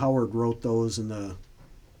Robert E. Howard wrote those in the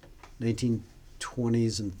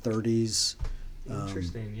 1920s and 30s.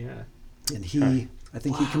 Interesting, yeah. And I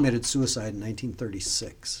think he committed suicide in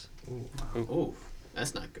 1936. Oh,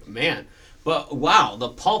 that's not good, man. But wow, the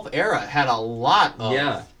pulp era had a lot of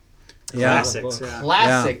Yeah. Classics. Yeah.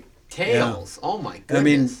 classic tales. Oh my goodness. I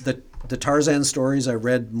mean, the Tarzan stories, I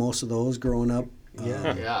read most of those growing up.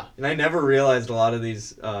 yeah. And I never realized a lot of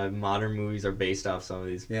these modern movies are based off some of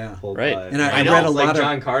these. Yeah. Old, Right. And I I know, read a like lot of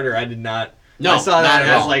John Carter. I did not. No, I saw that not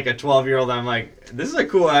at as all. like a 12-year-old. I'm like, this is a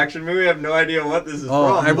cool action movie. I have no idea what this is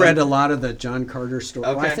Oh, from. I read a Like, lot of the John Carter stories.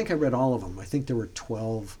 Well, I Okay. think I read all of them. I think there were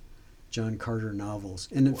 12 John Carter novels.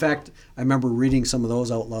 And in fact, I remember reading some of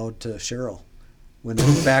those out loud to Cheryl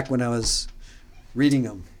back when I was reading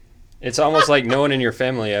them. It's almost like no one in your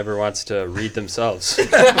family ever wants to read themselves.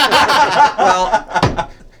 Well,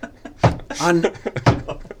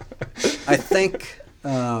 I think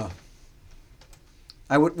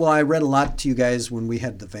I read a lot to you guys when we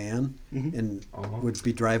had the van and would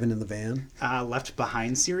be driving in the van. Left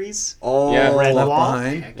Behind series. Oh, Yeah. Red Left Wall.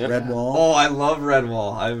 Behind, Yep. Red Wall. Oh, I love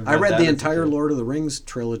Redwall. I read that the as a entire kid. Lord of the Rings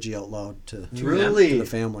trilogy out loud to Really? the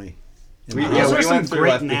family. And We, my yeah, Those house. are we some went through great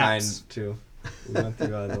Left Behind naps. too. We went through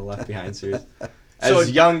the Left Behind series So-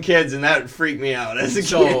 as young kids, and that freaked me out as a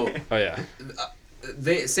So kid. Oh yeah.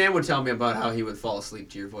 Sam would tell me about how he would fall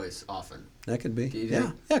asleep to your voice often. That could be. Do you Yeah,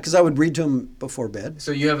 think? yeah, because I would read to him before bed.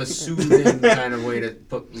 So you have a soothing kind of way to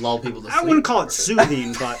lull people to sleep. I wouldn't call it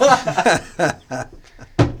soothing, but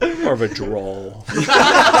More of a drawl.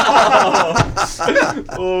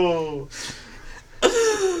 Oh,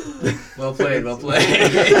 Well played, well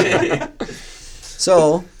played.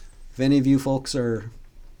 So, if any of you folks are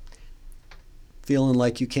feeling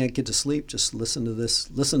like you can't get to sleep, just listen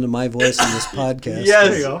to my voice in this podcast. yes.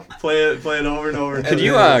 There you go. Play it over and over. Could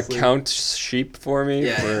you Endlessly. count sheep for me?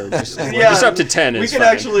 Yeah. For just, Yeah, just up to 10 We is could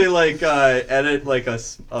fine. actually edit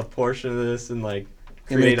a portion of this and You want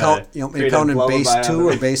me create to count, you want me to create a count in base lullaby 2 out or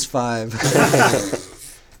of it. base 5?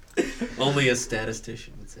 Only a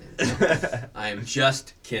statistician would say that. I am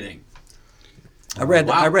just kidding. I read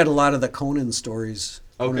Wow. a lot of the Conan stories,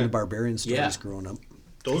 Conan Okay. the Barbarian stories Yeah. growing up.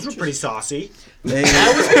 those were pretty saucy. They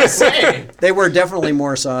I was gonna say. they were definitely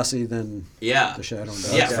more saucy than Yeah. the Shadow and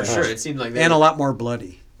Dog. Yeah, for sure. It seemed like they And a lot more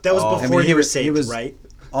bloody. That was Oh. before I mean, you were he saved, was- right?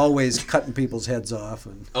 Always cutting people's heads off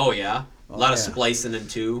and Oh yeah. A lot of yeah. splicing in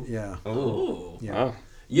two. yeah. Ooh. Yeah. Oh.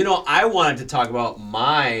 You know, I wanted to talk about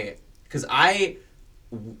because I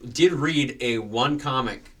did read one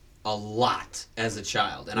comic a lot as a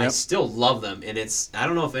child, and I Yep. still love them. And I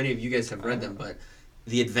don't know if any of you guys have read them, but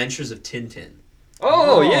The Adventures of Tintin.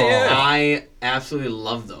 Oh yeah. I absolutely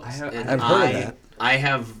love those. And I've heard of that. I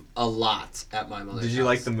have a lot at my mother's Did you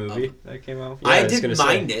like house the movie of- that came out? Yeah, I I was didn't gonna say.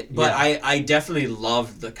 mind it, but Yeah. I definitely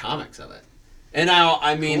loved the comics of it. And now,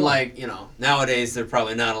 I mean, like, you know, nowadays they're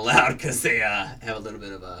probably not allowed because they have a little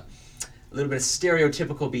bit of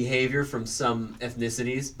stereotypical behavior from some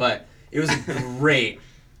ethnicities. But it was a great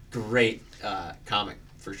comic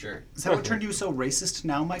for sure. Is that what turned you so racist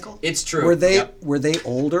now, Michael? It's true. Were they Yep.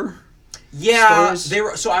 older? Yeah, stories? they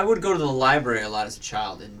were. So I would go to the library a lot as a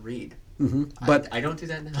child and read. But I don't do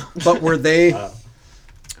that now. but were they?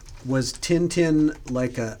 Was Tintin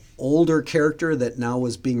like a older character that now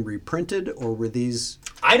was being reprinted, or were these?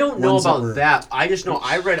 I don't know Ones that about were- that. I just know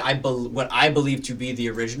I read what I believe to be the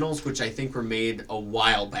originals, which I think were made a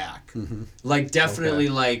while back. Like definitely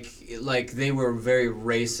like they were very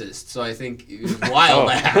racist. So I think it was a while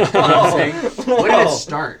back. You know what I'm saying? When did it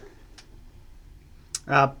start?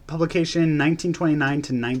 Publication 1929 to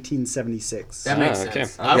 1976. That makes okay.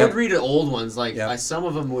 sense. I would read the old ones. Like Yeah. some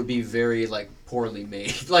of them would be very like poorly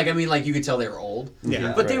made. Like I mean, like you could tell they were old.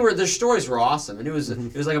 Yeah. But their stories were awesome, and it was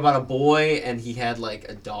like about a boy and he had like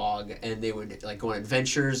a dog, and they would like go on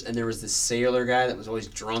adventures, and there was this sailor guy that was always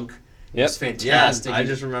drunk. It was Yep. Yeah, fantastic. I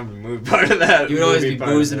just remember the movie part of that. He would always movie be part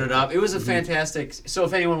of boozing it. it up. It was a fantastic. So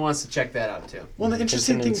if anyone wants to check that out too. Well, the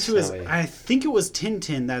interesting Tintin thing and too is Snowy. I think it was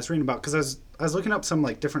Tintin that I was reading about because I was looking up some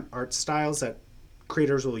like different art styles that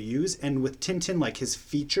creators will use, and with Tintin, like his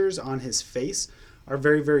features on his face are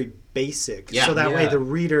very very basic. Yeah. So that way Yeah. the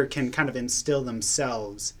reader can kind of instill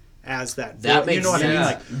themselves as that. That you makes know what I mean?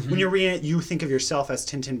 sense. Like when you're reading it, you think of yourself as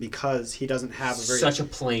Tintin because he doesn't have a very Such a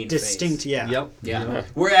plain distinct. face. Yeah. Yep. Yeah.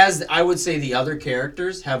 Whereas I would say the other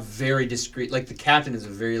characters have very discreet. Like the captain is a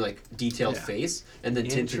very like detailed Yeah. face, and then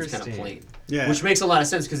Tintin's kind of Interesting. plain. Yeah. Which makes a lot of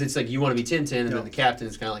sense because it's like you want to be Tintin, and then Yep. the captain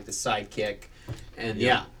is kind of like the sidekick, and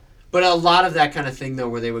yeah. But a lot of that kind of thing though,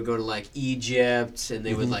 where they would go to like Egypt and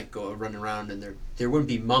they would like go run around, and there wouldn't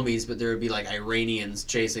be mummies, but there would be like Iranians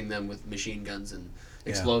chasing them with machine guns and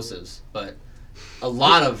explosives. But a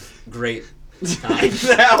lot of great times.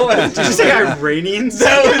 That was Did you say Iranians?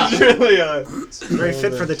 that was really a Very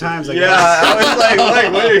fit for the times. I yeah. guess. I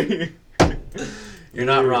was like, wait. You're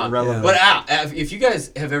not wrong. Relevant. But if you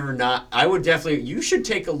guys have ever not, I would definitely, you should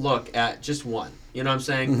take a look at just one. You know what I'm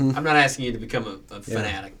saying? I'm not asking you to become a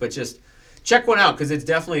fanatic, but just check one out because it's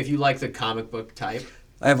definitely, if you like the comic book type,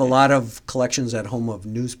 I have a lot of collections at home of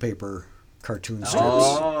newspaper cartoon strips.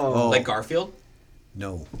 Oh. like Garfield,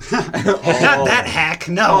 No, that hack.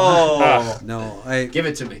 No. Oh. no. give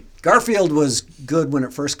it to me. Garfield was good when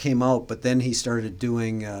it first came out, but then he started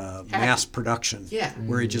doing mass production. Yeah.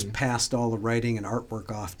 Where he just passed all the writing and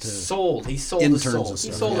artwork off to. He sold Interns his soul. and He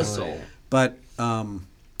stuff, sold yeah. his soul. But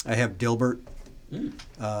I have Dilbert,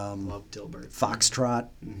 Love Dilbert. Foxtrot,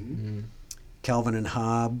 Calvin and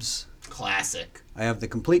Hobbes, Classic. I have the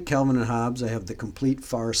complete Calvin and Hobbes. I have the complete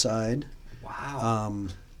Far Side. Wow.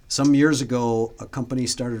 Some years ago, a company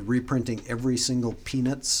started reprinting every single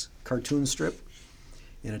Peanuts cartoon strip,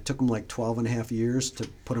 and it took them like 12 and a half years to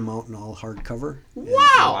put them out in all hardcover. And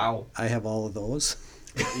Wow. I have all of those.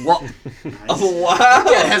 What? Oh, wow.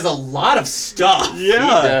 That has a lot of stuff. He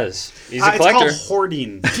does. He's a It's collector. called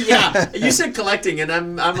hoarding. Yeah, you said collecting, and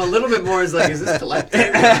I'm a little bit more is like, is this collecting?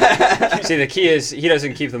 See, the key is he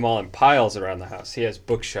doesn't keep them all in piles around the house. He has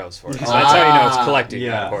bookshelves for it. So that's how you know it's collecting.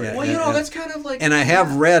 Yeah. not hoarding. Yeah. Well, you know, that's kind of like. And I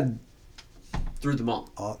have read through them all.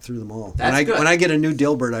 through them all. That's good. When I get a new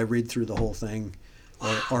Dilbert, I read through the whole thing.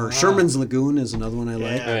 Or Sherman's Lagoon is another one I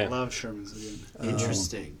like. Yeah, Yeah. I love Sherman's Lagoon.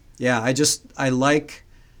 Interesting. Yeah, I like,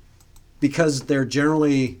 because they're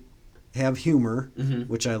generally have humor,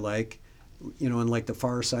 which I like, you know, and like the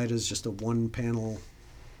Far Side is just a one panel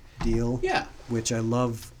deal. Yeah. Which I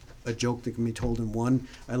love, a joke that can be told in one.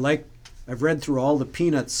 I've read through all the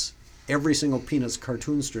Peanuts, every single Peanuts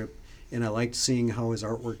cartoon strip, and I liked seeing how his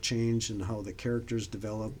artwork changed and how the characters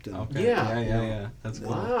developed and Okay. Yeah. Yeah. That's cool.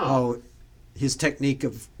 Wow. how his technique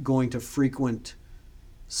of going to frequent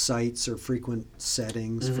sites or frequent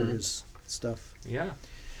settings for his stuff. Yeah.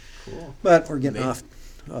 Cool. But we're getting off.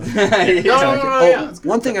 No, yeah.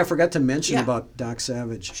 One thing I forgot to mention Yeah. about Doc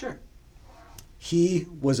Savage, Sure. he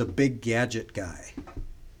was a big gadget guy,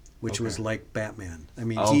 which was Okay. like Batman. I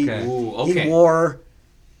mean, Okay. Ooh, okay. he wore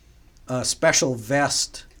a special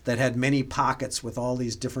vest that had many pockets with all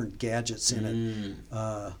these different gadgets in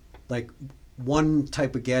it. Like one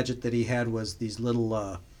type of gadget that he had was these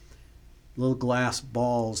little glass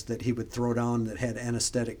balls that he would throw down that had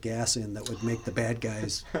anesthetic gas in that would make the bad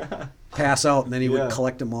guys pass out, and then he Yeah. would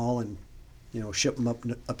collect them all and, you know, ship them up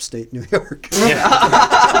upstate New York.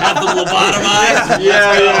 Have them lobotomized.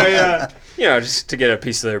 Yeah. You know, just to get a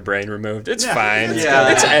piece of their brain removed. It's fine. It's,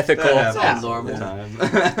 Yeah. it's ethical. That all happens normal.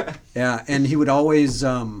 time. Yeah, and he would always,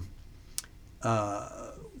 when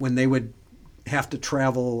they would have to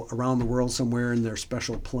travel around the world somewhere in their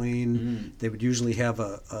special plane, they would usually have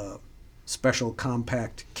a special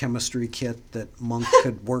compact chemistry kit that Monk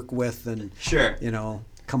could work with and, Sure. you know,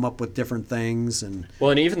 come up with different things. And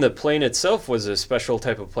Well, and even the plane itself was a special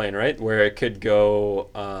type of plane, right? Where it could go.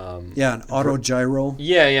 yeah, an auto gyro,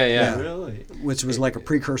 Yeah. Really? which was like a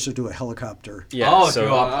precursor to a helicopter. Yeah. Oh, so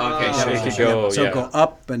go up. Okay, so sure. it could sure. go. So yeah. it'd go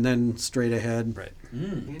up and then straight ahead. Right.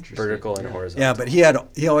 Interesting. Vertical and horizontal. Yeah, but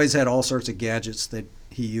he always had all sorts of gadgets that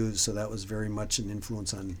he used, so that was very much an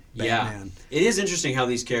influence on Batman. Yeah. It is interesting how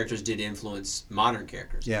these characters did influence modern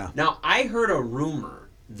characters. Yeah. Now, I heard a rumor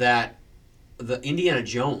that the Indiana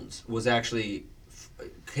Jones was actually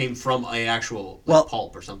came from a actual Well,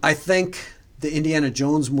 pulp or something. I think the Indiana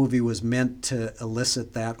Jones movie was meant to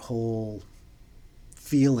elicit that whole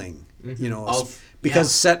feeling, you know, Of- because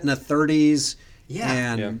yeah. set in the 30s, Yeah.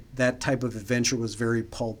 and Yeah. that type of adventure was very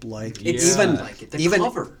pulp-like. It Yeah. seemed like it. The even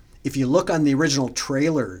cover. if you look on the original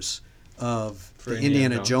trailers of the Indiana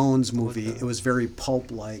Indiana Jones. Jones movie, it was very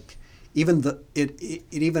pulp-like. Even it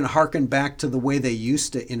even harkened back to the way they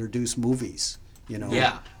used to introduce movies, you know.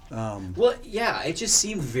 Yeah. Well, yeah, it just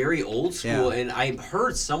seemed very old school, Yeah. and I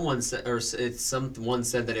heard someone said, or someone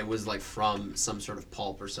said that it was like from some sort of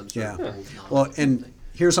pulp or some sort Yeah. of old novel Well, or and something.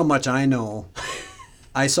 here's how much I know.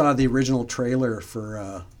 I saw the original trailer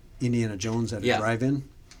for Indiana Jones at a Yeah. drive-in,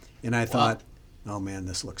 and I thought, oh man,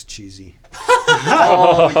 this looks cheesy.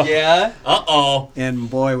 Oh, yeah? Uh-oh. And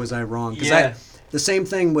boy, was I wrong. 'Cause Yeah. the same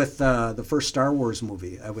thing with the first Star Wars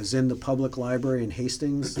movie. I was in the public library in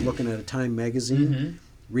Hastings looking at a Time magazine,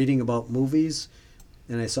 reading about movies,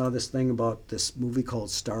 and I saw this thing about this movie called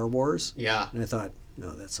Star Wars. Yeah. And I thought, no,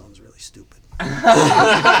 that sounds really stupid.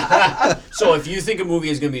 So if you think a movie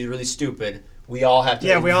is going to be really stupid, we all have to.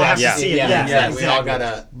 Yeah, we all have to invest see in it. Yeah, We all exactly. got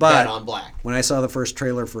to But- bet on black. When I saw the first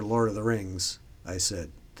trailer for Lord of the Rings, I said,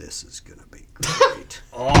 this is going to be great.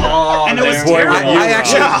 Oh, And it was there terrible. we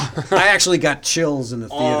go. I actually got chills in the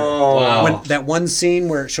theater. Oh, Wow. When that one scene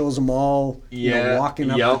where it shows them all you know, walking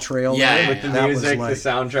up the Yep. trail, Yeah. With the that was music, like the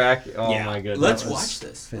soundtrack. Oh Yeah. my goodness. Let's was watch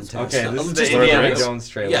this. fantastic. Okay, this is Just the Indiana Indiana Jones. Jones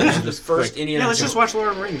trailer. Yeah, this is the Just first quick. Indiana Yeah, let's Jones. just watch Lord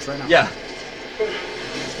of the Rings right now. Yeah.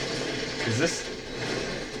 Is this?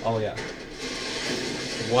 Oh yeah.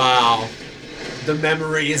 Wow. The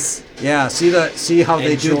memories. Yeah, see how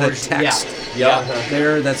they And do the George- text Yeah.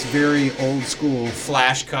 there. That's very old school.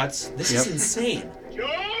 Flash cuts. This is Yep. insane.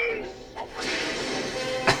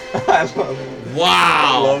 I love it.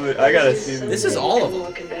 Wow. Love it. I gotta see this. This is all of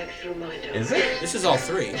them. Is it? This is all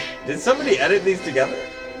three. Did somebody edit these together?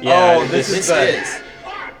 Yeah, Oh, this This is the. is.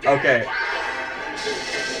 Okay.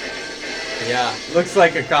 Yeah. Looks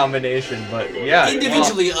like a combination, but yeah.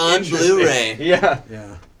 Individually well, on interesting. Blu-ray. Yeah.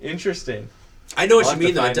 Yeah. Interesting. I know what I'll you have mean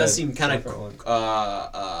to though. It find does a seem kind separate one.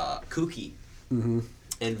 of kooky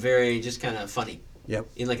and very just kind of funny Yep.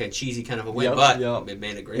 in like a cheesy kind of a way. Yep, but yep. it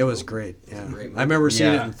made a great. It was movie. great. It was Yeah. a great movie. I remember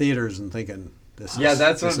seeing it Yeah. in theaters and thinking, this Yeah, is,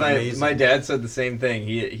 that's this what is my amazing. dad said the same thing.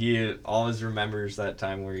 He always remembers that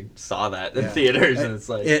time where he saw that in Yeah. theaters, and it's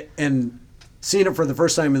like And seeing it for the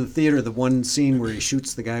first time in the theater, the one scene where he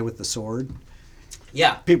shoots the guy with the sword,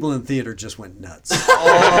 Yeah. people in the theater just went nuts.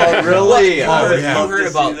 oh really? You I heard, would yeah. love you heard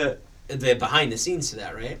to see about that. the behind the scenes to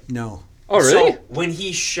that, right? No. Oh, really? So when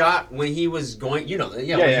he shot, when he was going, you know,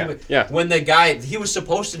 Yeah, when yeah. he was, Yeah. when the guy, he was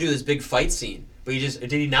supposed to do this big fight scene, but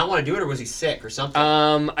did he not want to do it, or was he sick or something?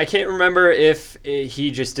 I can't remember if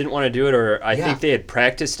he just didn't want to do it, or I Yeah. think they had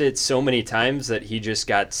practiced it so many times that he just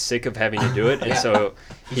got sick of having to do it, and Yeah. so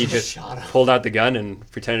he just just shot him. pulled out the gun and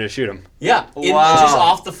pretended to shoot him. Yeah, Wow. just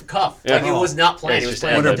off the cuff. Yeah. Like it was not planned. Yeah, it was it's just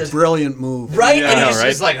planned. What a just- brilliant move. right, Yeah. and I know, it's right?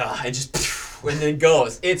 just like, and just and then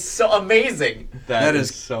goes. It's so amazing, That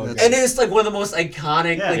is- so that's- good. and it's like one of the most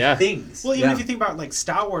iconic Yeah. like, Yeah. things. Well, even Yeah. if you think about like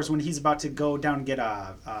Star Wars, when he's about to go down and get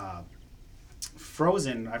a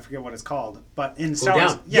Frozen, I forget what it's called, but in Star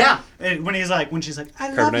Wars, down. Yeah. and when she's like, I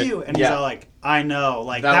love Carbonite. you, and he's Yeah. all like, I know,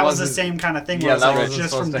 like That that was the wasn't- same kind of thing. yeah, Where it's that like, wasn't just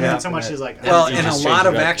from supposed to doing so happen. much, he's like, Well, You and a just lot changed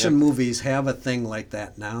of it up, action yeah. movies have a thing like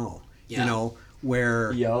that now. Yeah. You know,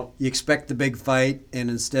 where Yep. you expect the big fight, and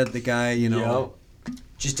instead the guy, you know,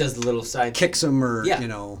 Just does the little side kicks him or, Yeah. you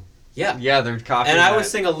know. Yeah. Yeah, they're copying. And I that.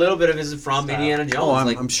 was thinking a little bit of it is from Style. Indiana Jones. Oh,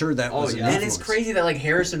 like, I'm sure that was an yeah. and influence. it's crazy that like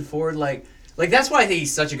Harrison Ford, like that's why I think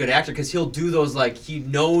he's such a good actor, because he'll do those, like he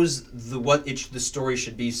knows the story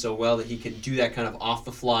should be so well that he can do that kind of off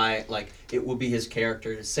the fly, like it will be his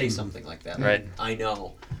character to say something like that. Right. Like, I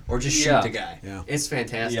know, or just shoot Yeah. the guy. Yeah. It's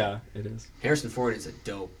fantastic. Yeah, it is. Harrison Ford is a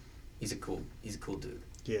dope. He's a cool dude.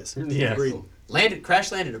 yes, Yeah. agreed. Cool.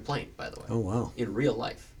 Crash landed a plane, by the way, Oh, wow. in real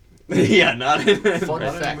life. Yeah, not in Fun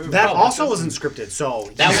not in fact. movie. That Oh, also wasn't scripted, so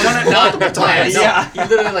That he's was done it not multiple planned. times. No, Yeah. he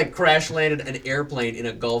literally like crash landed an airplane in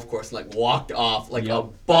a golf course, and, like walked off like Yep.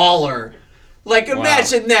 a baller. Like Wow.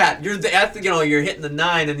 imagine that you're you're hitting the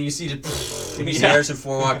 9, and then you see and you see Yeah. Harrison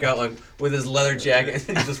Ford walk out like with his leather jacket,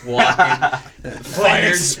 and he's just walking.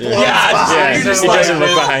 Fires. explodes Yeah, Yeah, you're just he like, doesn't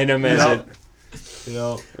look behind him as Yeah. it. You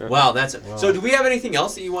know, wow, that's it. So, do we have anything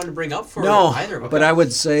else that you wanted to bring up for No, either of us? but I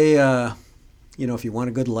would say, you know, if you want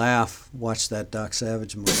a good laugh, watch that Doc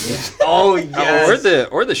Savage movie. oh yes.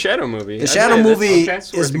 Or the Shadow movie. The Shadow that's- movie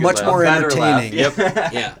that's worth is a good much laugh. more A better laugh. entertaining.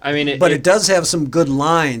 Yep. yeah, I mean, But it does have some good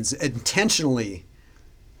lines, intentionally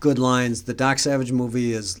good lines. The Doc Savage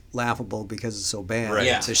movie is laughable because it's so bad. Right.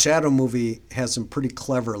 Yeah. The Shadow movie has some pretty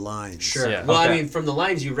clever lines. sure. Yeah. Well, I Okay. mean, from the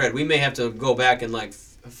lines you read, we may have to go back and like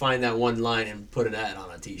find that one line and put it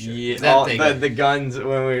on a T-shirt. Yeah, That all, thing. the guns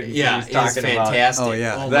when we Yeah, was it's talking about. fantastic. Oh,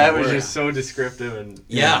 yeah. my That was word. just so descriptive and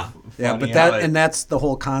Yeah. Yeah, funny but how that and that's the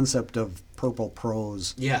whole concept of purple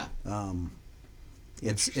prose. Yeah.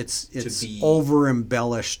 It's be- over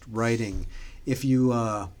embellished writing. If you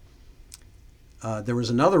there was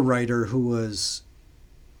another writer who was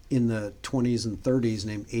in the 20s and 30s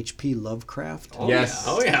named H.P. Lovecraft. Oh, Yes.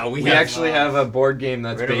 Yeah. Oh yeah. we actually have a board game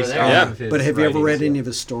that's right over based there. off Yeah. of his But have you ever read writings. any of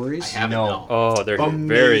his stories? I haven't. No. No. Oh, they're very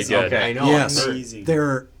Amazing. good. Okay. I know. Yes. Amazing.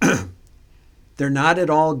 They're they're not at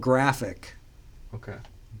all graphic, Okay.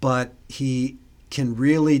 but he can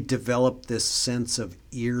really develop this sense of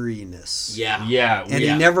eeriness. Yeah. Yeah. And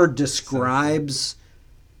Yeah. he never describes,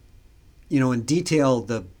 you know, in detail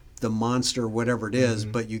the monster, whatever it is,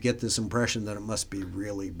 but you get this impression that it must be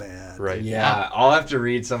really bad. Right. Yeah, I'll have to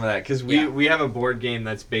read some of that because Yeah. we have a board game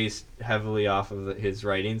that's based heavily off of his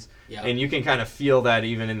writings, Yeah. and you can kind of feel that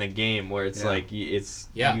even in the game where it's Yeah. like it's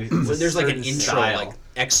Yeah. it's When a there's like an certain intro, style. like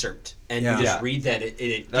excerpt, and Yeah. you just Yeah. read that.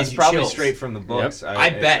 It That's gives you probably chills. straight from the books.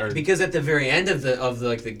 I bet or- because at the very end of the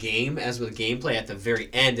like the game, as with gameplay, at the very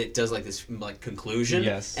end it does like this like conclusion.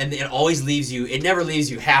 Yes. And it always leaves you. It never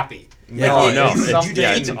leaves you happy. No, Like, no, you it's, yeah,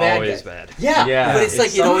 defeat it's the bad always guy. bad. Yeah. Yeah, But it's like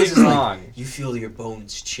it's it always is something like wrong. you feel your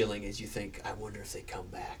bones chilling as you think, I wonder if they come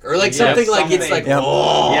back, or like Yeah, something like it's like something. Yep.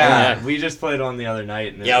 oh yeah, we just played one the other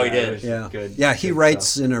night. And Yeah, we it did. was Yeah. good. Yeah, he good writes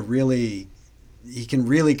stuff. in a really he can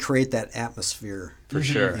really create that atmosphere For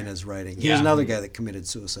sure. in his writing. He Yeah. was another guy that committed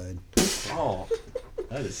suicide. Oh,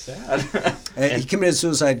 that is sad. He committed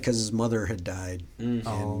suicide because his mother had died, Mm.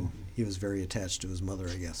 and he was very attached to his mother,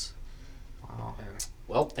 I guess. wow.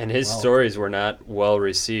 well. And his Wow. stories were not well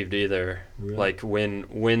received either. Really? Like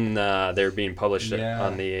when they're being published Yeah.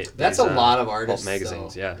 on the That's these, a lot of artists.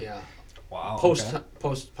 magazines. though. Yeah. Yeah. Wow.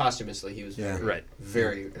 Post posthumously, he was Yeah. very, Right.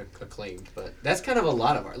 very acclaimed. But that's kind of a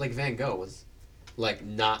lot of art. Like Van Gogh was, like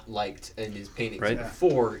not liked in his paintings Right.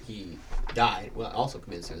 before he died. Well, also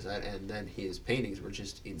committed suicide, and then his paintings were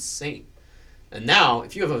just insane. And now,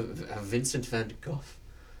 if you have a Vincent van Gogh,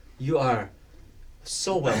 you are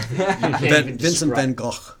so wealthy. You can't even Vincent describe- van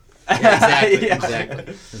Gogh. Yeah, exactly.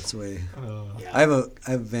 That's the way. Yeah. I have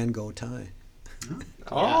a Van Gogh tie.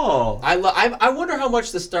 Oh. I wonder how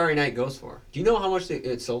much the Starry Night goes for. Do you know how much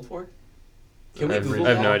it sold for? Can we Google I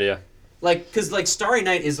have that? no idea. Like, because like Starry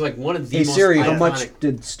Night is like one of the Hey most Siri, how iconic. much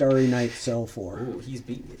did Starry Night sell for? Ooh, he's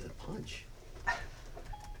beating me to the punch.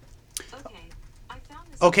 Okay, I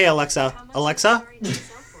found this. Okay, Alexa. How much Alexa? does Starry Night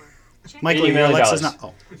sell for? Check Michael, $80 your million. Alexa's not.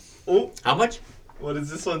 Oh. Oh, How much? what does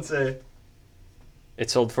this one say? It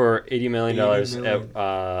sold for $80 million $80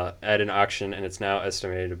 million. at an auction, and it's now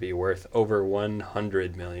estimated to be worth over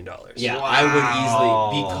 $100 million. Yeah, Wow. I would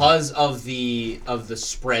easily because of the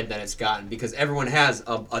spread that it's gotten. Because everyone has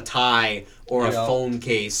a tie or a Yeah. phone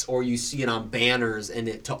case, or you see it on banners,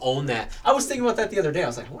 and to own that. I was thinking about that the other day. I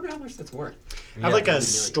was like, I wonder how much that's worth. I have like a million.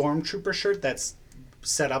 stormtrooper shirt that's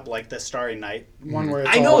set up like the Starry Night one where it's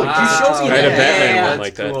I know. all You showed me I had a that. Batman Yeah, one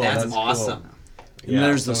like that. cool. That's That's awesome. And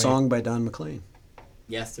there's the song by Don McLean.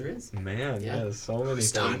 Yes, there is. Man, Yeah. yeah, so many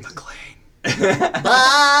Don things. McLean.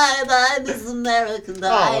 Bye, this American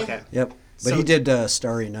Oh, okay. Yep. But So- he did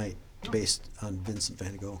Starry Night based on Vincent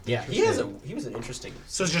van Gogh. Yeah, he was an interesting.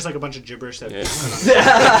 So it's just like a bunch of gibberish that.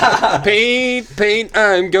 Yeah. Paint,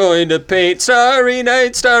 I'm going to paint. Starry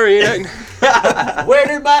night, starry night. Where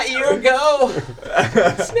did my ear go?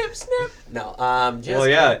 Snip, snip. No, just. Well,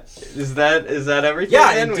 yeah. Is that everything?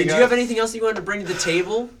 Yeah, then? and We did got- you have anything else you wanted to bring to the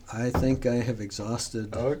table? I think I have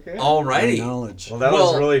exhausted Okay. my Alrighty. knowledge. Well, that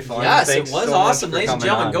was really fun. Yes, Thanks it was so much awesome. for Ladies and coming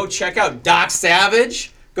gentlemen, on. go check out Doc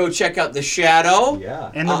Savage. Go check out The Shadow. Yeah.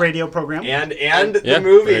 And the radio program. And Yeah, the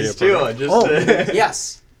movies radio too. program. Just Oh.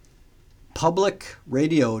 Yes. Public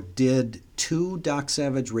Radio did 2 Doc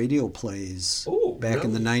Savage radio plays Ooh, back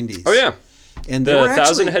in the 90s. Oh, yeah. And they The were actually,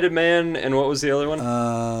 Thousand-Headed Man, and what was the other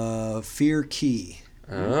one? Fear Key.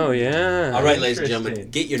 Oh, yeah. All right, ladies and gentlemen,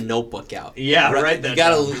 Interesting. get your notebook out. Yeah, Right, write that You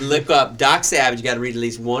gotta down. look up Doc Savage. You gotta read at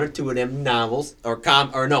least 1 or 2 of them novels or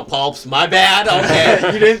pulps. My bad.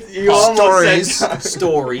 Okay. you didn't. You almost said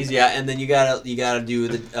Stories, yeah, and then you gotta do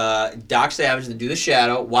the Doc Savage, then do The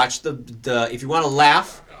Shadow. Watch the if you want to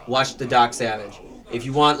laugh, watch the Doc Savage. If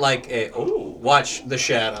you want watch The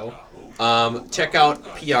Shadow. Check out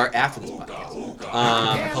PR after this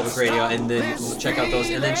podcast, Public Radio, and then check out those,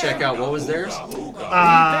 and then check out what was theirs. If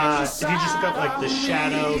you just look up like the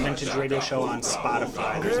Shadow Vintage Radio Show on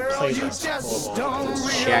Spotify, there's a playlist full of all of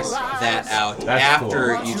those. Check that out That's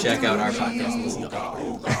after cool. you check out our podcast and listen to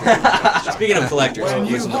Public Radio. Speaking of collectors,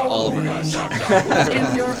 listen to all of our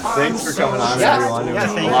podcasts. Thanks for coming on, Yeah. everyone. It Yeah,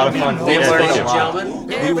 was thank a lot of you, fun. man. Thanks, We learned ladies a and lot.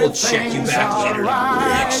 gentlemen. We will check you back later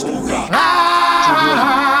next week.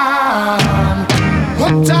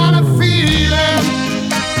 Hooked on a feeling,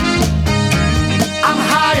 I'm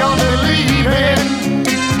high on believing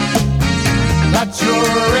that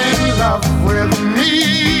you're in love with me.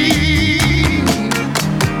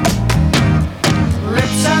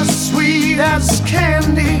 Lips as sweet as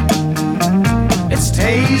candy,